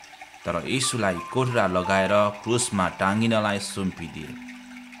छोडिदिए, तर येशूलाई कोर्रा लगाएर क्रुसमा टाँगिनलाई सुम्पिदिए।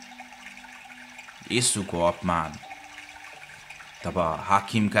 येशूको अपमान। तब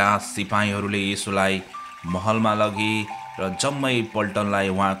हाकिमका सिपाहीहरूले येशूलाई महलमा लगे र जम्मै पल्टनलाई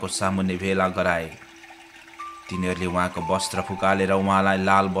उहाँको सामुन्ने भेला गराए। तिनीहरूले उहाँको वस्त्र फुकालेर उहाँलाई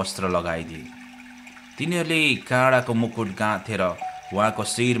लाल वस्त्र लगाइदिए। तिनीहरूले काँडाको मुकुट गाँथेर उहाँको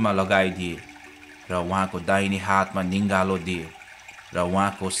शिरमा लगाइदिए र उहाँको दाहिने हातमा निङ्गालो दिए र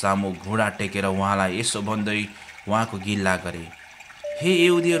उहाँको सामु घुँडा टेकेर उहाँलाई यसो भन्दै उहाँको गिल्ला गरे, हे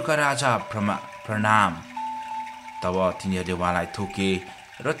यहुदीहरूका राजा प्रणाम। तब तिनीहरूले उहाँलाई थुके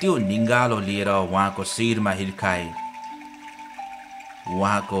र त्यो निङ्गालो लिएर उहाँको शिरमा हिर्काए।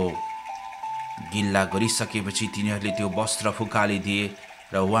 उहाँको गिल्ला गरिसकेपछि तिनीहरूले त्यो वस्त्र फुकालिदिए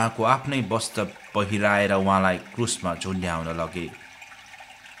र उहाँको आफ्नै वस्त्र पहिराएर उहाँलाई क्रुसमा झुन्ड्याउन लगे।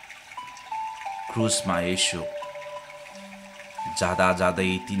 क्रुसमा येशू। जाँदा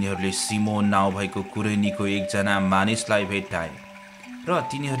जाँदै तिनीहरूले सिमोन नाउँ भएको कुरेनीको एकजना मानिसलाई भेट्टाए र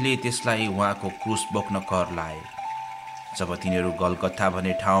तिनीहरूले त्यसलाई उहाँको क्रुस बोक्न कर लाए। जब तिनीहरू गलगत्था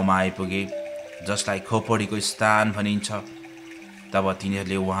भन्ने ठाउँमा आइपुगे, जसलाई खोपडीको स्थान भनिन्छ, तब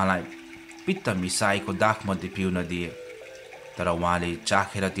तिनीहरूले उहाँलाई पित्त मिसाएको दाखमध्ये पिउन दिए, तर उहाँले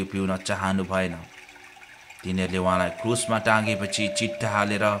चाखेर त्यो पिउन चाहनु भएन। तिनीहरूले उहाँलाई क्रुसमा टाँगेपछि चिट्टा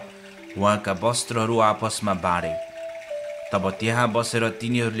हालेर उहाँका वस्त्रहरू आपसमा बाँडे। तब त्यहाँ बसेर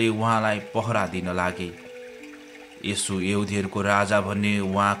तिनीहरूले उहाँलाई पहरा दिन लागे। येशू यहुदीहरूको राजा भन्ने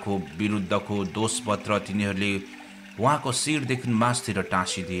उहाँको विरुद्धको दोषपत्र तिनीहरूले उहाँको शिरदेखि मासतिर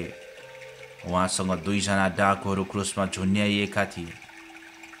टाँसिदिए। उहाँसँग दुईजना डाकुहरू क्रुसमा झुन्ड्याइएका थिए,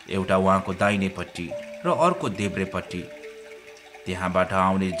 एउटा उहाँको दाहिनेपट्टि र अर्को देब्रेपट्टि। त्यहाँबाट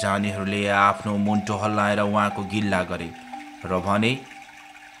आउने जानेहरूले आफ्नो मुन्टो हल्लाएर उहाँको गिल्ला गरे र भने,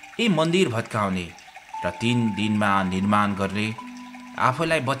 ए मन्दिर भत्काउने र 3 दिनमा निर्माण गर्ने,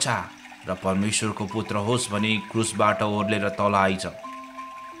 आफैलाई बचा र परमेश्वरको पुत्र होस् भने क्रुसबाट ओर्लेर तल आइज।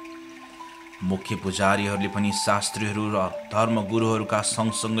 मुख्य पुजारीहरूले पनि शास्त्रीहरू र धर्मगुरुहरूका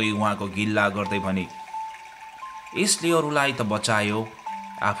सँगसँगै उहाँको गिल्ला गर्दै भने, यसले अरूलाई त बचायो,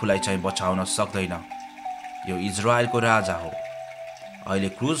 आफूलाई चाहिँ बचाउन सक्दैन। यो इजरायलको राजा हो। अहिले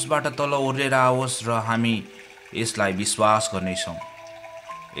क्रुसबाट तल ओर्लेर आओस् र हामी यसलाई विश्वास गर्नेछौँ।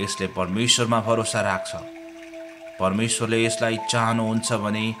 यसले परमेश्वरमा भरोसा राख्छ। परमेश्वरले यसलाई चाहनुहुन्छ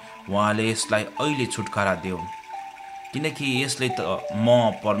भने उहाँले यसलाई अहिले छुटकारा देऊन्, किनकि यसले त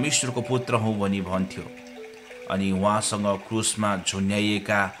म परमेश्वरको पुत्र हुँ भनी भन्थ्यो। अनि उहाँसँग क्रुसमा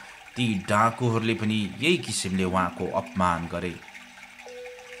झुन्ड्याइएका ती डाकुहरूले पनि यही किसिमले उहाँको अपमान गरे।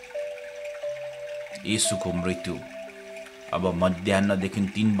 येशूको मृत्यु। अब मध्याह्नदेखि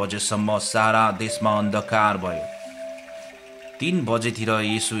 3 बजेसम्म सारा देशमा अन्धकार भयो। 3 बजेतिर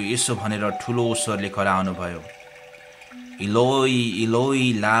येशू यसो भनेर ठुलो स्वरले कराउनु भयो, इलोई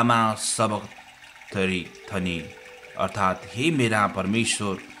इलोई लामा सबक्थनी, अर्थात् हे मेरा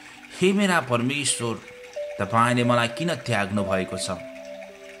परमेश्वर, तपाईँले मलाई किन त्याग्नु भएको छ?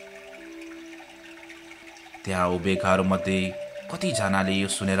 त्यहाँ उभिएकाहरूमध्ये कतिजनाले यो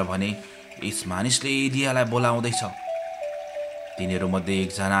सुनेर भने, यस मानिसले एलियालाई बोलाउँदैछ। तिनीहरूमध्ये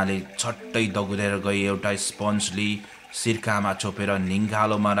एकजनाले छट्टै दगुरेर गई एउटा स्पन्ज लिई सिर्कामा चोपेर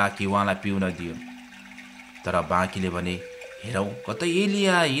निङ्गालोमा राखी उहाँलाई पिउन दियो। तर बाँकीले भने, हेरौँ कतै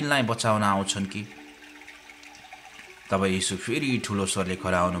एलिया यिनलाई बचाउन आउँछन् कि? तब येशू फेरि ठुलो स्वरले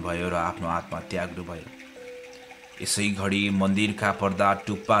कराउनु भयो र आफ्नो आत्मा त्याग्नुभयो। यसै घडी मन्दिरका पर्दा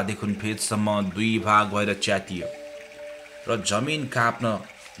टुप्पादेखि फेदसम्म 2 भाग भएर च्यातियो र जमिन काप्न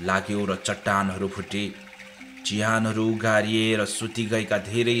लाग्यो र चट्टानहरू फुटे। चिहानहरू गारिए र सुति गएका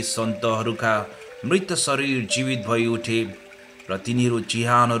धेरै सन्तहरूका मृत शरीर जीवित भई उठे र तिनीहरू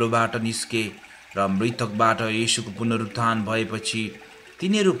चिहानहरूबाट निस्के र मृतकबाट येशूको पुनरुत्थान भएपछि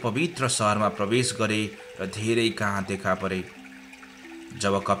तिनीहरू पवित्र सहरमा प्रवेश गरे र धेरै कहाँ देखा परे।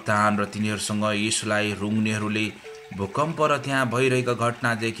 जब कप्तान र तिनीहरूसँग येशूलाई रुङ्नेहरूले भूकम्प र त्यहाँ भइरहेका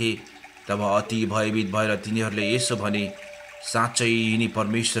घटना देखे, तब अति भयभीत भएर तिनीहरूले यसो भने, साँच्चै यिनी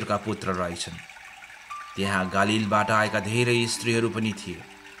परमेश्वरका पुत्र रहेछन्। त्यहाँ गालिलबाट आएका धेरै स्त्रीहरू पनि थिए।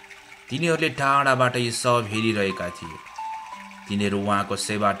 तिनीहरूले टाढाबाट यो सब हेरिरहेका थिए। तिनीहरू उहाँको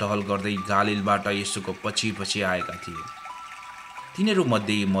सेवा टहल गर्दै गालिलबाट येशूको पछि पछि आएका थिए। तिनीहरू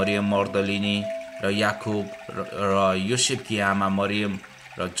मध्ये मरियम मग्दलिनी र याकुब र योसेफकी आमा मरियम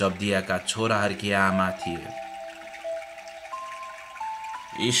र जब्दियाका छोराहरूकी आमा थिए।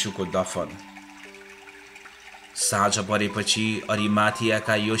 येशूको दफन। साँझ परेपछि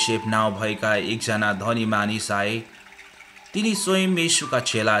अरिमाथियाका योसेफ नाउँ भएका एकजना धनी मानिस आए। तिनी स्वयं येशूका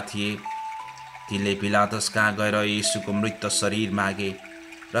चेला थिए। तिनले पिलातस कहाँ गएर येशूको मृत शरीर मागे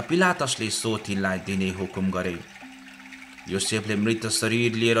र पिलातसले सो तिनलाई दिने हुकुम गरे। योसेफले मृत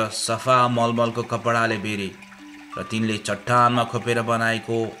शरीर लिएर सफा मलमलको कपडाले बेरे र तिनले चट्टानमा खोपेर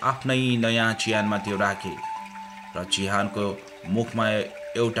बनाएको आफ्नै नयाँ चिहानमा त्यो राखे र चिहानको मुखमा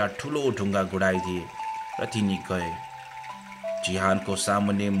एउटा ठुलो ढुङ्गा गुडाइदिए र तिनी गए। चिहानको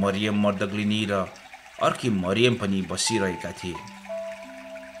सामुन्ने मरियम मग्दलिनी र अर्की मरियम पनि बसिरहेका थिए।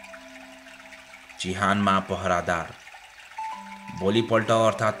 चिहानमा पहरादार। भोलिपल्ट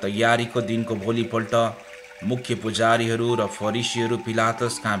अर्थात् तयारीको दिनको भोलिपल्ट मुख्य पुजारीहरू र फरिसीहरू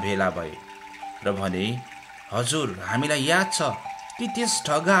पिलातस कहाँ भेला भए र भने, हजुर, हामीलाई याद छ कि त्यस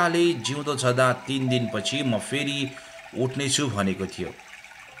ठगाले जिउँदो छँदा 3 दिनपछि म फेरि उठ्नेछु भनेको थियो।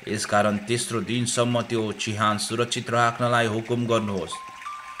 यसकारण तेस्रो दिनसम्म त्यो चिहान सुरक्षित राख्नलाई हुकुम गर्नुहोस्,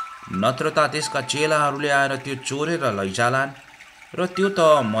 नत्र त त्यसका चेलाहरूले आएर त्यो चोरेर लैजालान् र त्यो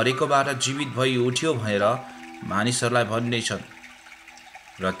त मरेकोबाट जीवित भई उठ्यो भनेर मानिसहरूलाई भन्नेछन्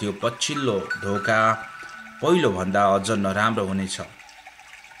र त्यो पछिल्लो धोका पहिलोभन्दा अझ नराम्रो हुनेछ।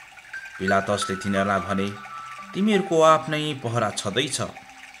 पिलातसले तिनीहरूलाई भने, तिमीहरूको आफ्नै पहरा छँदैछ,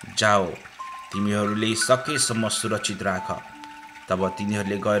 जाओ, तिमीहरूले सकेसम्म सुरक्षित राख। तब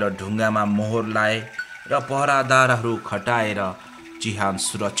तिनीहरूले गएर ढुङ्गामा मोहर लाए र पहरादारहरू खटाएर चिहान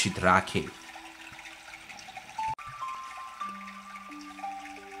सुरक्षित राखे।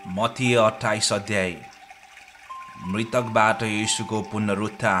 मत्ती 28 अध्याय। मृतकबाट येशूको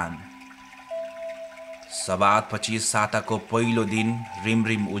पुनरुत्थान। सबातपछि साताको पहिलो दिन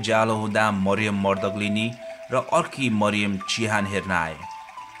रिमरिम उज्यालो हुँदा मरियम मग्दलिनी र अर्की मरियम चिहान हेर्न आए।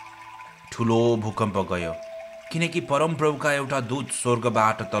 ठुलो भूकम्प गयो, किनकि परमप्रभुका एउटा दूत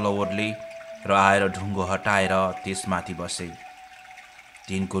स्वर्गबाट तल ओर्ले र आएर ढुङ्गो हटाएर त्यसमाथि बसे।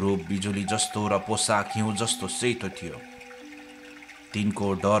 तिनको रूप बिजुली जस्तो र पोसाक हिउँ जस्तो सेतो थियो।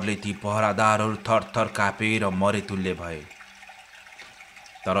 तिनको डरले ती पहरादारहरू थरथर कापेर मरेतुल्य भए।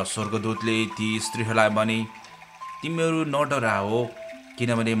 तर स्वर्गदूतले ती स्त्रीहरूलाई भने, तिमीहरू नडराओ,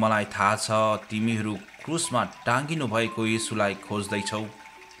 किनभने मलाई थाहा छ तिमीहरू क्रुसमा टाँगिनु भएको येशूलाई खोज्दैछौ।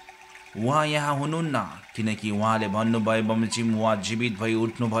 उहाँ यहाँ हुनुहुन्न, किनकि उहाँले भन्नुभए बमोजिम उहाँ जीवित भई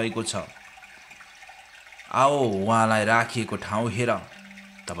उठ्नु भएको छ। आओ, उहाँलाई राखिएको ठाउँ हेर।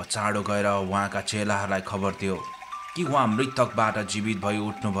 तब चाँडो गएर उहाँका चेलाहरूलाई खबर दियो कि उहाँ मृतकबाट जीवित भई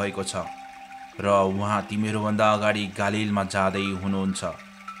उठ्नु भएको छ र उहाँ तिमीहरूभन्दा अगाडि गालिलमा जाँदै हुनुहुन्छ।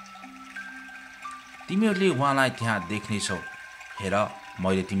 तिमीहरूले उहाँलाई त्यहाँ देख्नेछौ। हेर,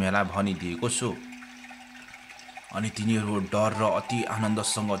 मैले तिमीहरूलाई भनिदिएको छु। अनि तिनीहरू डर र अति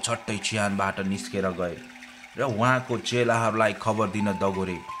आनन्दसँग झट्टै चिहानबाट निस्केर गए र उहाँको चेलाहरूलाई खबर दिन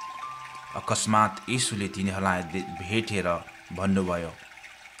दगोरे। अकस्मात येशूले तिनीहरूलाई भेटेर भन्नुभयो,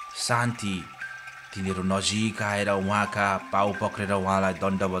 शान्ति। तिनीहरू नजिक आएर उहाँका पाउ पक्रेर उहाँलाई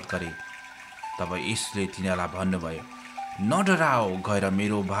दण्डवत गरे। तब येशूले तिनीहरूलाई भन्नुभयो, नडराओ, गएर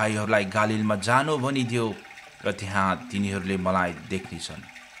मेरो भाइहरूलाई गालिलमा जानु भनिदियो र त्यहाँ तिनीहरूले मलाई देख्नेछन्।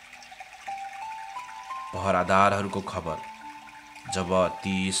 पहरादारहरूको खबर। जब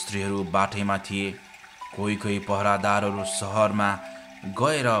ती स्त्रीहरू बाटैमा थिए, कोही कोही पहरादारहरू सहरमा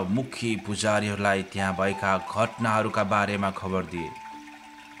गएर मुख्य पुजारीहरूलाई त्यहाँ भएका घटनाहरूका बारेमा खबर दिए।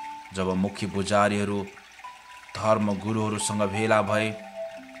 जब मुख्य पुजारीहरू धर्मगुरुहरूसँग भेला भए,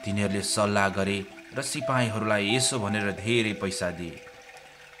 तिनीहरूले सल्लाह गरे र सिपाहीहरूलाई यसो भनेर धेरै पैसा दिए,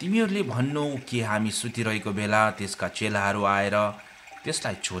 तिमीहरूले भन्नु कि हामी सुतिरहेको बेला त्यसका चेलाहरू आएर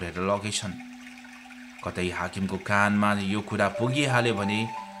त्यसलाई चोरेर लगेछन्। कतै हाकिमको कानमा यो कुरा पुगिहाल्यो भने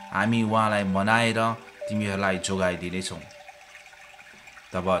हामी उहाँलाई मनाएर तिमीहरूलाई जोगाइदिनेछौँ।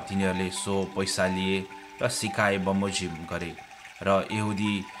 तब तिनीहरूले सो पैसा लिए र सिकाए बमोजिम गरे र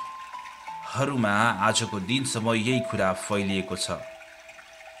यहुदीहरूमा आजको दिनसम्म यही कुरा फैलिएको छ।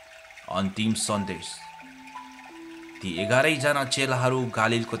 अन्तिम सन्देश। ती 11 जना चेलाहरू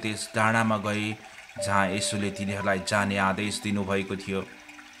गालिलको त्यस डाँडामा गए जहाँ येशूले तिनीहरूलाई जाने आदेश दिनुभएको थियो।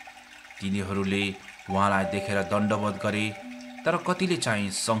 तिनीहरूले उहाँलाई देखेर दण्डवत गरे, तर कतिले चाहिँ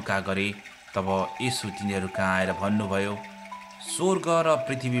शङ्का गरे। तब येशू तिनीहरू कहाँ आएर भन्नुभयो, स्वर्ग र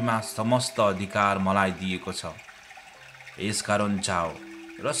पृथ्वीमा समस्त अधिकार मलाई दिएको छ। यसकारण जाओ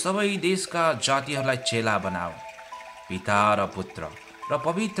र सबै देशका जातिहरूलाई चेला बनाओ, पिता र पुत्र र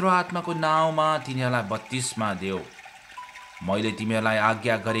पवित्र आत्माको नाउँमा तिनीहरूलाई बत्तिस्मा देऊ। मैले तिमीहरूलाई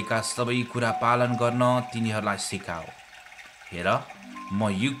आज्ञा गरेका सबै कुरा पालन गर्न तिनीहरूलाई सिकाऊ। हेर, म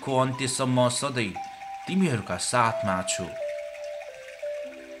युगको अन्त्यसम्म सधैँ तिमीहरूका साथमा छु।